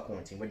said fuck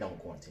quarantine. We're done with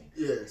quarantine.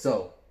 Yeah.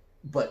 So,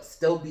 but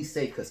still be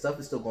safe because stuff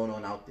is still going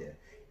on out there.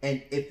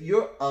 And if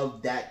you're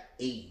of that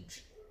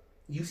age,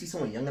 you see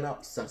someone younger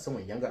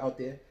out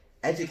there,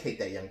 educate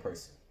that young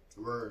person.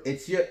 Word.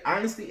 It's your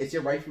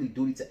rightfully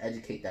duty to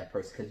educate that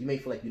person because you may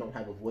feel like you don't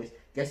have a voice.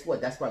 Guess what?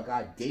 That's why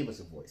God gave us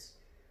a voice.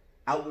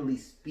 Outwardly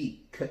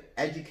speak,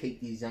 educate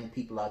these young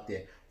people out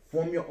there.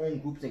 Form your own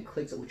groups and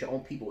cliques with your own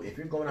people. If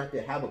you're going out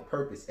there, have a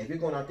purpose. If you're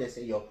going out there,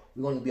 say, yo,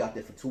 we're going to be out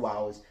there for 2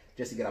 hours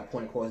just to get our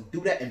point across.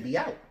 Do that and be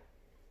out.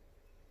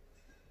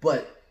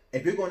 But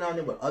if you're going out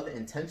there with other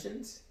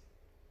intentions,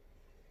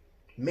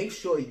 make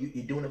sure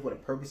you're doing it with a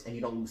purpose and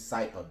you don't lose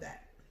sight of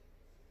that.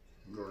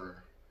 Word.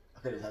 I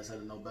could have said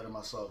it no better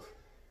myself.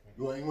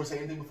 You want to say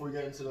anything before we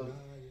get into the? I'm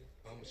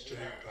a straight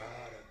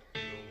rider.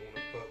 You don't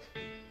wanna fuck.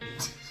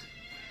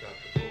 Got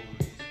the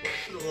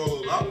police, but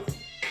all I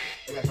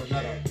got some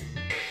nut out.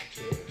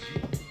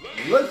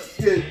 Let's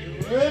get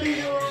ready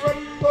to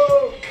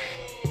rumble.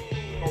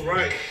 all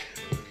right.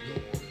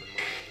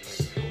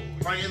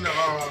 Right in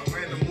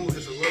the mood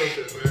just a little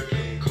bit, man.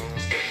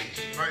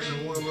 Right in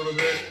the mood a little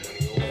bit.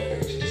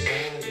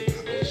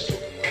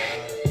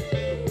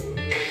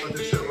 Let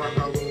this shit rock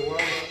out a little while.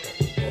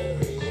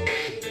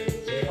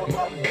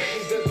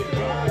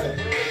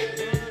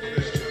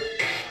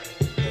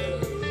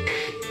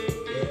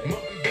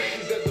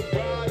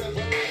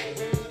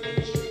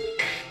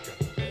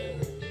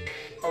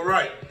 All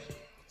right.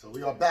 So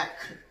we are back.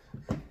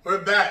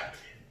 We're back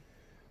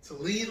to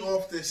lead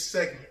off this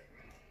segment.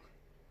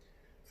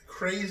 The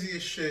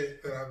craziest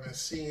shit that I've been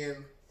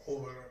seeing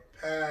over the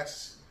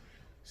past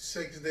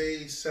 6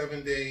 days,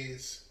 7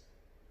 days.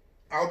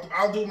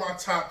 I'll do my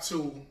top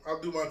two. I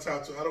don't want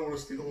to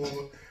steal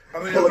all.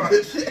 I don't want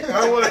to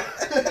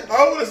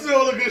steal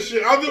all the good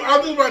shit.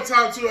 I'll do my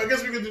top two. I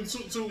guess we can do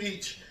two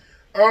each.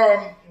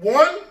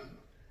 One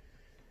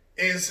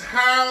is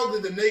how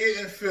did the nigga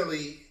in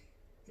Philly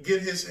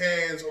get his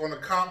hands on a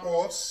cop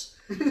horse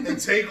and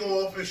take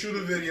off and shoot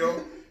a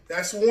video?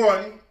 That's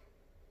one.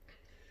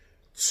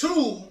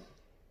 Two,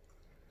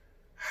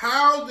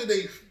 how did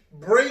they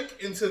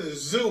break into the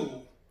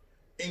zoo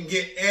and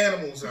get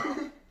animals out?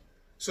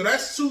 So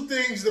that's two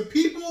things. The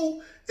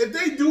people, if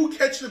they do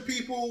catch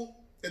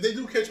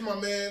my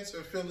mans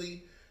in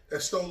Philly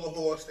that stole a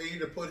horse, they need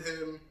to put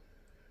him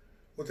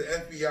with the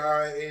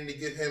FBI. They need to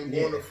get him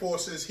on the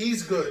forces.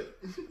 He's good.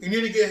 You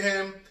need to get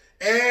him.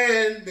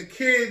 And the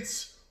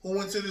kids who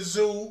went to the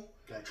zoo.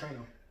 Gotta train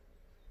them.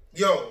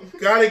 Yo,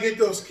 gotta get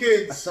those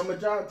kids. A summer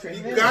job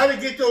training. You gotta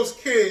get those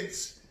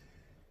kids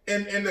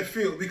in the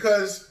field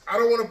because I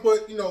don't want to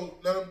put none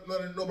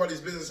of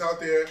nobody's business out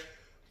there,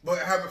 but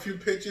I have a few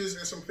pictures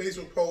and some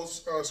Facebook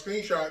posts,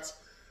 screenshots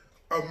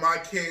of my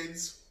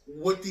kids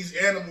with these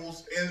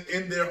animals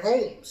in their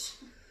homes.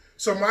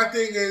 So my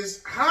thing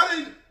is, how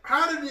did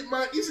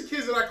these are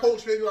kids that I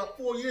coached maybe about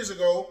 4 years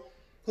ago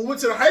who went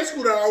to the high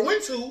school that I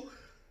went to,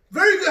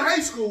 very good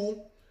high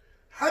school.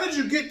 How did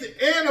you get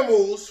the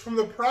animals from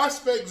the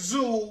Prospect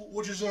Zoo,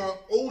 which is on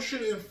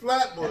Ocean and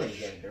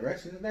Flatbush,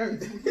 Directions and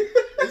everything.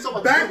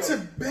 back to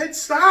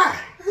Bed-Stuy?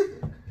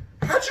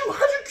 How'd you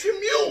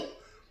commute?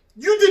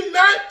 You did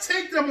not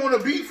take them on a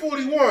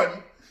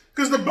B-41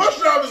 because the bus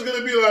driver's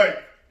gonna be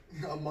like,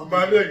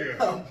 my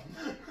nigga,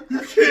 you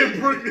can't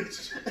bring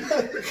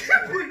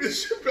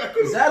this shit back.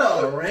 Is that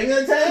a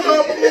orangutan?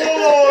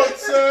 Come on,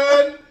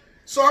 son.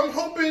 So I'm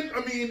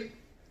hoping,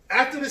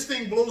 after this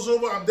thing blows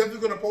over, I'm definitely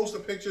going to post the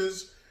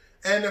pictures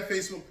and the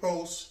Facebook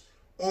posts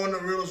on the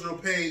Real is Real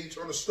page,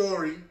 on the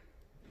story,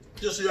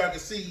 just so y'all can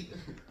see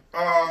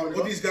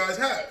what these guys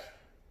have.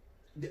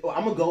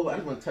 I'm going to go, I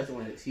just want to touch on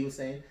what he was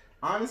saying.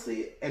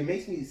 Honestly, it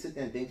makes me sit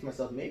there and think to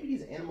myself, maybe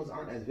these animals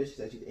aren't as vicious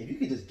as you think. If you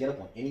could just get up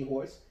on any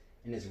horse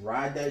and just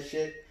ride that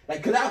shit. Like,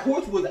 because that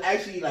horse was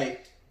actually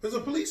like... There's a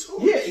police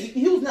horse. Yeah,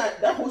 he was not...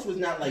 That horse was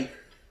not like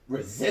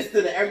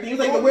resistant to everything. He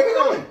was like, where we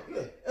going? Yeah.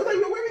 It was like,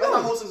 where we That's how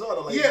going? horses are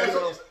though. Like,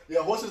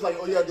 Yeah. Horses like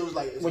all you gotta do is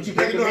like... What you You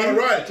know how to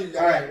ride.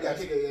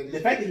 The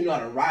fact that you know how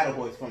to ride a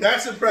horse from...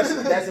 That's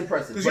impressive. That's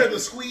impressive. Because you have to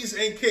squeeze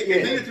and kick, Yeah.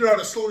 and then you know how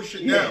to slow the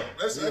shit down.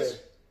 That's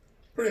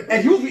pretty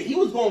And impressive. he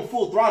was going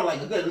full throttle,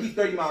 like a good at least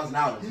 30 miles an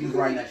hour. He was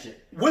riding that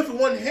shit. With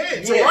one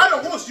hand. To Yeah. ride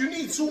a horse, you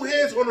need two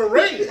hands on the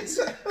reins.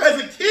 As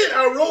a kid,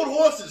 I rode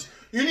horses.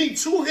 You need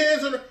two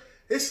hands on the...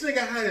 This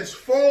nigga had his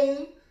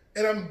phone,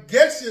 and I'm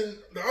guessing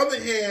the other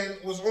hand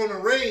was on the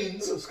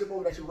reins. So skip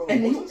over that you rode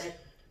And you, horses.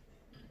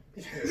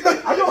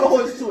 I know the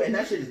horse too, and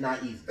that shit is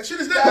not easy. That shit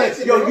is not Like,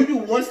 easy, yo, bro. you do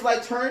one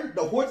slight turn,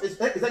 the horse is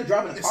it's like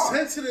driving a It's car.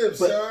 sensitive,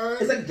 But son.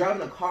 it's like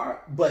driving a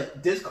car,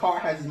 but this car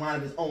has his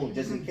mind of its own,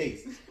 just in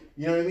case.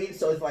 You know what I mean?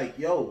 So it's like,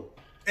 yo,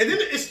 And then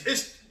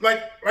it's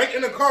like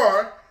in a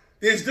car,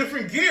 there's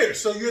different gears.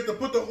 So you have to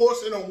put the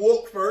horse in a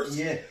walk first.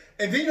 Yeah.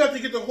 And then you have to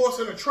get the horse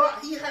in a trot.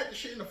 He had the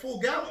shit in a full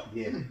gallop.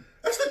 yeah.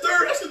 That's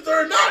the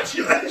third notch.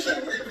 You know, this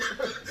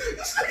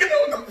nigga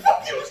know what the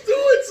fuck he was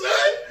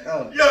doing,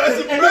 son. Yo,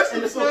 that's And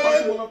impressive, it's so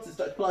comfortable son. enough to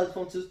start pull out his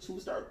phone to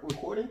start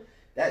recording.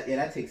 That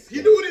takes.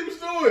 He knew what he was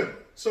doing.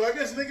 So I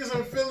guess niggas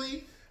in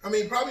Philly, I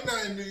mean, probably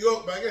not in New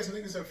York, but I guess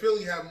niggas in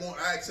Philly have more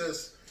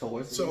access to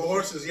horses. to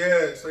horses,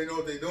 yeah, so they know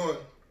what they're doing.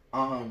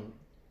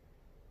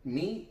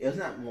 Me, it was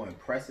not more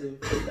impressive.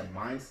 It's the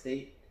mind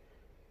state.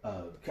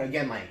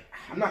 Again, like,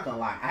 I'm not gonna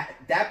lie,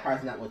 that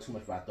part's not what too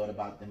much what I thought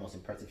about the most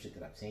impressive shit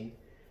that I've seen.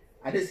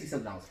 I did see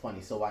something that was funny.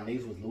 So while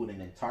niggas was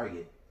looting in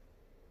Target,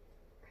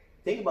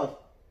 think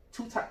about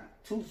two top.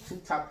 Tell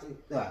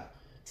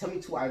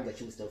me 2 items that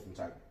you would steal from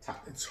Target.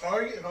 Top. In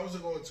Target, how was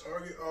it going?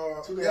 Target,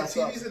 Two yeah, days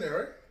TVs in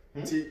there,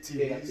 right?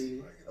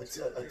 TVs, a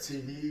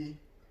TV,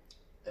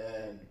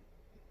 and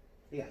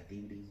They got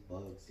DVDs,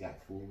 bugs, they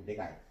got food, they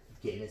got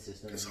gaming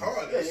systems. It's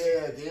hard.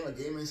 a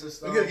gaming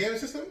system. You get a gaming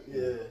system?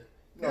 Yeah.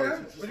 No, No,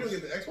 what you gonna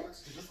get, the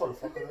Xbox? just for the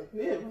fuck of it.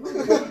 Yeah,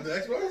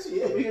 The Xbox?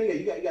 yeah. What you gonna get?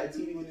 You got a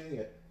TV. What you gonna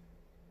get?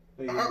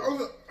 What you gonna get? I don't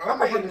know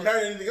if I can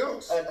carry anything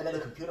else. Another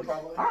computer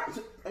probably. All right,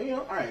 so,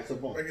 all right. So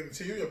boom. I get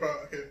the TV, I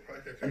probably can't A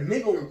carry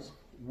anything nigga else.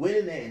 went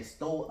in there and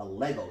stole a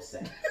Lego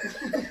set.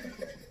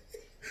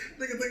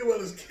 Nigga think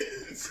about his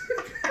kids.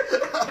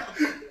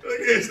 Nigga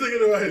is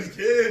thinking about his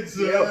kids,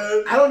 son.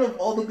 Yo, I don't know if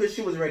all the good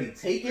shit was already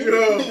taken. Yeah,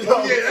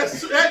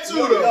 that too,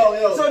 though.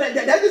 Yo. So that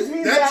just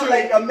means That that, too.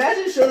 like,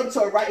 imagine showing up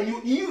to a right and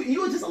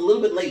you were just a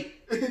little bit late.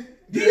 You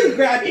didn't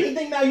grab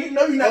anything now. You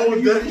know you're not Oh,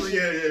 gonna use this definitely,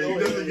 shit. you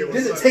definitely get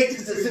Does it what's take?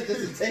 left.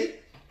 Does it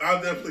take?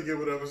 I'll definitely get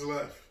whatever's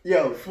left.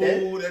 Yo,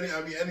 Food,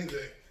 anything.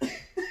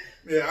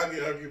 Yeah, I'll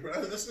give.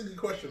 That's a good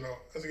question, though.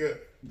 That's good.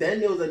 Then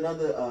there was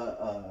another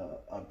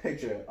a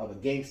picture of a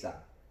GameStop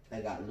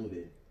that got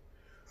looted.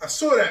 I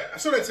saw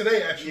that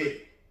today,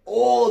 actually.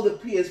 All the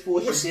PS4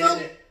 Was shit down still-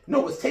 there. No,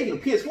 it was taken.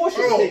 The PS4 shit was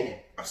Oh, taken.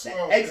 I The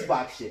saw- okay.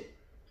 Xbox shit.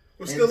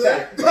 We're still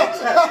there. Inside. Oh,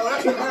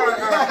 that's all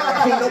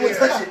right. Ain't no one Yeah.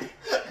 touching it.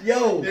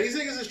 Yo, Yeah, these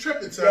niggas is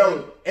tripping, son.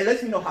 yo, it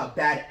lets me know how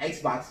bad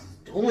Xbox is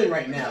doing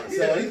right now.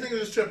 Yeah, son. these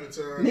niggas is tripping,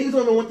 son. Niggas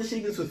don't even want the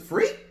shit this was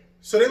free.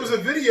 So there was a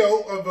video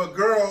of a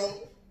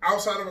girl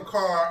outside of a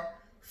car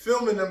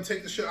filming them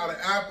take the shit out of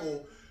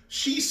Apple.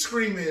 She's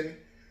screaming,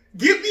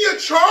 "Give me a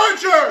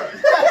charger!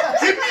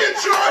 Give me a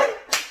charger!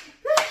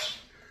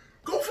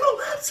 Go for the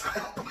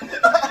laptop!" What the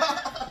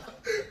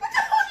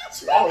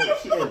hell are you Oh,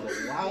 she talking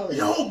is about? wild.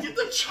 Yo, get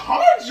the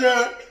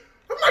charger!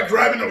 I'm not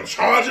grabbing no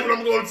charger when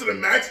I'm going to the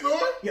Mac store.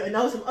 Yo, and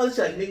that was some other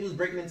shit. Like, niggas was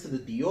breaking into the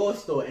Dior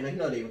store, and you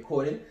know they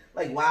recorded.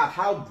 Like, wow,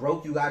 how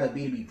broke you gotta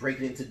be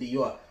breaking into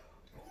Dior?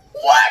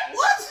 What?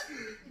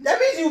 That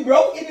means you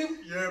broke.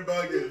 You're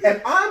bugging.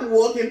 If I'm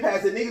walking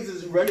past and niggas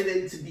is running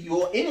into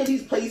Dior, any of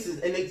these places,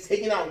 and they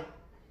taking out,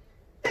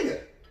 nigga.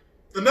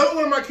 Another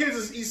one of my kids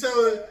is he's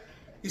selling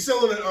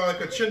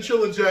like a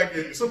chinchilla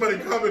jacket. Somebody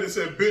commented and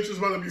said, "Bitch is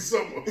about to be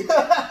someone."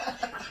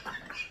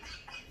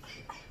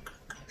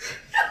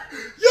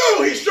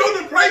 Yo, he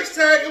showed the price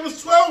tag. It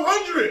was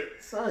 $1,200.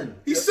 Son,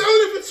 He's selling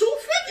it for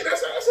 $250.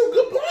 That's a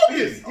good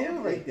bargain. deal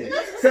right there.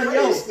 Son,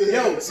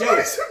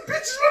 Somebody said,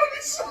 "Bitch is about to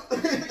be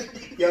someone."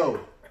 yo.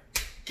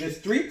 There's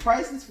 3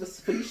 prices for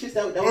these shits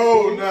that was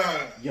Oh sold. nah.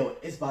 Yo,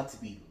 it's about to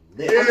be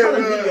lit. Yeah, I'm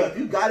telling man. you, yo, if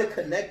you gotta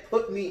connect,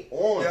 put me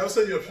on. Yeah, I'll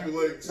send you a few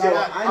links. Yo,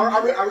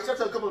 I reached out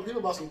to a couple of people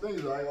about some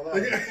things. I ain't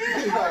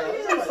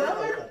gonna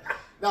lie.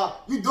 Now,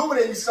 you doing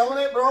it, you selling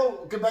it,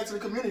 bro. Get back to the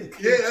community.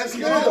 Yeah, that's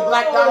You good. need the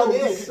black dollar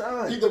Oh, in.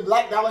 son. Keep the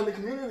black dollar in the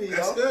community,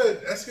 That's yo.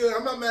 good. That's good.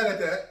 I'm not mad at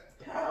that.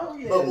 Hell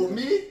yeah. But with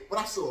me, what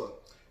I saw,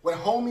 when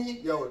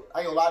homie, yo, I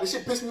ain't gonna lie, this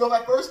shit pissed me off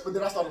at first, but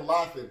then I started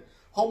laughing.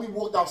 Homie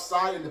walked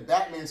outside in the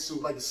Batman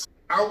suit, like the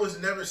I was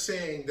never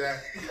saying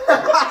that.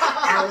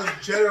 I was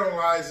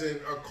generalizing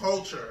a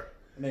culture.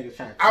 Niggas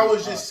trying to I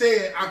was just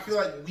saying, I feel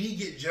like we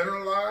get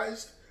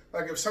generalized.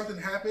 Like if something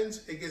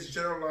happens, it gets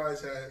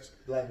generalized as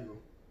black people.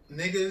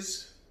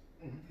 niggas,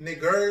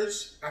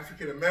 niggers,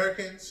 African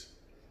Americans,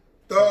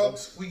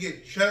 thugs. We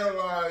get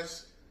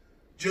generalized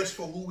just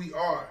for who we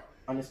are.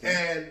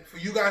 Understand. And for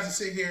you guys to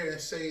sit here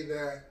and say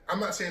that, I'm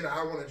not saying that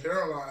I want to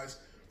generalize,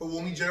 but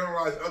when we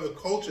generalize other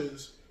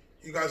cultures,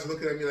 you guys are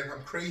looking at me like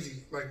I'm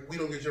crazy. Like we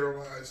don't get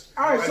generalized.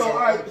 All right, so Boom.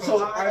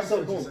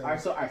 boom. All right,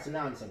 so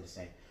now I understand what you're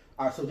saying.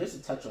 All right, so just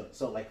to touch on,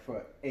 so like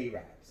for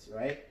Arabs,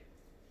 right?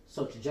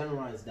 So to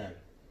generalize them,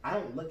 I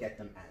don't look at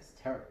them as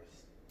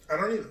terrorists. I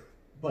don't either.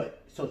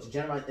 But so to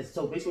generalize,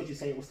 so basically what you're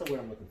saying, what's the word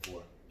I'm looking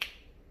for?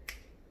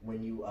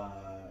 When you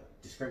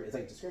discriminate, it's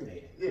like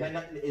discriminating.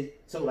 Yeah.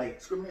 So like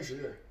Discrimination,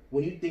 yeah.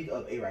 when you think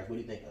of Arabs, what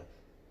do you think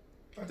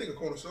of? I think of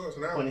corner stores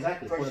now. Well,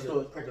 exactly. Prejudice.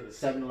 Corner store, Prejudice.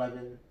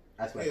 7-Eleven.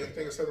 That's what Yeah, I I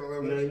think of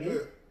 7-Eleven. You know what I mean?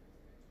 Yeah.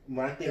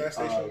 When I think Gas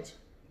stations.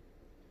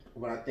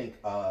 when I think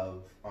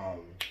of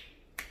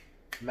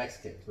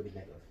Mexicans, what do you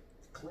think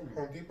of? Clean.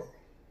 Home Depot.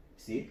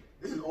 See?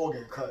 This is all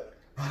getting cut.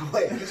 By the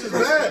way, This is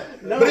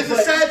bad. No, but it's a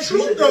sad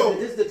truth, though.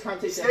 This is the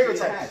context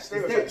Stereotypes.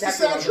 Stereotypes. It's a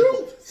sad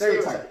truth.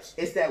 Stereotypes.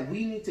 It's that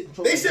we need to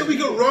control. They said we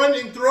could run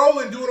and throw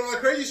and do all that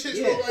crazy shit.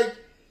 Yeah. So, like,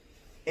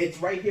 It's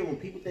right here when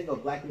people think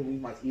of black people, we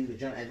might either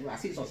general. And I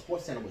see this on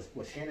Sports Center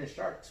with Shannon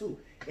Sharp too.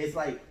 It's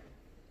like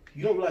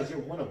you don't realize you're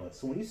one of us.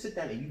 So when you sit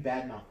down and you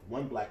badmouth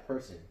one black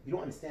person, you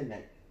don't understand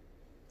that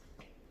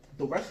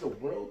the rest of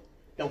the world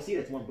don't see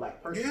it as one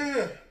black person.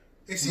 yeah.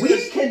 They see We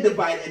this- can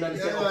divide it and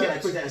understand. Yes, Okay,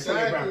 like for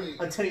example,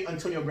 exactly.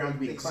 Antonio Brown to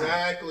be the clown.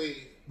 Exactly.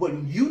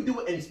 When you do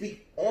it and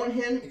speak on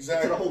him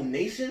Exactly. to the whole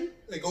nation,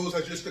 It goes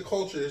like just the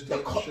culture is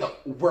the shit.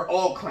 we're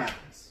all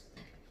clowns.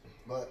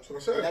 But That's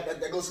what I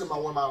said. that goes to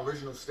one of my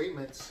original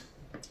statements.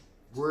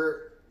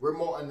 We're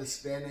more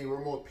understanding,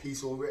 we're more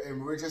peaceful,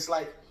 and we're just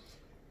like,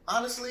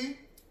 honestly,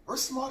 we're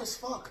smart as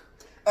fuck.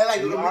 And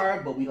like We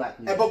are, but we lack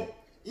and,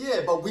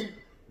 leadership. but we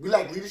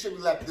lack leadership, we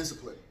lack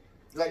discipline.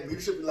 We lack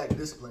leadership, we lack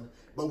discipline.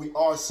 But we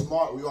are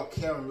smart, we are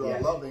caring, we are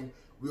Yes. loving,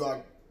 we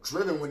are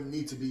driven when we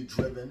need to be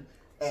driven,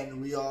 and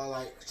we are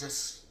like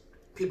just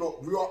people.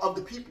 We are of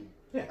the people.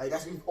 Yeah.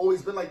 Like we've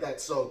always been like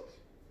that. So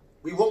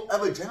we won't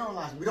ever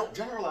generalize. We don't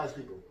generalize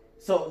people.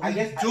 So I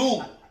guess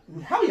do.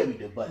 Hell yeah, we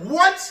do. But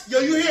What? Yo,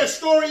 you hear a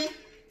story?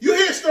 You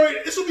hear a story?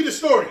 This will be the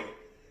story.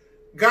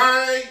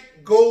 Guy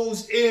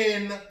goes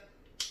in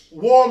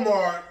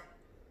Walmart,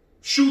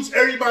 shoots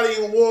everybody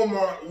in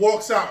Walmart,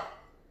 walks out.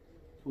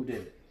 who did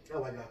it?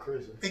 Oh, I got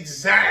crazy.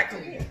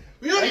 Exactly.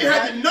 We don't even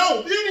have to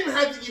know. We don't even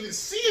have to even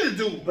see the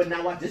dude. But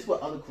now watch this.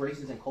 What other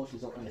races and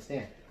cultures don't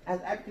understand. As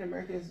African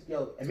Americans,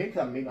 yo, and maybe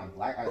I'm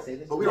black, I say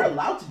this, But we we're don't-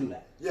 allowed to do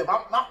that. Yeah,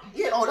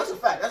 that's a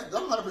fact. That's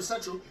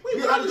 100% true. Wait,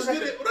 Yeah, but I just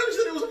did it. But I just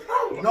said it was a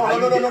problem. No, How no,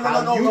 you no, did- no,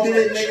 how no, you no,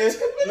 did no. it,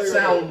 nigga.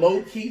 Sound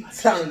low key.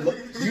 Sound low.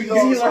 You need to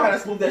learn how to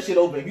smooth that shit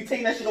over. If you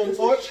taking that shit on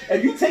tour,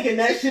 if you taking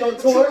that shit on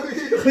tour,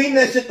 clean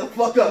that shit the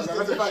fuck up.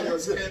 That's a fact.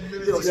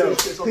 Yo,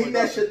 clean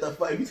that shit the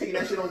fuck. If you taking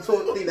that shit on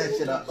tour, clean that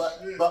shit up.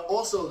 But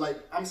also, like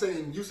I'm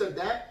saying, you said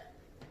that.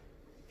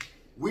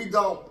 We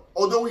don't.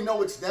 Although we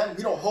know it's them,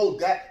 we don't hold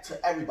that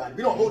to everybody.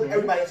 We don't hold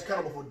everybody else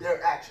accountable for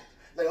their actions.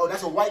 Like, oh,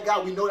 that's a white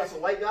guy. We know that's a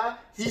white guy.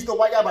 He's the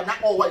white guy, but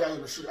not all white guys are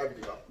gonna shoot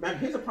everything up. Man,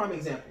 here's a prime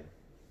example,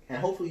 and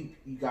hopefully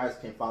you guys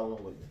can follow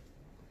along with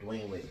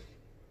Dwayne Wade.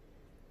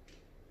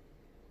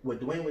 What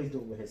Dwayne Wade's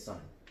doing with his son,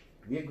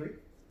 we agree?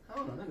 I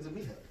don't know. Niggas a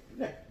meathead.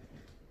 Yeah.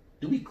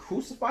 Do we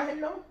crucify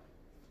him though?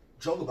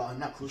 Joke about him,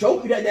 not crucial.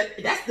 Joke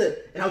that's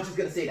the, and I was just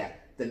gonna say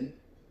that the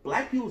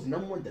black people's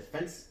number one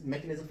defense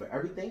mechanism for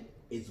everything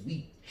is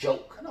we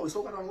joke. I know we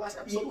spoke about it on the last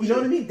episode. You know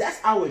what I mean? That's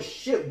our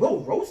shit. We'll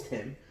roast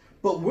him,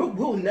 but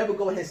we'll never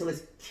go ahead and say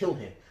let's kill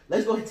him.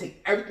 Let's go ahead and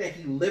take everything that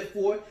he lived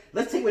for.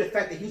 Let's take away the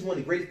fact that he's one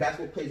of the greatest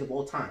basketball players of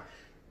all time.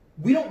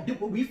 We don't do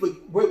what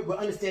we're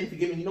understanding,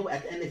 forgiving. You know,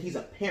 at the end that he's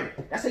a parent.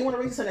 That's how you want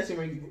to raise a son. That's how you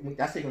want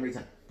to raise a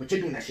son. But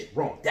you're doing that shit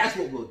wrong. That's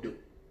what we'll do.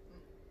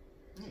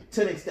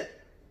 To an extent,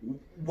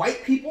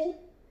 white people,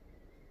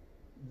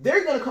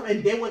 they're gonna come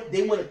and they want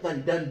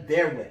it done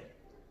their way.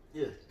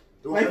 Yeah.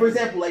 Like for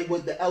example, like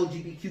with the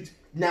LGBTQ,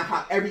 now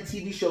how every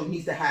TV show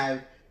needs to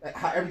have,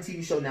 how every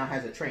TV show now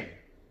has a trainer.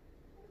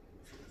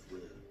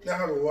 Now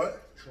how to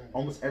what?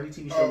 Almost every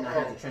TV show now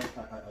has a trans.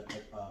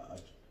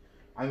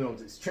 I don't know,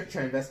 it's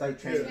transvestite,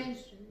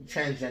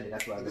 transgender.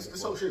 That's what I was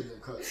This looking whole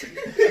for. shit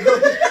is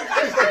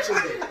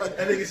getting cut.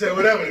 That nigga said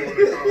whatever they want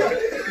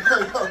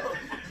to call it.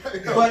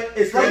 But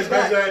it's like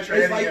that. Transvestite,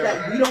 It's like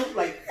that. We don't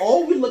like.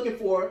 All we're looking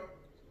for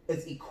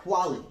is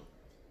equality.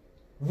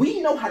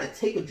 We know how to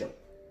take a joke.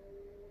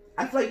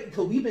 I feel like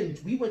because we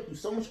went through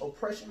so much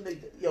oppression, and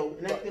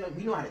everything. Like,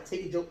 we know how to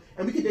take a joke,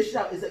 and we can dish it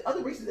out. Is that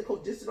other races that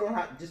just don't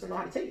know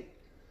how to take it?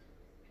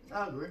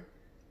 I agree.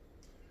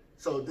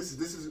 So this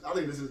is. I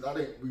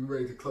think we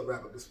ready to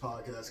wrap up this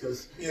podcast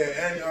because Yeah,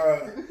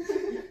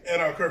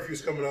 and our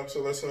curfew's coming up,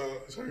 so let's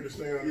hurry this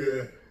thing up.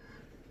 Yeah.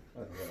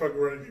 Fuck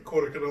around and get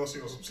caught at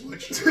Canarsie on some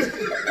selection.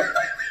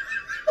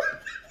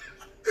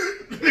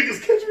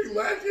 Niggas catch me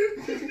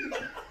lacking.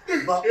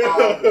 But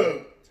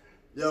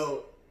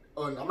yo,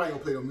 I'm not gonna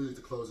play no music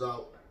to close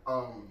out.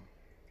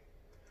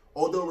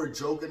 Although we're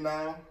joking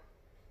now,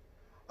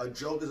 a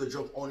joke is a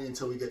joke only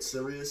until we get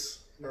serious.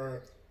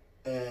 Alright.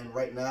 And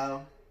right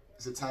now,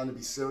 it's a time to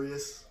be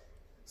serious.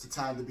 It's a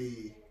time to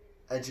be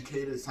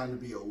educated. It's time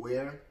to be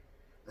aware.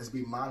 Let's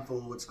be mindful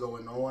of what's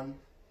going on.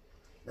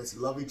 Let's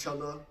love each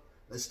other.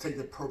 Let's take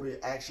the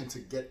appropriate action to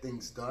get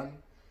things done.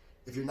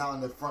 If you're not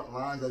on the front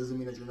lines, that doesn't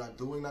mean that you're not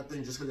doing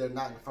nothing. Just because they're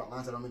not in the front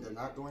lines, that don't mean they're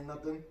not doing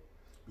nothing.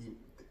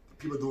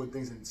 People are doing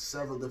things in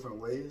several different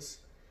ways.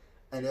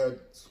 And there are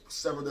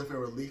several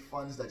different relief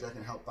funds that y'all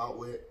can help out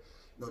with.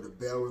 You know, the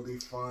Bail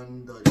Relief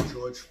Fund, the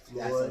George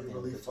Floyd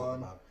Relief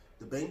Fund,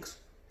 the banks.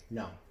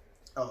 No.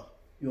 Oh.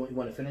 You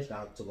want to finish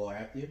now to go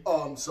after you?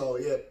 So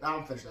yeah, now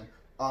I'm finished then.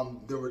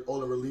 There were all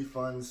the relief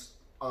funds.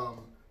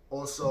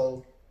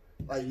 Also,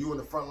 like you in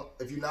the front,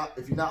 if you're not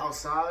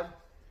outside,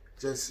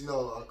 just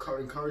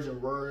encouraging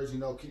words.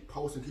 Keep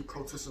posting, keep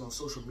protesting on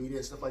social media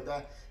and stuff like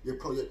that. Your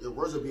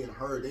words are being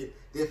heard.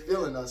 They're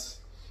feeling us,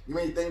 You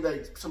may think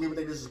that some people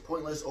think this is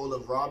pointless or the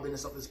robbing and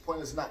stuff is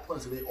pointless. It's not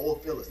pointless. They all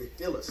feel us. They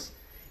feel us,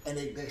 and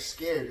they're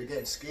scared. They're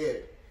getting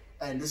scared.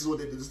 And this is what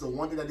this is the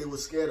one thing that they were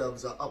scared of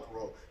is an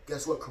uproar.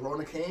 Guess what?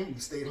 Corona came. We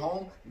stayed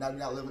home. Now we're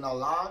not living our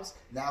lives.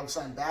 Now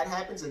something bad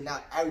happens, and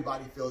now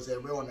everybody feels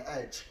that we're on the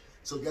edge.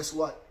 So guess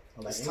what?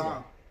 It's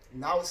time.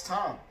 Now it's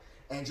time.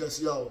 And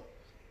just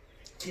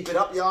keep it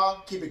up,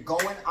 y'all. Keep it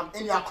going. I'm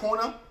in y'all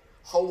corner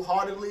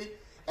wholeheartedly,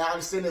 and I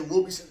understand there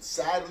will be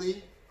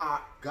sadly,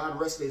 God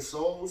rest their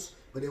souls,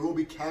 but there will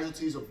be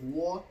casualties of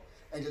war.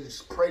 And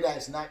just pray that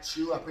it's not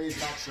you. I pray it's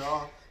not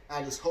y'all.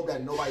 I just hope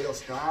that nobody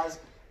else dies.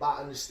 But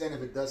I understand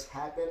if it does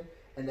happen,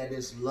 and that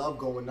there's love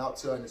going out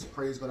to, and there's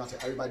praise going out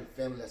to everybody,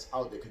 family that's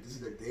out there, because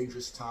this is a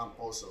dangerous time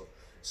also.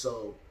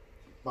 So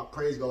my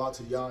praise go out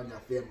to y'all and your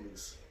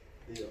families.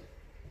 Yeah.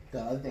 The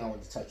other thing I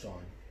want to touch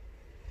on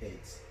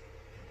is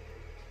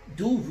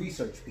do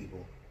research,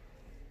 people.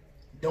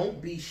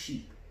 Don't be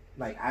sheep.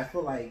 Like, I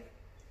feel like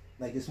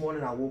this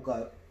morning I woke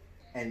up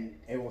and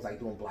everyone's like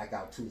doing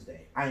Blackout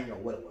Tuesday. I didn't know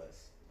what it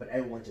was, but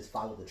everyone just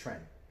followed the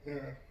trend. Yeah.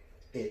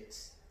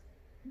 It's,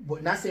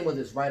 but not saying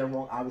whether it's right or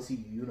wrong. Obviously,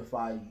 you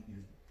unify,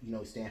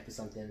 you stand for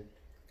something.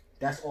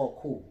 That's all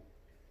cool.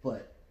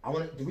 But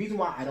the reason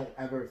why I don't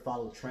ever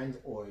follow trends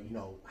or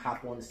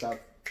hop on and stuff,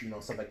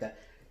 stuff like that.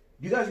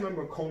 Do you guys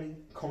remember Coney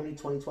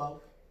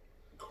 2012?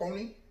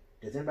 Coney?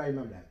 Does anybody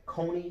remember that?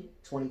 Coney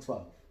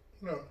 2012.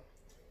 No.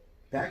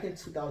 Back in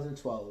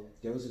 2012,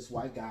 there was this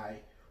white guy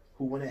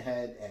who went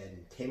ahead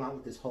and came out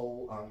with this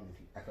whole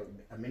like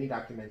a mini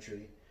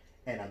documentary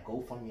and a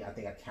GoFundMe, I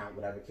think, account,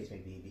 whatever the case may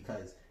be,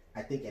 because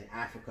I think in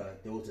Africa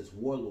there was this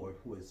warlord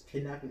who was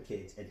kidnapping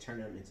kids and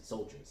turning them into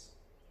soldiers.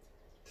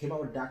 Came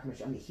out with a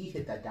documentary. I mean, he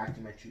hit that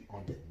documentary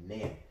on the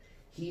nail.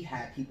 He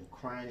had people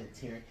crying and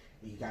tearing.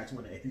 If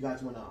you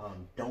guys want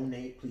to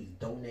donate, please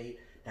donate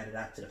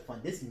to the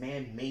fund. This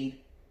man made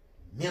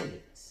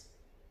millions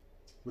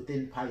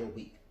within probably a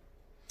week.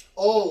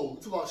 Oh,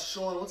 talk about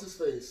Sean, what's his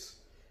face?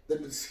 The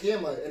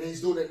scammer, and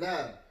he's doing it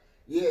now.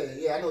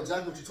 Yeah, I know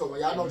exactly what you're talking about.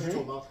 Yeah, I know what you're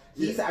talking about.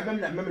 Yeah. He said, I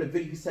remember the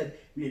video. He said,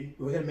 we're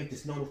going to make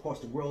this known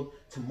across the world.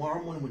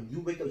 Tomorrow morning when you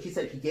wake up, he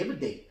said, he gave a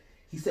date.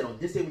 He said, on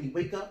this day when you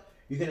wake up,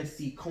 you're going to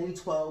see Coney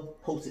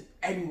 12 posted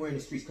everywhere in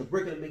the streets because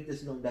we're going to make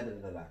this known,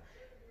 da-da-da-da-da.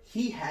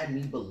 He had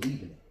me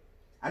believing it.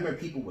 I remember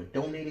people were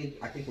donating.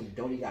 I think when you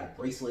donate, you got a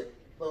bracelet,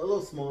 a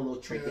little small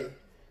trinket,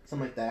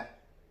 something like that,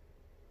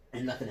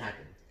 and nothing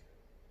happened.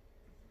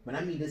 But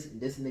I mean, this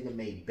nigga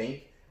made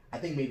bank. I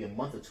think maybe a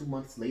month or 2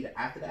 months later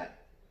after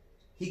that,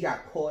 he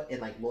got caught in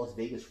like Las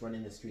Vegas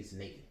running the streets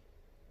naked.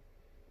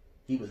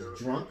 He was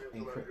drunk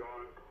and crazy.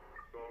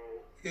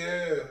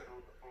 Yeah.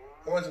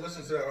 I wanted to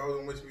listen to that. I was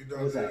going to wait till you done.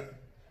 What was that?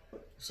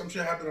 Some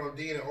shit happened on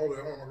D and all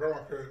that. My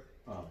grandma could.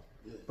 Oh.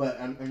 But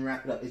I'm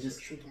wrap it up. It's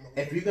just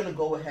if you're gonna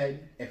go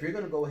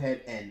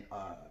ahead and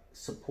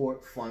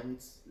support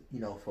funds,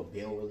 for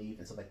bail relief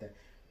and stuff like that,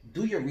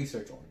 do your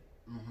research on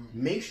it.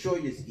 Mm-hmm. Make sure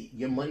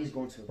your money's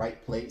going to the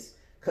right place,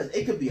 because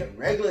it could be a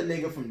regular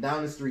nigga from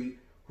down the street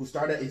who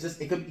started.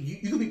 It could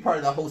you could be part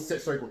of the whole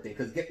circle thing.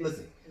 Because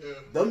listen,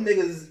 them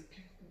niggas.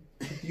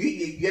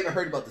 You ever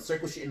heard about the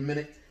circle shit in a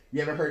minute?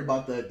 You ever heard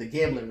about the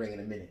gambling ring in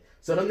a minute?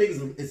 So them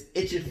niggas is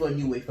itching for a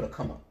new way for the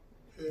come up.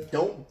 Yeah.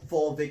 Don't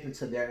fall victim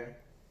to their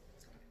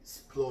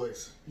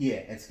ploys.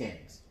 Yeah, and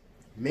scams.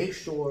 Make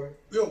sure.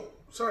 Yo,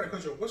 sorry to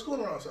cut you off. What's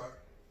going on outside?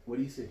 What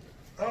do you see?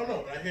 I don't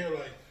know. I hear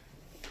like.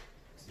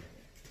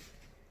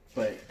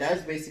 But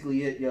that's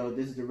basically it, yo.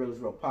 This is the Real is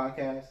Real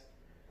podcast.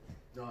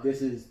 Nice.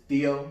 This is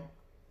Theo.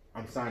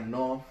 I'm signing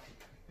off.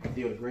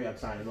 Theo the Great. I'm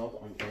signing off.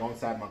 I'm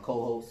alongside my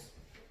co-host.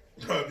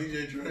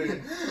 DJ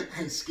Dre.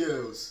 And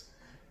Skills.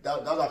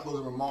 That was our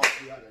closing remarks.